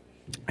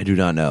 I do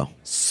not know.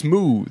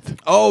 Smooth.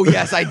 Oh,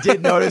 yes, I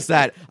did notice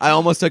that. I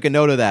almost took a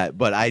note of that,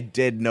 but I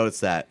did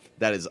notice that.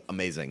 That is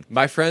amazing.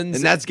 My friends...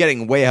 And that's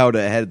getting way out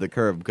ahead of the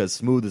curve because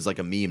Smooth is like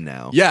a meme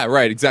now. Yeah,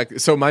 right, exactly.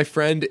 So my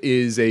friend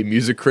is a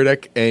music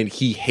critic, and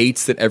he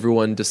hates that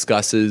everyone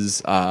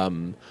discusses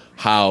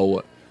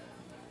how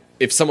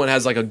if someone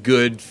has like a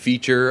good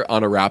feature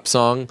on a rap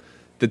song,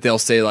 that they'll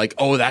say like,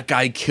 oh, that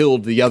guy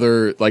killed the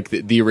other, like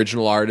the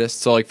original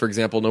artist. So like, for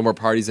example, No More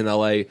Parties in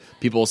LA,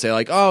 people will say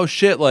like, oh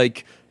shit,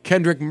 like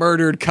Kendrick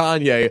murdered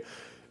Kanye.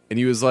 And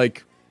he was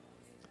like,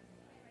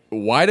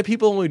 why do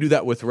people only do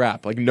that with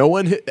rap? Like, no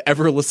one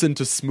ever listened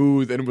to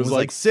Smooth and was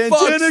like,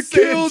 Santana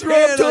killed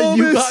Rob Thomas.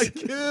 You got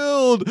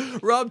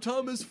killed. Rob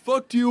Thomas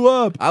fucked you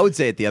up. I would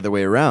say it the other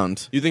way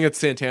around. You think it's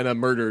Santana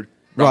murdered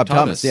Rob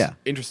Thomas, yeah.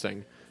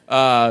 Interesting.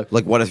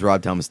 Like, what has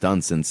Rob Thomas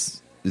done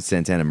since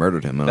Santana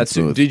murdered him? That's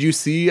Smooth? Did you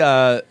see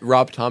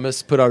Rob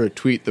Thomas put out a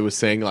tweet that was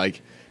saying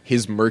like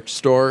his merch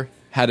store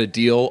had a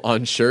deal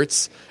on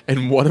shirts,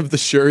 and one of the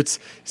shirts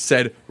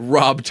said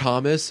Rob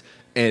Thomas,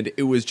 and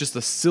it was just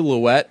a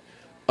silhouette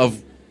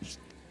of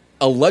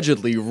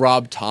allegedly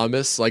Rob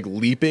Thomas like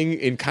leaping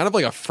in kind of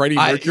like a Freddie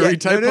Mercury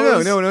type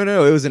pose. No.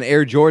 It was an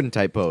Air Jordan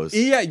type pose.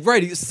 Yeah,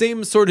 right.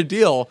 Same sort of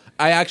deal.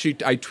 I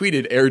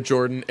tweeted Air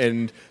Jordan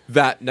and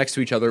that next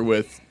to each other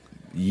with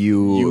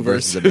You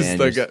versus the band.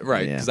 the guy,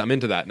 right? Because I'm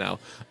into that now.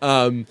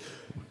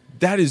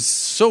 That is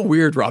so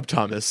weird, Rob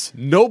Thomas.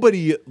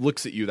 Nobody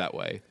looks at you that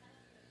way.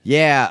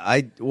 Yeah,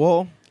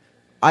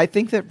 I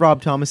think that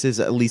Rob Thomas is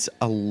at least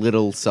a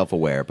little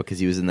self-aware because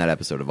he was in that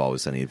episode of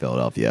Always Sunny in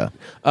Philadelphia.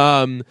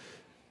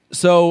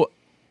 So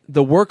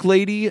the work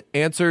lady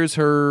answers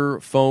her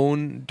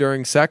phone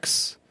during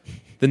sex.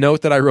 The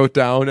note that I wrote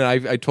down, and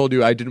I told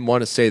you I didn't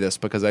want to say this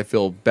because I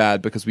feel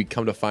bad because we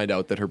come to find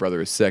out that her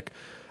brother is sick.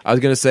 I was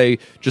going to say,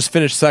 just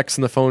finish sex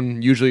and the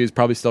phone usually is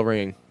probably still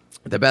ringing.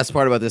 The best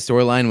part about this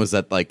storyline was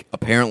that, like,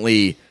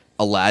 apparently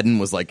Aladdin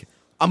was like,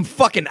 I'm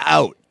fucking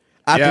out.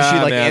 After Yeah, she,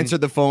 like, man.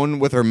 answered the phone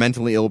with her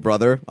mentally ill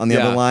brother on the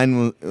Yeah. other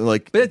line.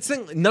 Like, But it's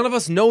none of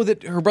us know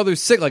that her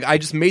brother's sick. Like, I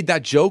just made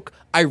that joke.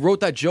 I wrote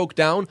that joke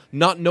down,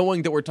 not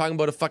knowing that we're talking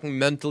about a fucking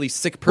mentally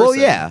sick person. well,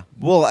 yeah.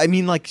 Well, I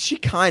mean, like, she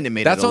kind of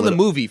made That's it a on the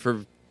little- movie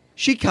for...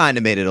 She kind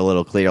of made it a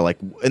little clear, like,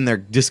 in their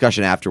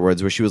discussion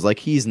afterwards, where she was like,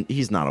 he's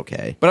not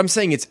okay. But I'm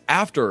saying it's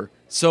after.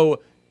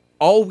 So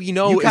all we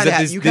know You is kinda that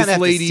have- this, you kinda this have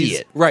to lady's... see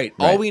it. Right.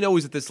 All Right. we know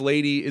is that this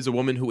lady is a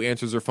woman who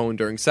answers her phone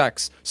during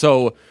sex.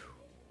 So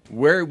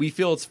where we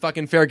feel it's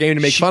fucking fair game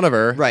to make fun of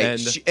her. Right.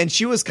 And And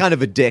she was kind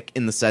of a dick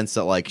in the sense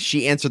that, like,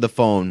 she answered the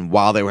phone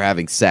while they were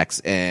having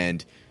sex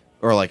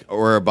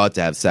or about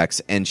to have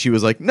sex, and she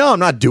was like, no, I'm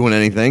not doing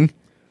anything.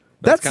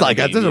 That's kinda like,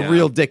 mean, that's a yeah.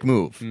 real dick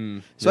move.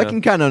 So I yeah.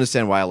 can kind of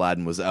understand why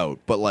Aladdin was out.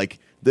 But, like,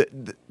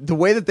 the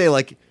way that they,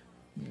 like,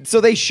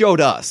 so they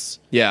showed us,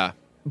 yeah.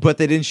 but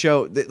they didn't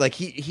show, like,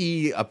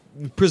 he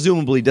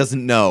presumably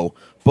doesn't know,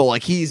 but,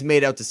 like, he's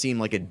made out to seem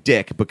like a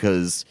dick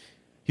because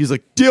he's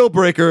like, deal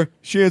breaker.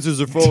 She answers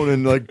her phone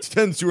and, like,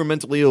 tends to her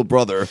mentally ill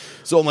brother.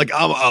 So I'm like,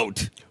 I'm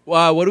out.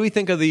 What do we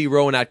think of the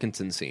Rowan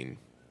Atkinson scene?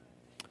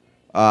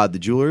 The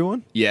jewelry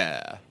one?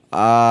 Yeah.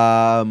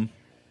 Funny.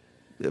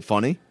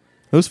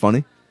 It was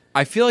funny.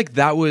 I feel like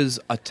that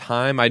was a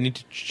time I need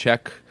to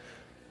check.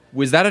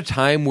 Was that a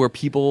time where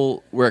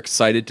people were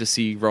excited to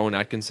see Rowan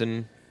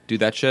Atkinson do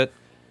that shit?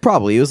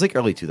 Probably. It was like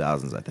early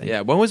 2000s, I think. Yeah.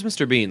 When was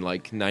Mr. Bean?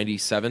 Like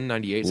 97,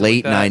 98? something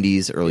Late like that?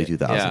 90s, early 2000s.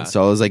 Yeah.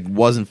 So it was like,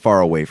 wasn't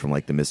far away from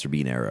like the Mr.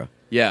 Bean era.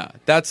 Yeah.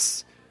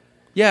 That's...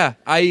 Yeah.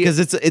 Because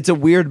it's a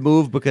weird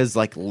move because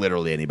like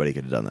literally anybody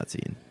could have done that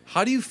scene.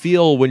 How do you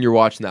feel when you're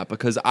watching that?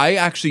 Because I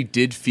actually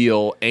did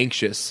feel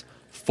anxious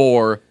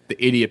for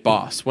the idiot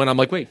boss when I'm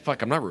like, wait,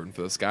 fuck, I'm not rooting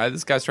for this guy.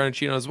 This guy's trying to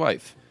cheat on his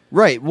wife.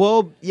 Right.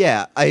 Well,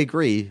 yeah, I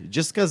agree.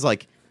 Just because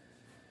like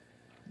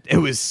it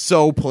was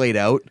so played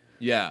out.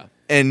 Yeah.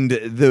 And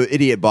the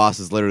idiot boss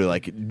is literally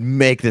like,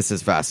 make this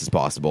as fast as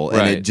possible. And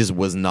Right. it just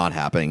was not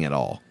happening at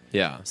all.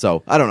 Yeah.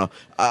 So I don't know.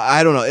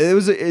 I don't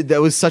know.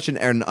 That was such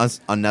an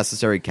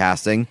unnecessary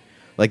casting.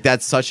 Like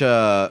that's such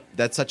a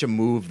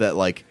move that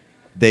like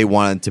they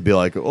wanted to be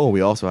like, oh,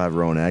 we also have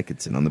Rowan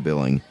Atkinson on the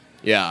billing.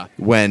 Yeah.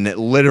 When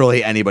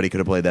literally anybody could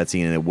have played that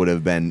scene and it would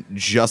have been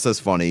just as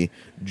funny,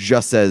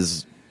 just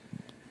as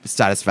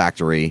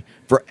satisfactory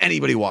for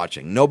anybody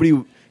watching. Nobody,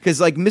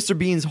 because like Mr.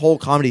 Bean's whole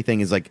comedy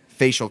thing is like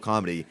facial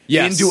comedy.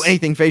 Yes. He didn't do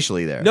anything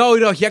facially there.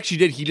 No, he actually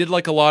did. He did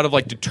like a lot of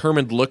like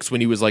determined looks when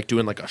he was like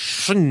doing like a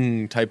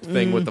shing type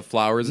thing with the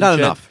flowers. Not and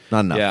shit. enough. Not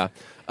enough.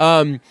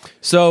 Yeah.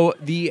 So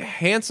the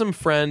handsome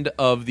friend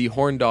of the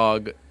horn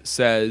dog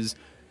says,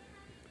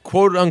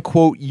 quote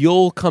unquote,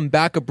 you'll come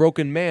back a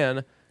broken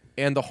man.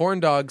 And the horn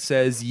dog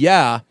says,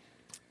 yeah,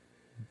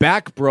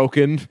 back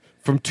broken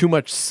from too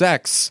much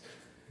sex.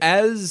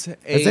 Has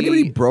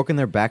anybody broken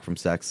their back from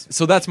sex?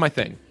 So that's my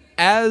thing.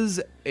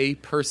 As a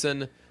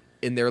person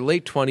in their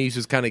late 20s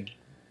who's kind of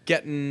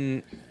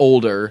getting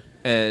older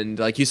and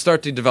like you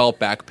start to develop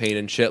back pain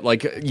and shit,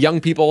 like young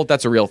people,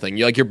 that's a real thing.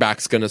 Like your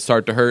back's going to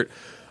start to hurt.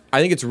 I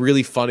think it's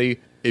really funny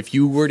if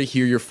you were to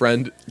hear your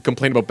friend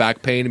complain about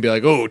back pain and be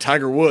like, "Oh,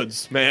 Tiger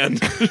Woods, man,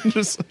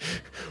 just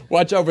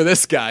watch out for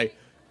this guy."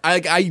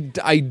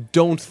 I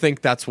don't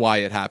think that's why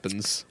it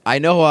happens. I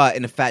know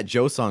in a Fat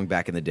Joe song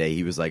back in the day,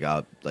 he was like,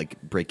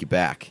 break you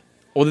back.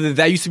 Well,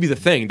 that used to be the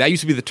thing. That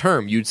used to be the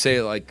term. You'd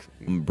say like,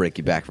 I'm gonna break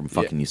you back from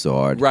fucking you so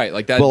hard. right,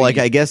 like that. But like,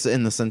 I guess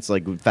in the sense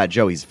like with Fat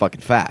Joe, he's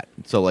fucking fat.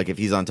 So like, if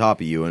he's on top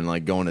of you and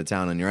like going to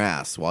town on your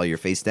ass while you're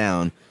face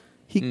down,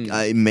 he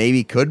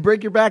maybe could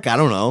break your back. I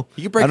don't know.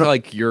 you could break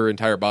like your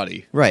entire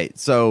body. Right.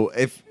 So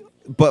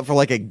but for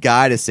like a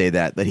guy to say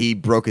that he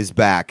broke his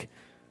back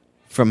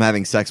from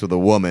having sex with a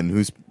woman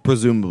who's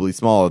presumably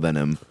smaller than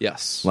him,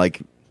 Yes.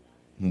 like,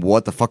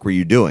 what the fuck were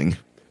you doing?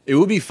 It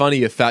would be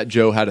funny if Fat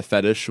Joe had a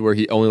fetish where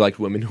he only liked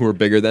women who were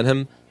bigger than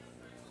him.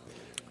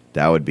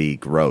 That would be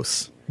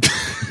gross.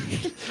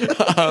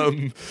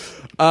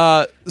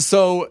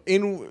 So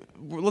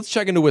let's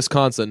check into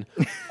Wisconsin.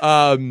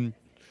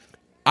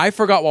 I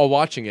forgot while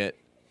watching it.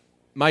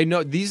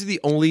 These are the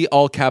only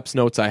all caps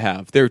notes I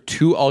have. There are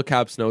 2 all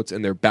caps notes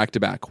and they're back to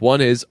back. One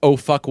is, "Oh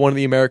fuck, one of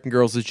the American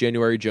girls is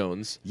January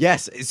Jones."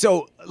 Yes.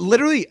 So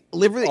literally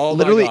Oh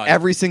my God.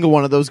 every single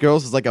one of those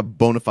girls is like a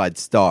bona fide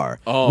star,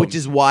 which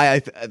is why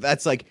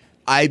that's like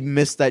I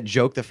missed that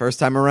joke the first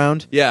time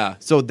around. Yeah.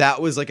 So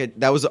that was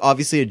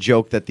obviously a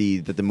joke that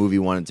the movie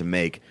wanted to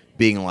make,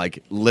 being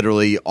like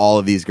literally all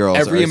of these girls.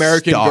 Every are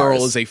American stars.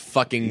 girl is a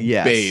fucking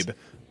Yes.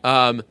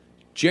 babe.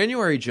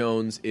 January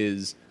Jones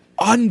is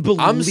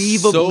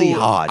unbelievably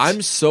hot.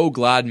 I'm so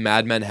glad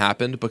Mad Men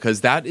happened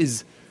because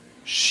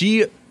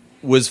she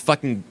was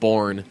fucking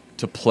born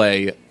to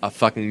play a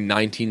fucking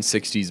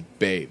 1960s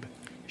babe.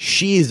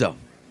 She's a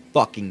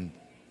fucking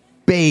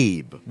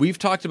babe. We've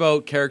talked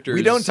about characters.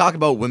 We don't talk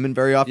about women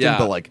very often, Yeah.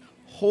 but like,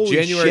 holy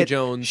January shit,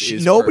 Jones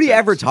is nobody perfect.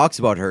 ever talks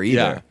about her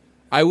either.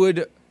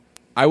 Yeah,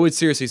 I would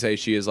seriously say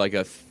she is like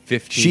a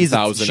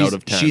 15,000 out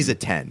of 10. She's a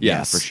 10. Yes,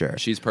 Yeah, for sure.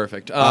 She's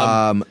perfect.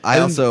 I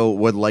also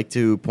would like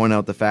to point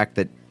out the fact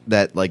that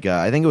like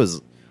I think it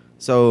was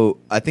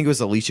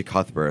Alicia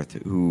Cuthbert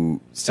who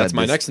said That's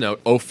my this. next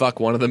note. Oh fuck,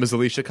 one of them is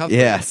Alicia Cuthbert.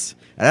 Yes,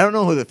 and I don't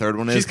know who the third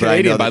one is. She's but I know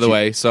Canadian, that by the she-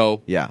 way.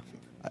 So Yeah.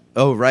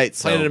 Oh right,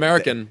 so Playing an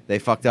American. They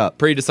fucked up.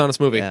 pretty dishonest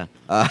movie. Yeah.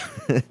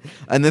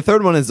 And the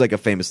third one is like a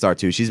famous star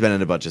too. She's been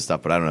in a bunch of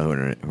stuff, but I don't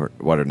know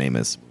what her name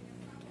is.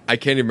 I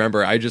can't even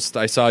remember. I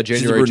saw a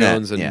January brunette,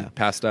 Jones and yeah.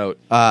 passed out.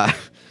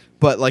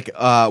 But like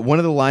one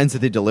of the lines that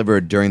they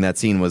delivered during that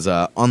scene was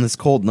on this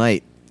cold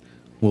night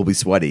we'll be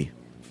sweaty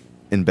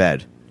in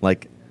bed.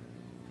 Like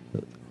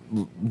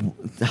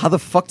how the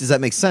fuck does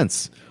that make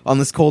sense? On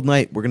this cold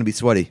night we're going to be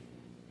sweaty.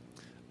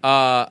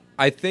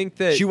 I think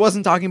that She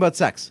wasn't talking about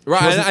sex. She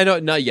right. wasn't- I know,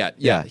 not yet.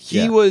 Yeah, Yeah, he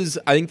yeah. was.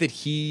 I think that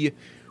he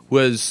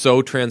was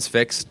so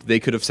transfixed they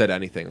could have said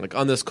anything. Like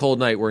on this cold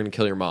night, we're gonna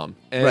kill your mom,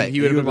 and Right.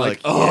 he would have been like,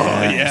 "Oh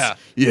yes,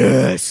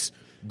 yes,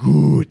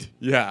 good.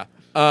 yeah."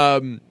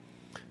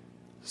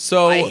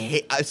 So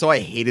I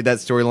hated that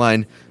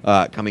storyline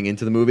coming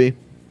into the movie,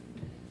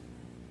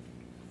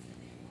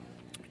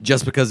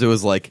 just because it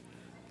was like,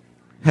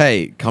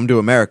 hey, come to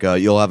America,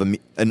 you'll have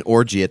an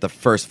orgy at the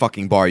first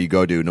fucking bar you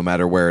go to, no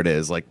matter where it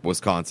is, like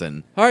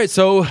Wisconsin. all right,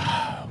 so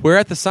we're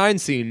at the sign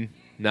scene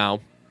now.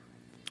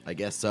 I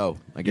guess so.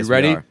 I You guess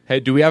ready? we are. Hey,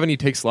 do we have any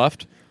takes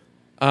left?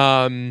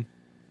 All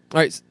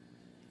right.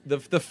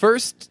 The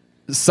first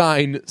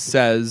sign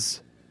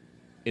says,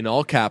 in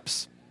all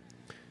caps,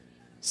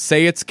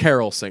 "Say it's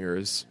carol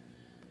singers."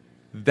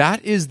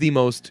 That is the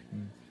most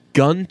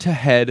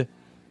gun-to-head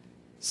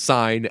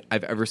sign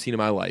I've ever seen in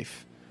my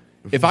life.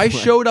 If I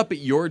showed up at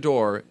your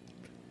door,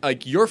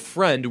 like your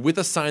friend, with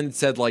a sign that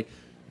said, like,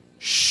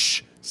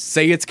 "Shh,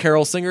 say it's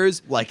carol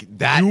singers," Like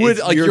that, You would-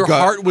 is like, your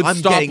heart would I'm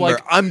stop, Getting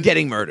like- I'm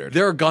getting murdered.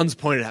 there are guns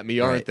pointed at me,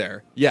 aren't Right.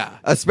 there? Yeah.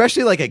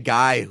 Especially like a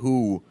guy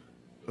who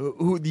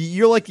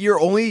you're like you're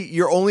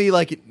only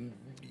like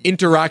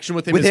Interaction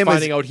with him With is him is-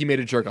 finding out he made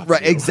a jerk off.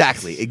 right. video.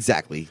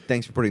 Exactly.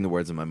 Thanks for putting the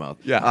words in my mouth.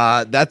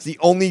 Yeah. That's the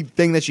only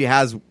thing that she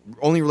has,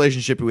 only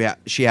relationship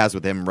she has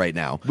with him right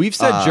now. We've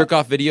said jerk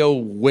off video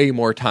way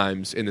more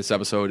times in this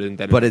episode than in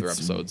but other it's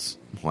episodes.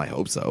 Well, I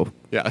hope so.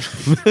 Yeah.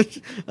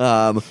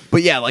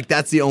 But yeah, like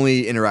that's the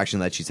only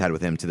interaction that she's had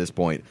with him to this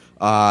point.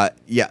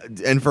 Yeah,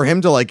 and for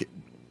him to like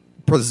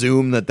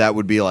presume that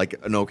would be like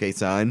an okay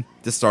sign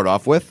to start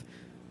off with,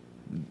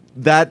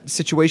 that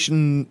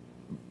situation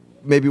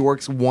maybe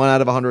works 1 out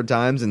of 100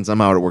 times, and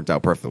somehow it worked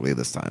out perfectly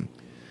this time.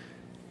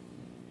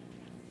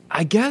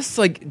 I guess,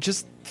 like,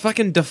 just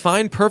fucking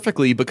define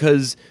perfectly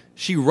because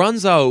she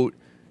runs out,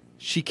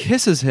 she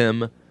kisses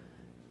him,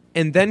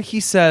 and then he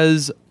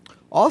says,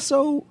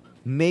 Also,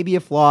 maybe a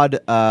flawed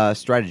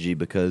strategy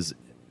because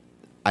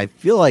I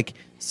feel like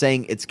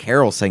saying it's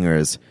carol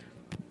singers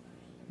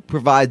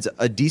provides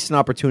a decent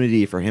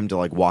opportunity for him to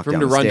like walk for him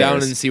down to run the down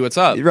stairs. and see what's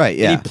up. Right,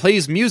 yeah. And he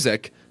plays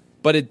music,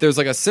 but there's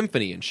like a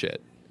symphony and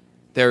shit.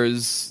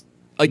 There's,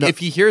 like, No. if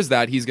he hears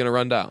that, he's going to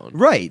run down.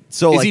 Right.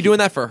 So Is like, he doing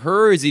that for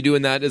her? Or is he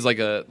doing that as like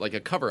a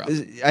cover up?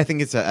 I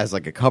think it's as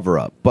like a cover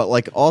up, but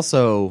like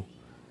also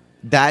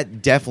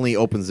that definitely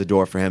opens the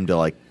door for him to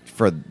like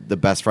for the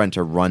best friend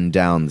to run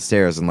down the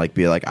stairs and like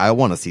be like, I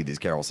want to see these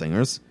carol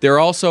singers. They're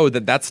also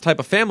that's the type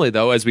of family,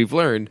 though, as we've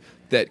learned,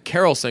 that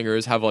carol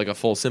singers have like a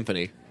full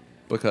symphony.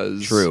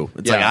 Because True.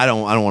 It's like I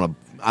don't want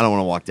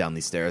to walk down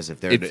these stairs if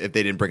they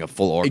didn't bring a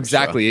full orchestra.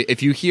 Exactly.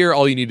 If you hear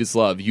All You Need Is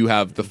Love, you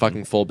have the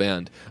fucking full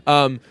band.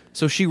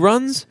 So she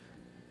runs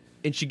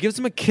and she gives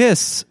him a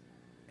kiss,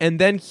 and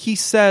then he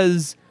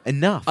says,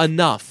 Enough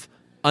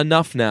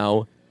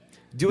now.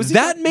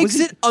 That makes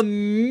it a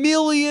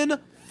million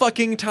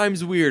fucking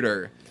times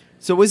weirder.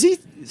 So was he?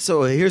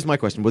 So here's my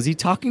question: was he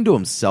talking to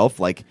himself?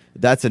 Like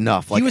that's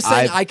enough. Like He was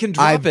saying, I can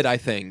drop it, I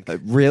think.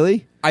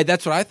 Really?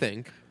 That's what I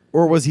think.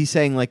 Or was he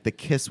saying like the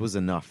kiss was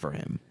enough for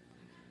him?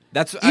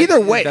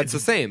 Either way, that's the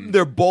same.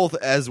 They're both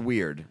as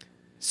weird.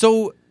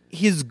 So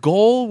his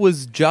goal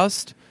was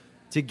just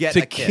To get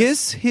to a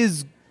kiss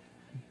his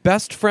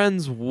best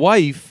friend's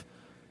wife.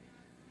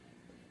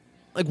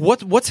 Like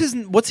what's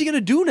he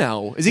gonna do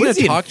now? Is he What gonna is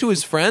he in talk to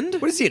his friend?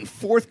 What is he in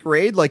 4th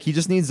grade? Like he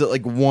just needs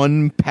like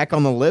one peck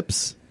on the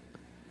lips.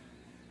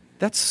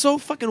 That's so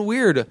fucking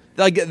weird.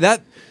 Like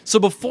that. So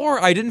before,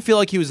 I didn't feel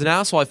like he was an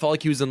asshole. I felt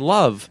like he was in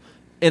love,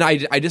 and I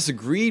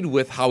disagreed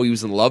with how he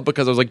was in love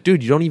because I was like,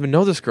 dude, you don't even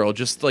know this girl.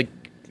 Just like,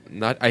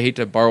 not. I hate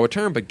to borrow a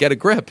term, but get a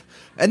grip.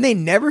 And they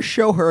never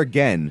show her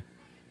again.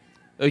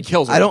 He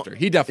kills her. After.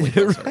 He definitely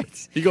kills her.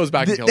 Right. He goes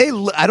back and kills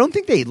her. I don't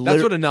think they.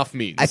 That's what enough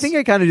means. I think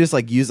I kind of just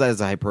like use that as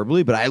a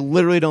hyperbole, but I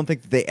literally don't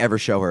think that they ever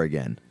show her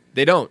again.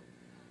 they don't.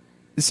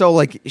 So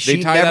like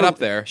she tie never, that up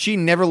there. She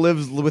never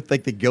lives with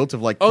like the guilt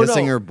of like Oh,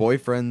 kissing no. her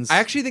boyfriends. I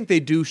actually think they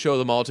do show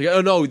them all together.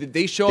 Oh no,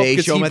 they show up They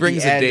because show he them at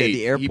brings the a end at date. the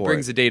He airport.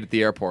 brings a date at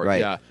the airport.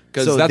 Right. Yeah,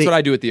 because So that's they- what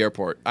I do at the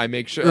airport. I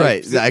make sure.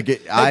 Right. Hey,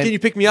 can you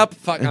pick me up?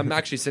 Fuck, I'm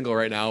actually single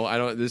right now. I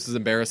don't. This is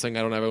embarrassing.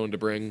 I don't have anyone to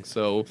bring.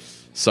 So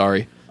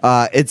sorry.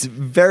 It's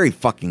very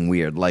fucking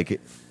weird. Like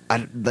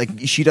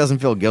she doesn't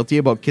feel guilty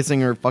about kissing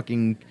her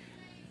fucking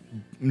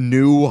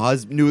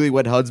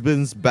newlywed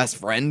husband's best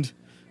friend.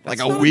 Like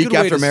That's a not week good way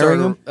after to marrying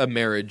start him. a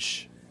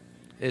marriage.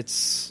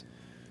 It's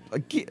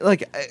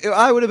Like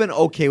I would have been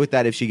okay with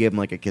that if she gave him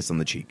like a kiss on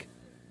the cheek.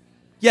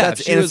 yeah.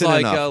 That's If she was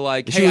innocent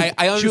like enough. hey, She was-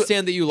 I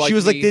understand that you like. She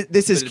was me, like,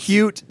 "This is but it's-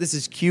 cute. This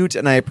is cute,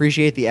 and I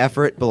appreciate the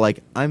effort, but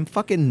like, I'm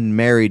fucking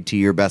married to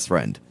your best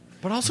friend.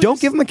 But also, Don't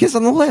give him a kiss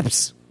on the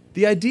lips."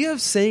 the idea of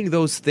saying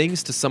those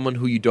things to someone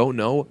who you don't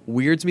know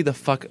weirds me the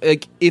fuck.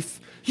 Like if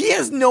He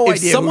has no if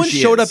idea. someone who she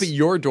showed is. up at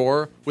your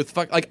door with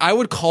like I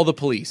would call the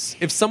police.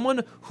 If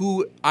someone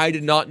who I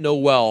did not know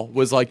well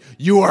was like,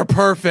 "You are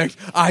perfect.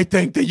 I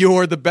think that you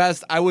are the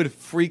best," I would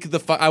freak the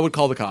fuck. I would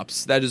call the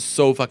cops. That is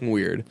so fucking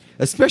weird.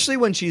 Especially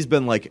when she's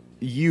been like,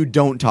 "You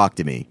don't talk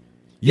to me.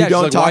 You Yeah, she's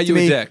don't like, talk "Why to you a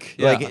me." dick?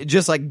 Yeah. Like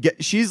just like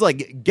she's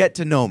like, "Get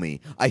to know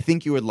me. I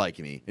think you would like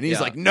me." And he's Yeah.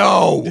 like,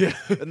 "No."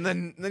 And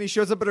then he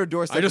shows up at her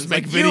doorstep. I just and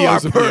make is like, "You are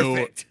videos of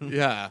perfect." you.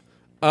 Yeah.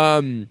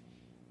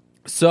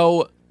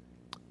 So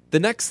the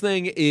next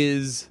thing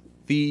is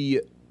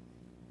the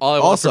all I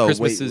want Also, for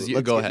Christmas wait, is you.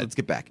 let's Go get, ahead. Let's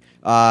get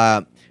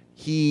back.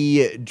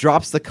 He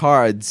drops the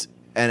cards,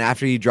 and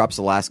after he drops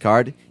the last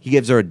card, he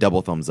gives her a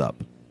double thumbs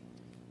up.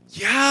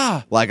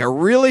 Yeah. Like a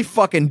really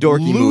fucking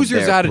dorky move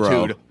Loser's there,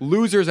 attitude. bro.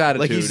 Loser's attitude.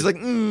 Like he's just like,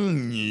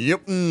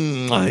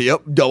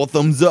 yep, double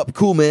thumbs up,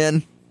 cool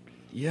man.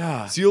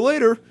 yeah. See you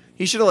later.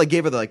 He should have like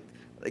gave her the, like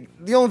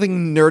the only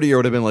thing nerdier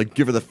would have been like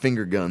give her the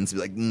finger guns, be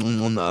like,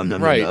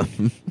 Right.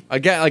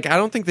 Again, like I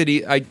don't think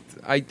that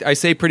I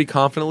say pretty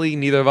confidently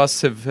neither of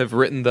us have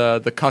written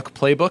the cuck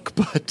playbook,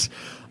 but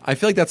I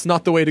feel like that's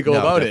not the way to go No,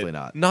 about it. definitely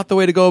not. Not the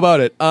way to go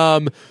about it.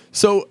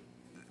 So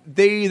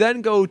they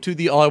then go to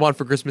the All I Want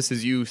for Christmas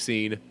Is You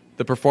scene,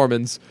 the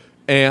performance,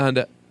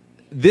 and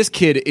this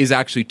kid is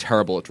actually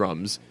terrible at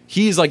drums.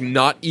 He's like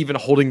not even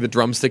holding the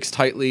drumsticks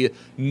tightly.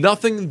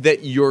 Nothing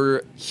that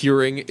you're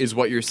hearing is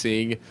what you're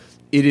seeing.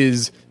 It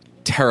is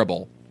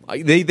terrible.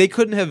 They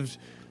couldn't have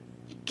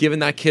given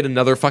that kid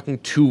another fucking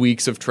 2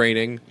 weeks of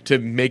training to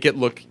make it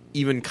look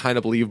even kind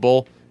of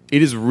believable.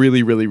 It is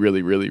really, really,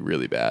 really, really,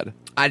 really bad.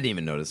 I didn't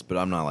even notice, but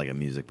I'm not like a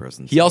music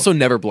person. He also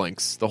never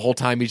blinks. The whole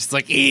time he's just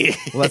like, eh.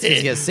 well, that's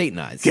because he has Satan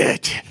eyes. They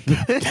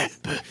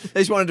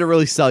just wanted to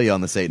really sell you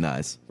on the Satan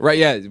eyes. Right,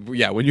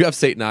 yeah. When you have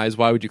Satan eyes,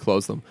 why would you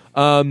close them?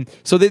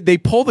 So they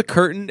pull the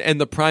curtain, and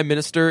the Prime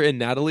Minister and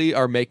Natalie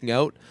are making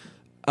out.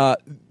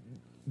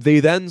 They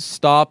then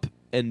stop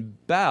and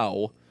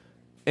bow,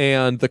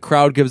 and the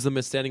crowd gives them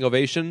a standing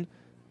ovation.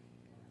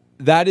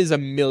 That is a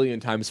million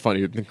times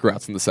funnier than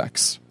Congrats on the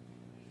Sex.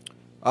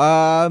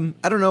 I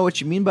don't know what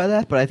you mean by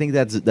that, but I think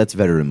that's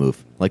veteran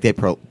move. Like they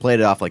played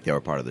it off like they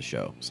were part of the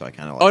show, so I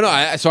kind of like. Oh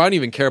no! So I don't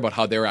even care about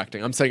how they're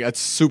acting. I'm saying it's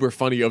super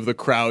funny of the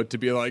crowd to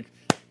be like,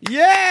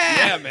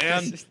 yeah,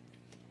 man.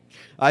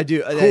 I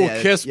do. Cool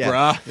kiss, yeah,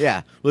 brah.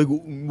 Yeah, like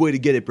way to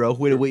get it, bro.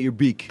 Way to wet your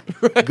beak.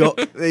 Go.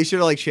 They should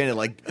have like chanted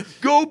like,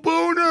 "Go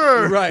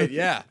Booner!" Right?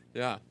 Yeah.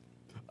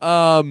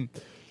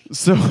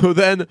 So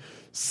then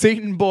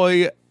Satan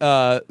Boy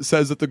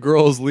says that the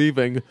girl is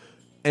leaving,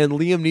 and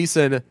Liam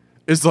Neeson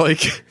is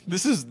like,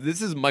 this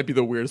is might be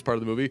the weirdest part of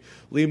the movie.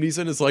 Liam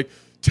Neeson is like,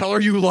 tell her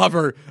you love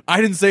her.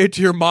 I didn't say it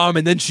to your mom,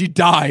 and then she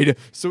died.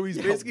 So he's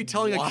basically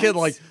telling a kid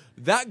like,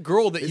 that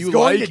girl that you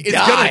going like to is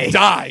die. gonna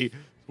die.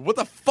 What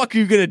the fuck are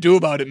you gonna do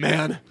about it,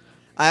 man?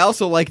 I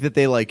also like that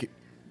they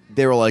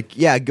were like,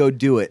 yeah, go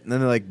do it. And then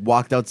they like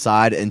walked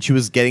outside and she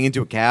was getting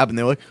into a cab and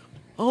they were like,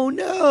 oh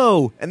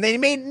no. And they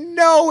made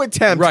no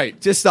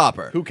attempt to stop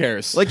her. Who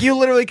cares? Like you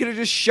literally could have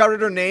just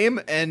shouted her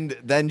name and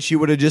then she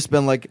would have just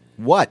been like,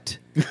 what?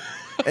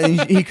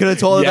 And he could have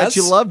told her that she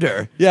Yes. loved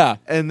her. Yeah.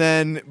 And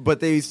then, but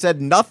they said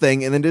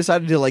nothing and then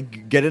decided to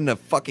like get in a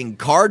fucking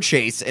car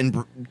chase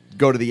and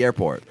go to the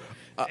airport.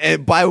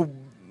 And by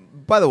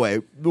the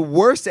way, the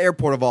worst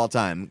airport of all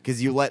time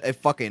because you let a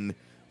fucking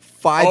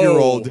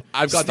 5-year-old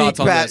I've got thoughts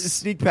on this.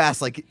 sneak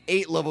past like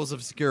 8 levels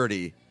of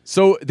security.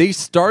 So they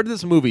started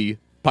this movie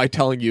by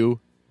telling you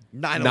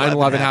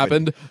 9/11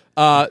 happened.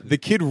 The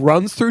kid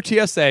runs through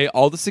TSA,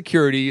 all the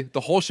security,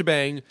 the whole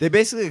shebang, They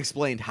basically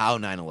explained how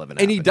 9/11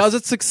 happened. and he does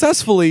it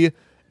successfully.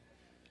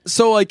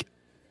 So, like,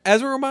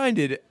 as we're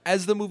reminded,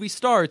 as the movie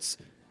starts,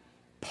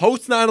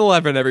 post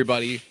 9/11,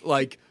 everybody,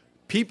 like,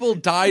 people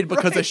died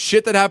because of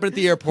shit that happened at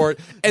the airport,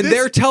 and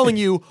they're telling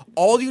you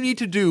all you need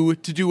to do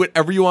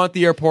whatever you want at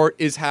the airport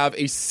is have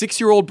a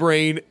 6-year-old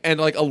brain and,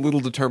 like, a little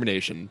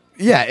determination.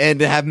 Yeah, and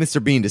to have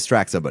Mr. Bean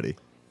distract somebody.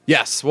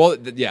 Yes. Well,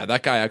 yeah,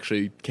 that guy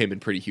actually came in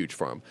pretty huge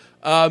for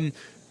him.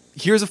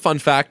 Here's a fun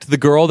fact. The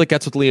girl that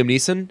gets with Liam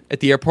Neeson at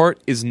the airport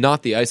is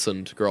not the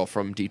Iceland girl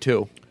from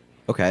D2.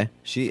 Okay.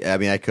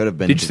 I could have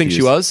been Did you think she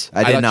confused. was? I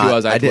I did thought not. she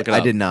was. I had to look it I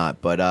up. did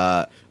not, but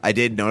I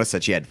did notice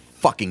that she had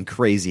fucking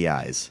crazy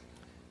eyes.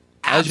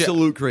 As you-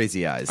 Absolute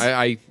crazy eyes.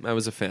 I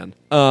was a fan.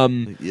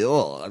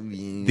 Ugh, I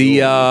mean,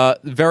 The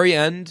very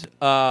end,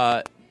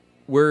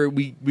 where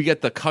we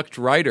get the cucked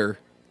writer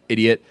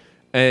idiot,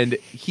 and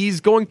he's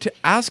going to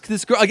ask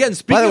this girl again.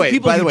 Speaking of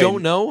people who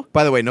don't know,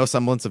 By the way, no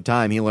semblance of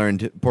time. He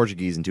learned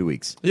Portuguese in 2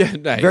 weeks. yeah,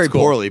 nah, Very it's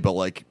cool. poorly, but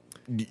like,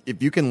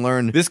 if you can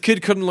learn This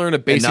kid couldn't learn a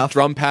basic Enough.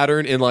 drum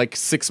pattern in like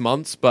 6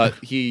 months, but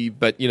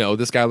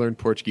this guy learned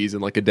Portuguese in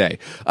like a day.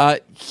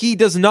 He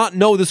does not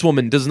know this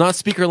woman, does not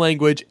speak her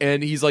language,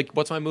 and he's like,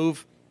 "What's my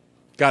move?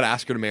 Got to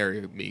ask her to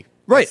marry me."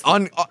 right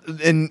on,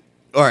 and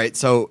all right.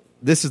 So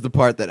this is the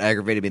part that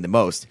aggravated me the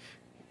most.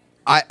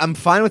 I'm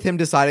fine with him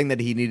deciding that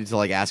he needed to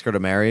like ask her to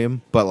marry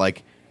him, but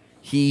like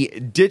he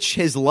ditched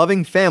his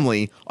loving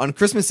family on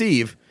Christmas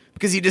Eve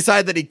because he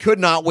decided that he could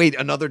not wait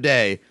another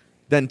day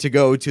than to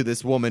go to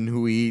this woman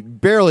who he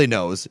barely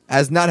knows,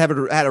 has not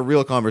had a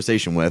real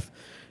conversation with,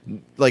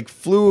 like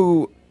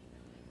flew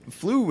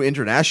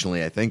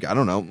internationally. I think, I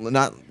don't know,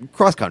 not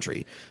cross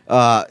country.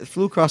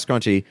 Flew cross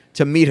country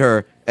to meet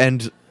her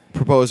and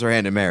propose her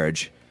hand in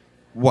marriage.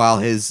 While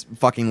his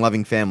fucking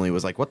loving family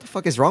was like, what the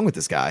fuck is wrong with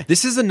this guy?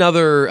 This is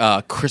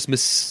another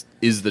Christmas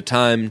is the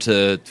time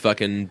to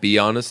fucking be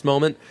honest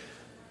moment.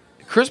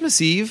 Christmas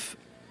Eve,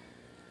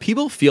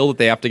 people feel that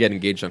they have to get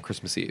engaged on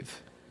Christmas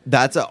Eve.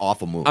 That's an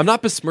awful move. I'm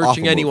not besmirching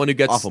Awful anyone move. who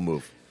gets awful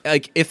move.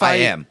 Like if I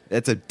am.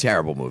 It's a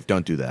terrible move.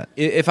 Don't do that.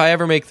 If I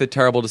ever make the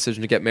terrible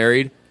decision to get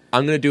married,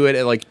 I'm going to do it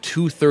at like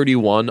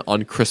 2:31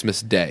 on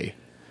Christmas Day,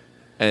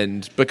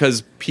 and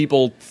because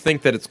people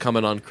think that it's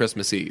coming on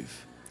Christmas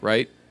Eve,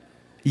 right?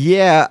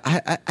 Yeah,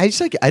 I just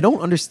like I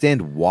don't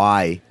understand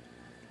why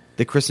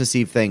the Christmas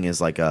Eve thing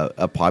is like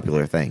a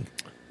popular thing.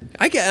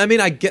 I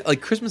get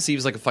like Christmas Eve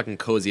is like a fucking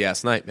cozy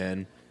ass night,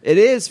 man. It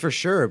is for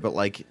sure, but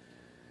like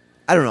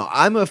I don't know.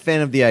 I'm a fan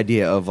of the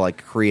idea of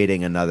like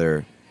creating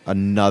another You're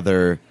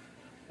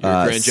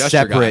a grand gesture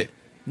separate. guy.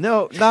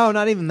 No,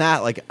 not even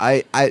that. Like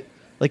I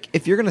like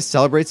if you're gonna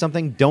celebrate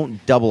something,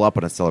 don't double up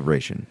on a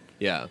celebration.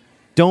 Yeah.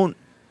 Don't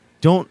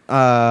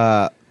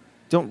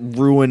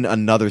ruin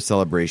another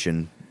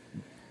celebration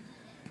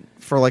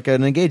for like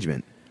an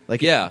engagement.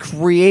 Like Yeah.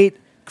 create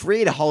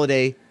a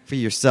holiday for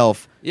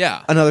yourself.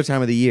 Yeah. Another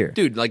time of the year.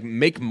 Dude, like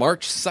make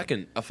March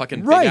 2nd a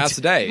fucking Right. big ass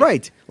day.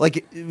 Right.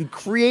 Like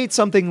create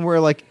something where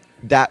like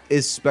that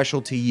is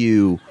special to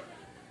you.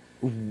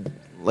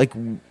 Like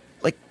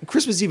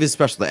Christmas Eve is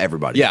special to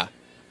everybody. Yeah.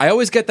 I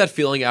always get that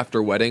feeling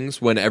after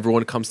weddings when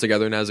everyone comes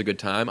together and has a good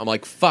time. I'm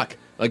like, fuck.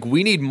 Like,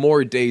 we need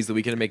more days that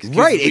we can make.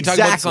 Right, We talk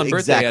about this on exactly,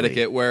 birthday exactly.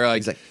 etiquette where, like,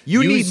 Exactly.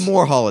 You need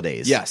more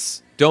holidays.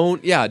 Yes.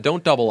 Don't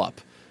double up.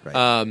 Right.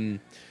 I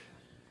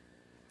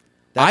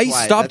That's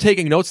why- stopped that's-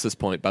 taking notes at this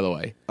point, by the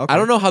way. Okay. I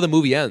don't know how the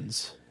movie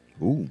ends.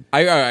 Ooh.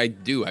 I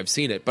do. I've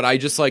seen it. But I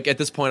just, like, at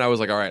this point, I was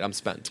like, all right, I'm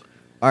spent.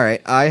 All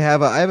right, I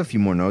have a few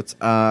more notes.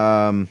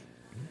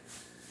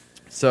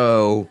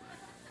 So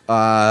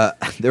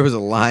there was a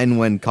line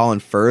when Colin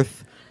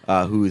Firth,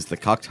 who is the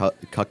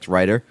cucked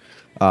writer,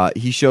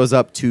 he shows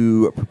up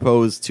to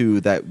propose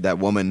to that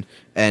woman,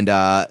 and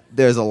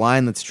there's a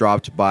line that's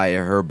dropped by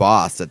her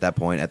boss at that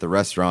point at the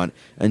restaurant,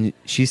 and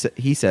he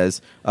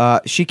says,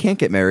 "She can't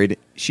get married.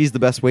 She's the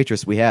best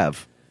waitress we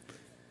have."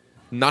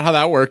 Not how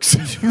that works.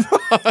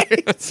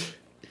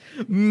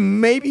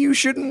 Maybe you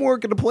shouldn't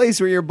work at a place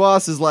where your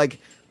boss is like,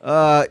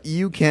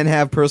 you can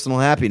have personal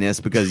happiness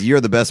because you're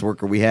the best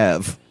worker we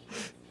have.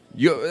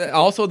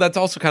 That's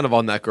also kind of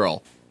on that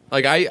girl.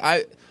 Like,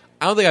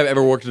 I don't think I've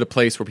ever worked at a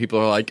place where people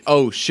are like,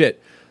 "Oh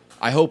shit,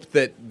 I hope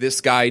that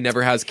this guy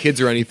never has kids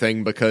or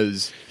anything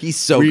because He's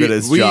so good at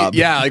his job."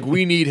 Yeah, like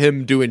we need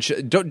him doing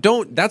shit.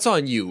 Don't. That's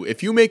on you.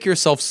 If you make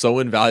yourself so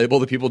invaluable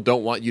that people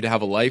don't want you to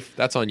have a life,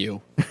 that's on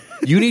you.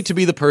 You need to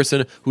be the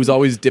person who's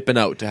always dipping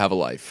out to have a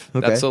life.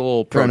 Okay. That's a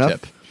little Fair pro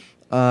enough. tip.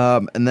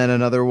 And then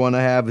another one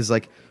I have is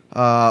like,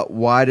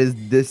 why does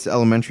this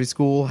elementary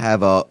school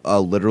have a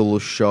literal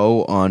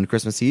show on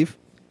Christmas Eve?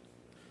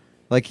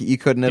 Like you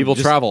couldn't have People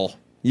travel.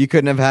 You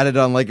couldn't have had it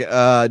on like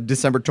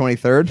December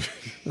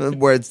 23rd,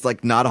 where it's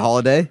like not a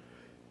holiday.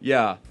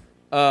 Yeah.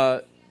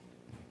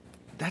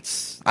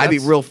 That's I'd be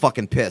real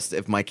fucking pissed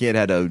if my kid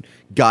had a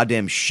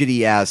goddamn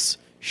shitty ass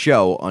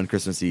show on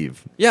Christmas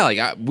Eve. Yeah,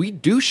 like we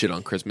do shit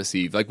on Christmas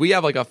Eve. Like we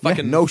have like a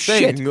fucking no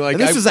thing. shit. Like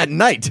And this is at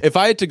night. If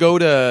I had to go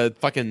to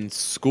fucking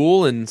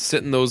school and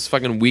sit in those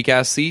fucking weak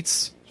ass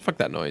seats, fuck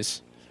that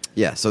noise.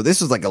 Yeah, so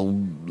this is like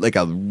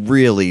a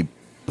really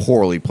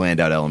poorly planned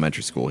out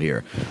elementary school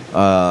here.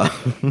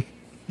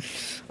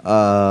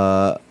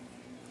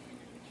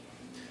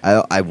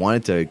 I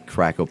wanted to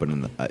crack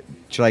open.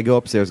 Should I go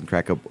upstairs and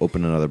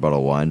open another bottle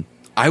of wine?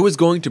 I was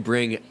going to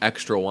bring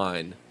extra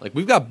wine. Like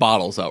we've got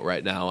bottles out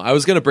right now. I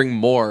was going to bring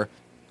more.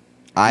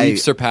 We've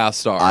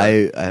surpassed our.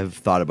 I have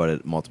thought about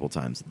it multiple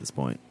times at this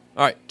point.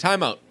 All right,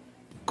 time out.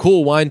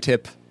 Cool wine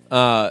tip.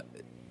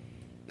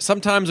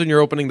 Sometimes when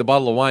you're opening the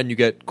bottle of wine, you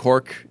get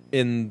cork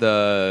in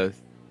the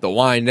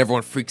wine. And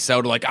everyone freaks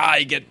out like,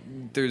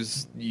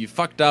 you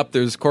fucked up.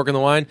 There's cork in the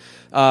wine.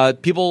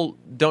 People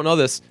don't know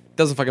this.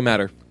 Doesn't fucking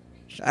matter.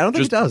 I don't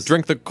think Just it does.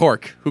 drink the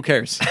cork. Who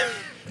cares?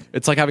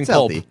 It's like having It's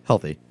pulp.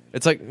 healthy.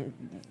 It's like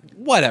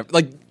whatever.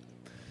 Like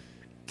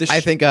I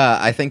think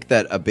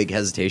that a big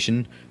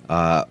hesitation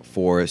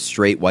for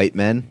straight white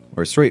men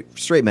or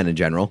straight men in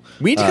general.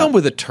 we need to come up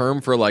with a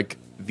term for like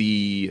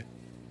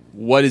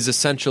what is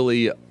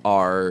essentially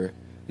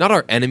not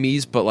our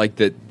enemies, but like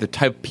the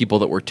type of people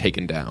that were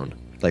taken down.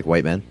 Like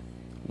white men.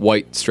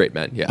 White straight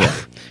men. Yeah.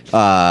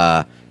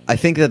 I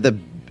think that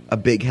a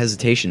big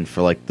hesitation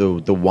for like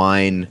the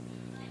wine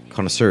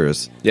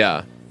connoisseurs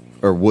Yeah.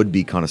 or would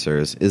be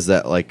connoisseurs is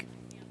that like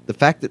the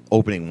fact that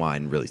opening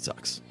wine really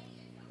sucks.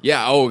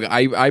 Yeah. Oh,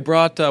 I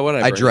brought what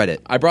did I I bring? dread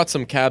it. I brought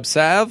some Cab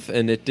Sav,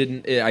 and it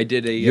didn't. I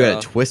did a You had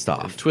a twist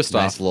off. Twist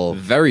Nice off. little-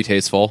 Very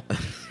tasteful.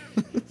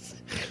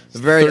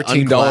 Very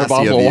 $13 unclassy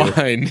bottle of you. of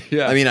wine.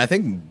 Yeah. I mean, I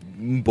think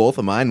both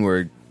of mine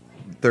were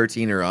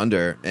 13 or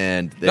under,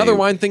 and another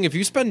wine thing. If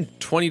you spend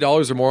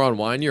 $20 or more on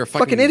wine, you're a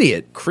fucking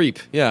idiot. creep.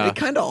 Yeah. They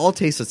kind of all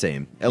taste the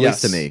same, at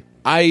least to me.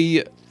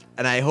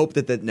 And I hope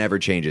that never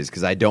changes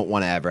because I don't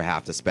want to ever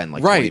have to spend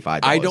like $25.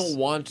 I don't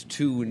want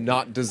to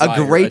not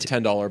desire a great-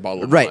 $10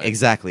 bottle of Right, wine.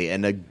 exactly.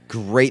 And a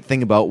great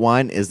thing about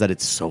wine is that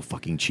it's so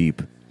fucking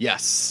cheap.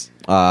 Yes.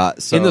 So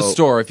In the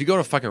store, if you go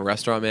to a fucking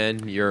restaurant,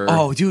 man, you're.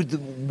 Oh, dude, the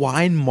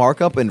wine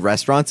markup in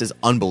restaurants is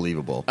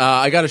unbelievable.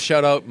 I got to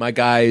shout out my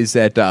guys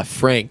at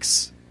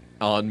Frank's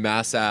on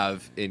Mass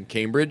Ave in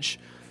Cambridge.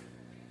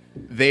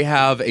 They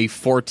have a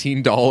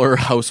 $14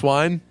 house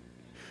wine.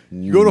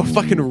 You go to a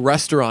fucking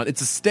restaurant,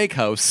 it's a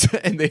steakhouse,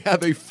 and they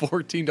have a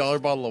 $14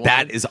 bottle of wine.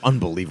 That is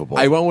unbelievable.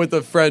 I went with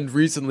a friend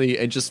recently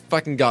and just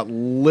fucking got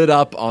lit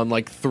up on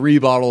like 3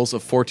 bottles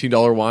of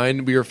 $14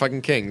 wine. We were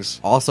fucking kings.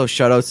 Also,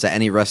 shout outs to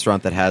any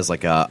restaurant that has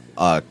like a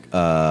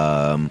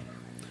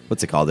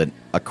what's it called? A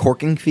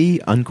uncorking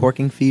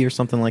fee or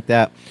something like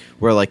that,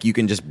 where like you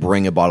can just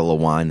bring a bottle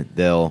of wine.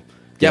 They'll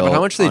But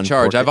how much do they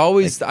charge? uncork it.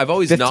 I've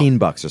always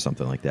 $15 or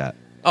something like that.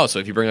 Oh, so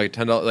if you bring like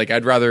 $10, like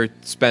I'd rather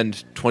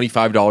spend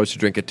 $25 to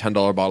drink a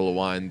 $10 bottle of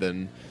wine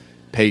than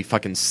pay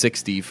fucking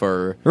 $60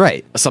 for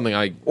Right. something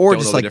I Or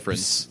don't just know like the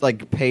difference.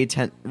 like pay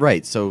 10.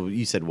 Right. So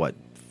you said what?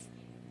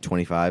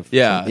 25.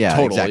 Yeah,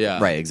 total, Exactly. yeah.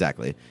 Right.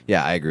 Exactly.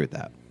 Yeah, I agree with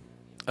that.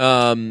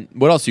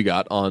 What else you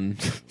got on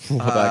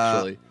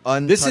Love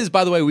Actually? This is,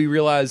 by the way, we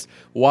realized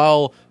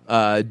while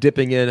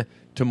dipping in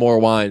to more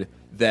wine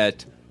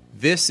that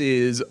this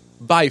is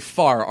by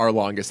far our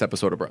longest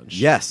episode of Brunch.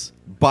 Yes,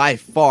 by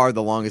far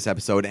the longest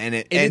episode, and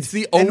it's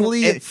the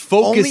only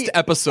focused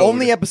episode.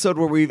 only episode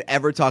where we've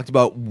ever talked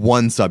about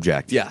one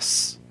subject.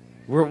 Yes.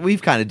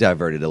 We've kind of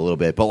diverted a little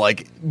bit, but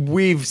like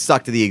we've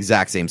stuck to the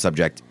exact same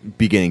subject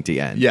beginning to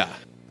end. Yeah.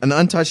 An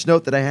untouched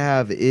note that I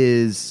have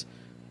is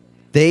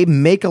they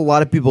make a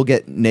lot of people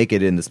get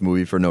naked in this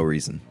movie for no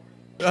reason.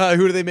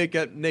 Who do they make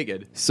get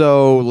naked?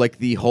 So like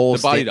the whole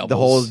The body the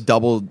whole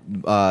doubles.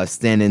 double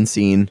stand-in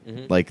scene,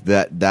 like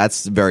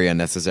that's very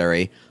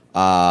unnecessary.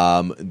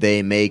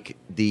 They make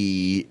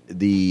the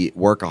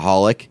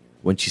workaholic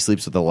when she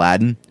sleeps with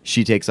Aladdin.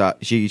 She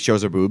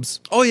shows her boobs.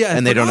 Oh yeah,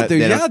 and they don't.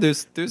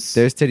 There's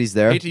There's titties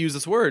there. I hate to use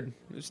this word.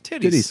 There's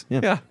titties.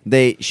 Yeah.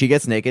 She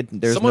gets naked.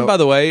 There's Someone, no- by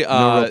the way,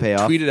 no real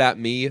payoff. tweeted at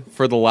me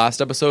for the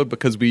last episode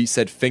because we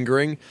said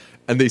fingering,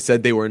 and they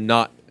said they were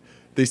not.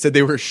 They said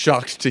they were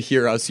shocked to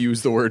hear us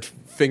use the word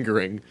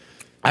fingering.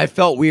 I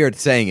felt weird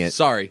saying it.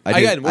 Sorry. I did-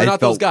 Again, we're I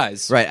not those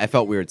guys. Right. I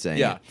felt weird saying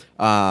Yeah.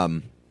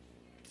 it.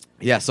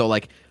 Yeah. So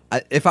like,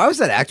 if I was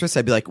that actress,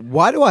 I'd be like,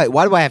 why do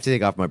I have to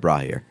take off my bra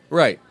here?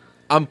 Right.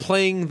 I'm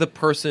playing the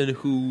person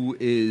who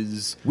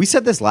is. We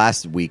said this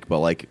last week, but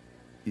like,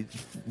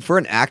 for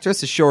an actress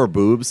to show her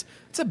boobs,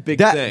 It's a big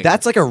that thing.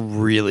 that's like a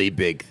really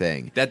big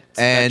thing. that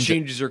and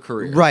changes your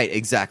career. right,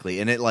 exactly,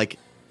 and it like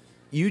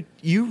you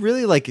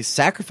really like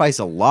sacrifice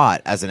a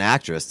lot as an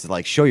actress to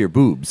like show your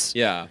boobs.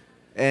 Yeah.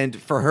 And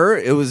for her,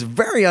 it was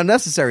very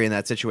unnecessary in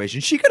that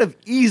situation. She could have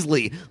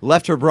easily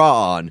left her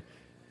bra on,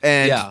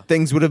 and Yeah.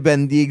 things would have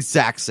been the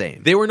exact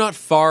same. They were not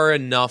far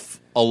enough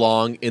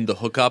along in the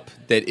hookup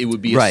that it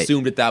would be Right.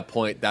 assumed at that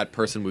point that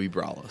person would be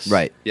braless.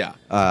 Right.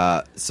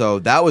 Yeah. So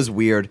that was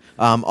weird.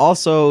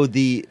 Also, I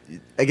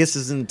guess this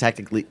isn't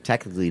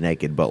technically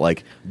naked, but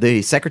like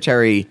the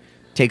secretary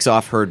takes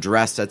off her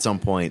dress at some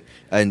point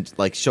and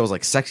like shows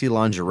like sexy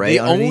lingerie. They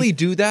underneath. only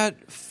do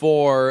that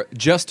for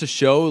just to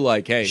show,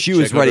 like, hey, She check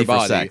was out ready her for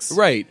body. sex.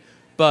 Right.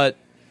 But,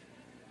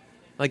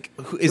 like,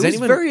 It was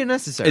very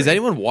unnecessary. Is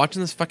anyone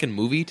watching this fucking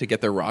movie to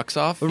get their rocks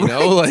off? You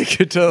know, like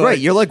to right?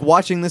 You're like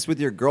watching this with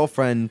your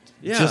girlfriend,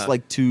 Yeah. just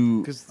like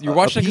to because you're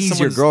watching because appease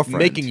your someone's girlfriend.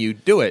 making you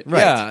do it.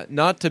 Right. Yeah,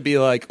 not to be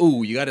like,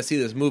 ooh, you got to see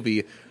this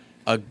movie.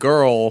 A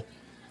girl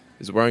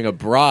is wearing a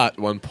bra at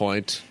one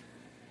point.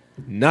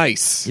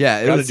 Nice.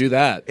 Yeah, got to do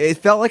that. It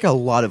felt like a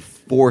lot of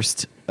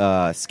forced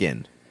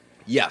skin.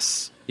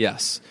 Yes.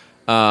 Yes.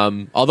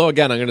 Although,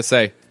 again, I'm going to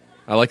say,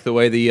 I like the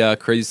way the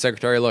crazy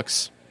secretary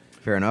looks.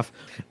 Fair enough.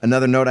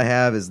 Another note I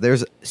have is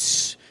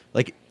there's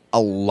like a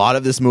lot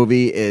of this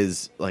movie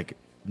is like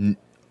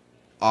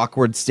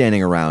awkward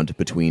standing around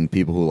between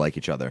people who like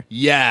each other.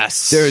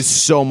 Yes. There's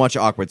so much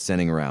awkward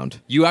standing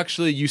around. You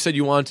said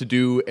you wanted to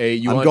do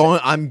a.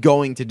 I'm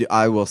going to do.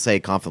 I will say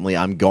confidently,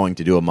 I'm going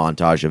to do a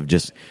montage of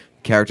just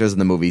characters in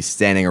the movie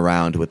standing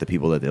around with the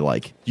people that they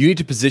like. You need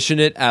to position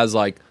it as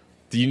like.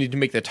 You need to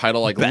make the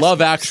title like Best Love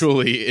scenes.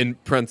 Actually in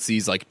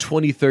parentheses like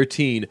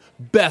 2013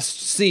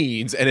 best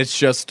scenes, and it's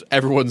just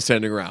everyone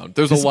standing around.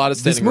 There's a lot of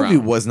standing This movie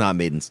around. was not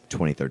made in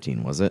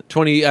 2013, was it?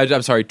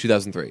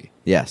 2003.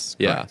 Yes.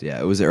 Yeah. Correct. Yeah.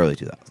 It was the early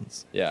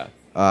 2000s. Yeah.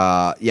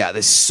 Yeah.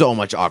 There's so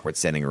much awkward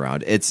standing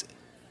around. It's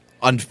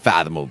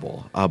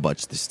unfathomable how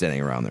much the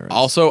standing around there is.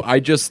 Also,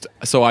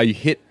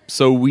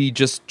 we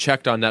just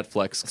checked on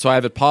Netflix. So I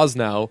have it paused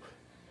now,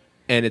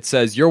 and it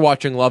says you're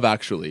watching Love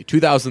Actually,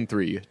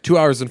 2003, 2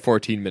 hours and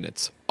 14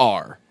 minutes.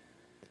 R.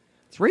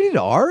 It's rated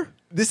R.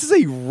 This is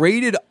a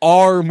rated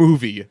R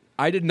movie.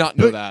 I did not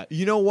know But that.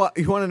 You know what?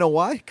 You want to know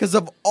why? Because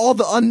of all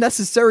the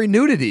unnecessary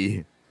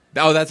nudity.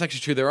 Oh, that's actually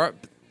true. There are.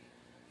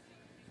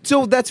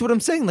 So that's what I'm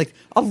saying. Like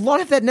a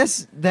lot of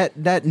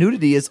that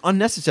nudity is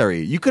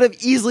unnecessary. You could have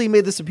easily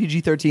made this a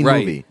PG-13 Right.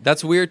 movie.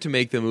 That's weird to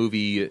make the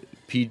movie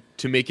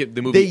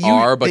the movie They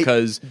R they-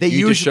 because they you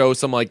usu- just show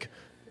some like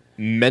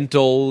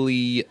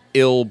mentally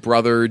ill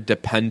brother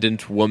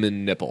dependent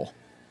woman nipple.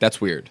 That's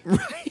weird.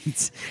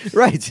 Right.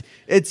 Right.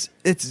 It's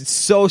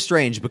so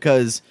strange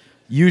because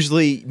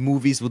usually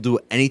movies will do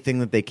anything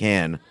that they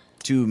can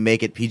to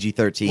make it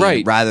PG-13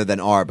 Right. rather than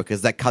R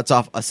because that cuts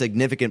off a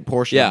significant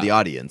portion Yeah. of the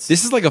audience.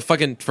 This is like a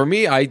fucking for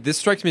me. This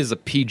strikes me as a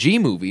PG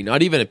movie,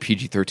 not even a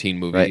PG-13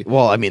 movie. right.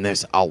 Well, I mean,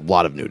 there's a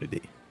lot of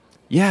nudity.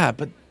 Yeah,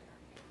 but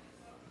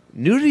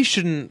nudity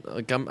shouldn't.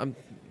 Like, I'm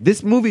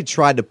This movie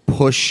tried to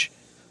push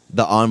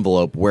the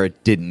envelope where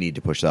it didn't need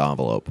to push the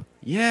envelope.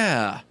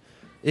 yeah,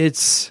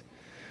 it's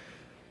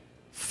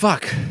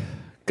fuck.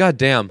 God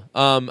damn.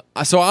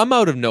 So I'm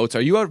out of notes.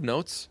 Are you out of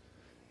notes?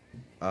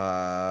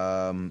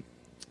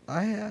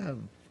 I have,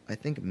 I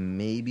think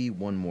maybe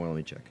one more. Let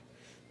me check.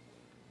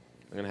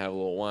 I'm gonna have a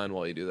little wine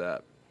while you do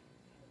that.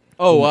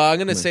 Oh, I'm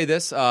gonna say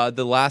this: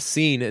 the last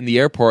scene in the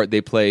airport,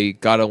 they play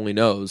 "God Only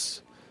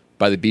Knows"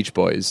 by the Beach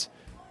Boys.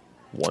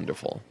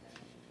 Wonderful.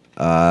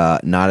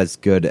 Not as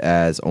good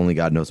as Only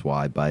God Knows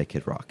Why by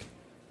Kid Rock.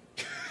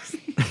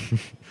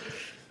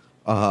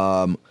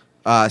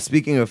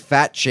 Speaking of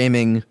fat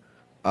shaming,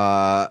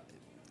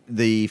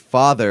 the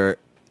father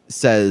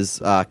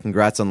says,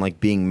 "Congrats on like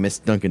being Miss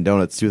Dunkin'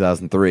 Donuts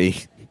 2003."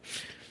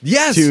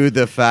 Yes. To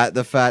the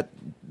fat,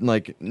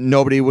 like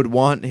nobody would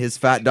want his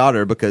fat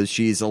daughter because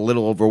she's a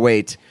little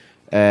overweight,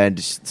 and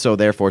so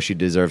therefore she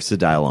deserves to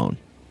die alone.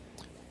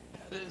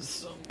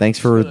 Thanks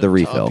for the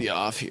refill. Top you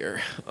off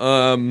here.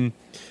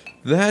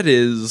 That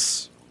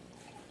is.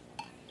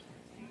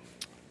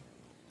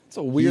 It's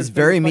a weird. He's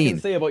very thing to fucking mean.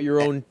 Say about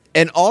your own.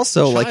 And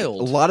also, like a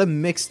Child. lot of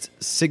mixed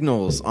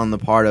signals on the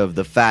part of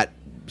the fat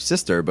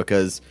sister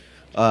because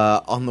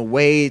on the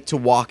way to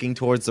walking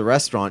towards the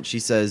restaurant, she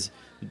says,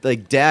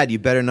 "Like, Dad, you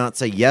better not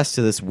say yes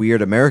to this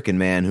weird American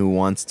man who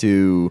wants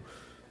to,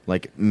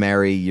 like,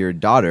 marry your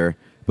daughter."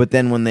 But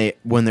then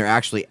when they're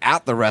actually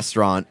at the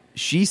restaurant,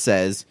 she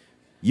says,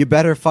 "You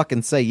better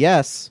fucking say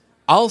yes."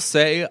 I'll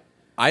say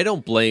I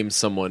don't blame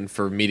someone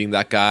for meeting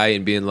that guy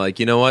and being like,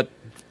 you know what?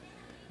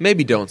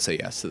 Maybe don't say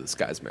yes to this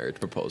guy's marriage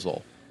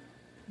proposal.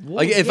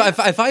 Like if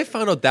I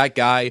found out that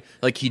guy,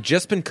 like he'd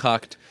just been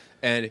cucked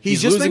and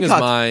he's just losing been his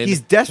cucked. mind.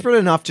 He's desperate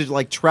enough to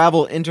like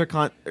travel inter.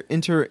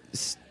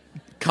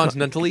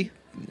 continentally.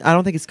 I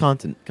don't think it's No,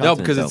 because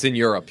continental. it's in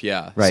Europe.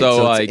 Yeah, Right. So,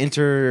 So like, it's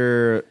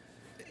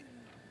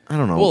I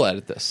don't know. we'll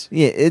edit this.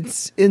 Yeah,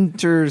 it's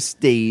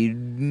interstate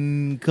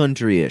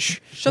country-ish.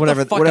 Shut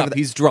the fuck up.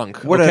 He's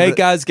drunk. Okay,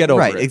 guys, get over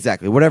right, it.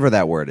 exactly. Whatever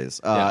that word is.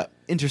 Yeah.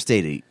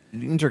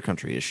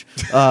 intercountry-ish.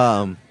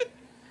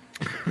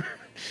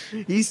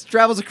 He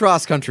travels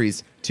across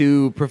countries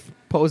to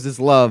propose his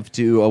love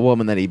to a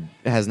woman that he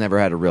has never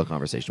had a real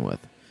conversation with.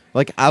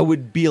 Like, I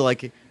would be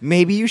like,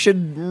 maybe you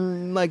should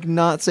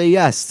not say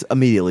yes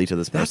immediately to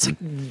this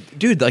person.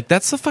 Dude, like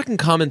that's the fucking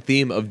common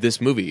theme of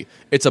this movie.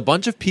 It's a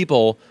bunch of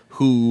people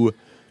who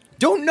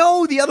Don't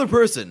know the other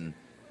person.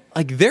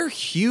 like they're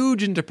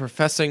huge into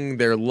professing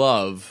their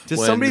love To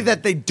when- somebody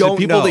that they don't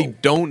to people know. they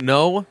don't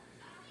know.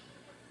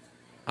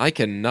 I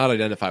cannot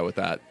identify with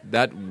that.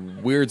 That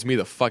weirds me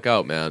the fuck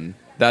out, man.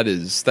 That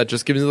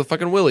just gives me the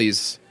fucking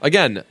willies.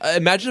 Again,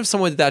 imagine if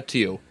someone did that to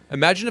you.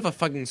 Imagine if a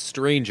fucking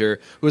stranger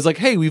who was like,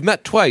 "Hey, we've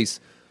met twice.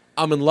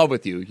 I'm in love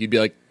with you." You'd be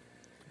like,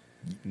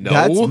 "No."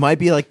 That might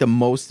be like the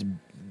most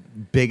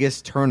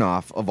biggest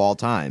turnoff of all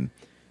time.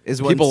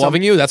 Is when People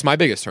loving you, that's my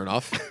biggest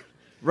turnoff.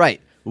 Right.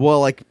 Well,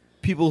 like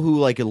people who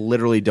like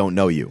literally don't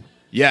know you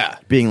Yeah.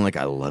 being like,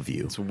 "I love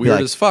you." It's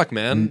weird as fuck,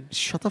 man.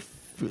 Shut the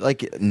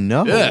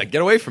no. Yeah,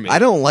 get away from me. I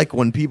don't like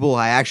when people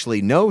I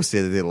actually know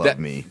say that they love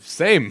me.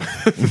 Same.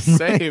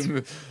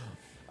 Same.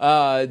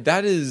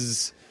 That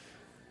is.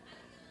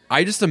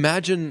 I just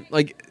imagine,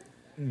 like,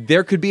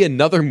 there could be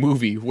another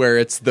movie where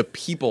it's the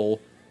people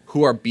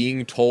who are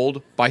being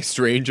told by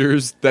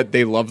strangers that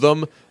they love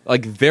them,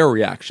 like, their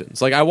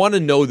reactions. Like, I want to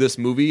know this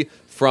movie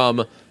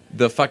from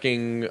the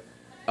fucking.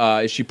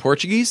 Is she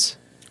Portuguese?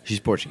 She's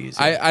Portuguese.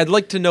 I'd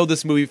like to know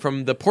this movie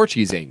from the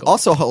Portuguese angle.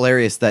 Also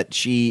hilarious that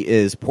she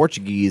is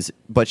Portuguese,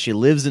 but she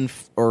lives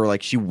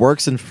she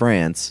works in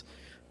France.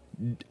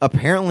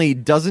 Apparently,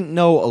 doesn't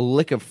know a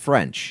lick of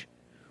French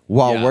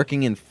while Yeah.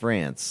 working in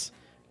France,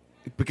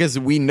 because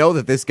we know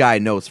that this guy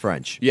knows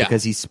French Yeah.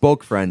 because he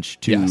spoke French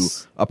to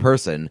Yes. a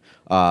person.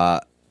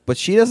 But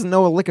she doesn't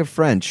know a lick of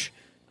French.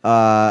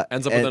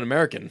 Ends up with an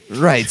American.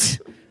 Right?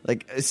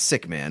 Like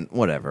sick man.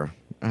 Whatever.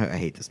 I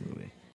hate this movie.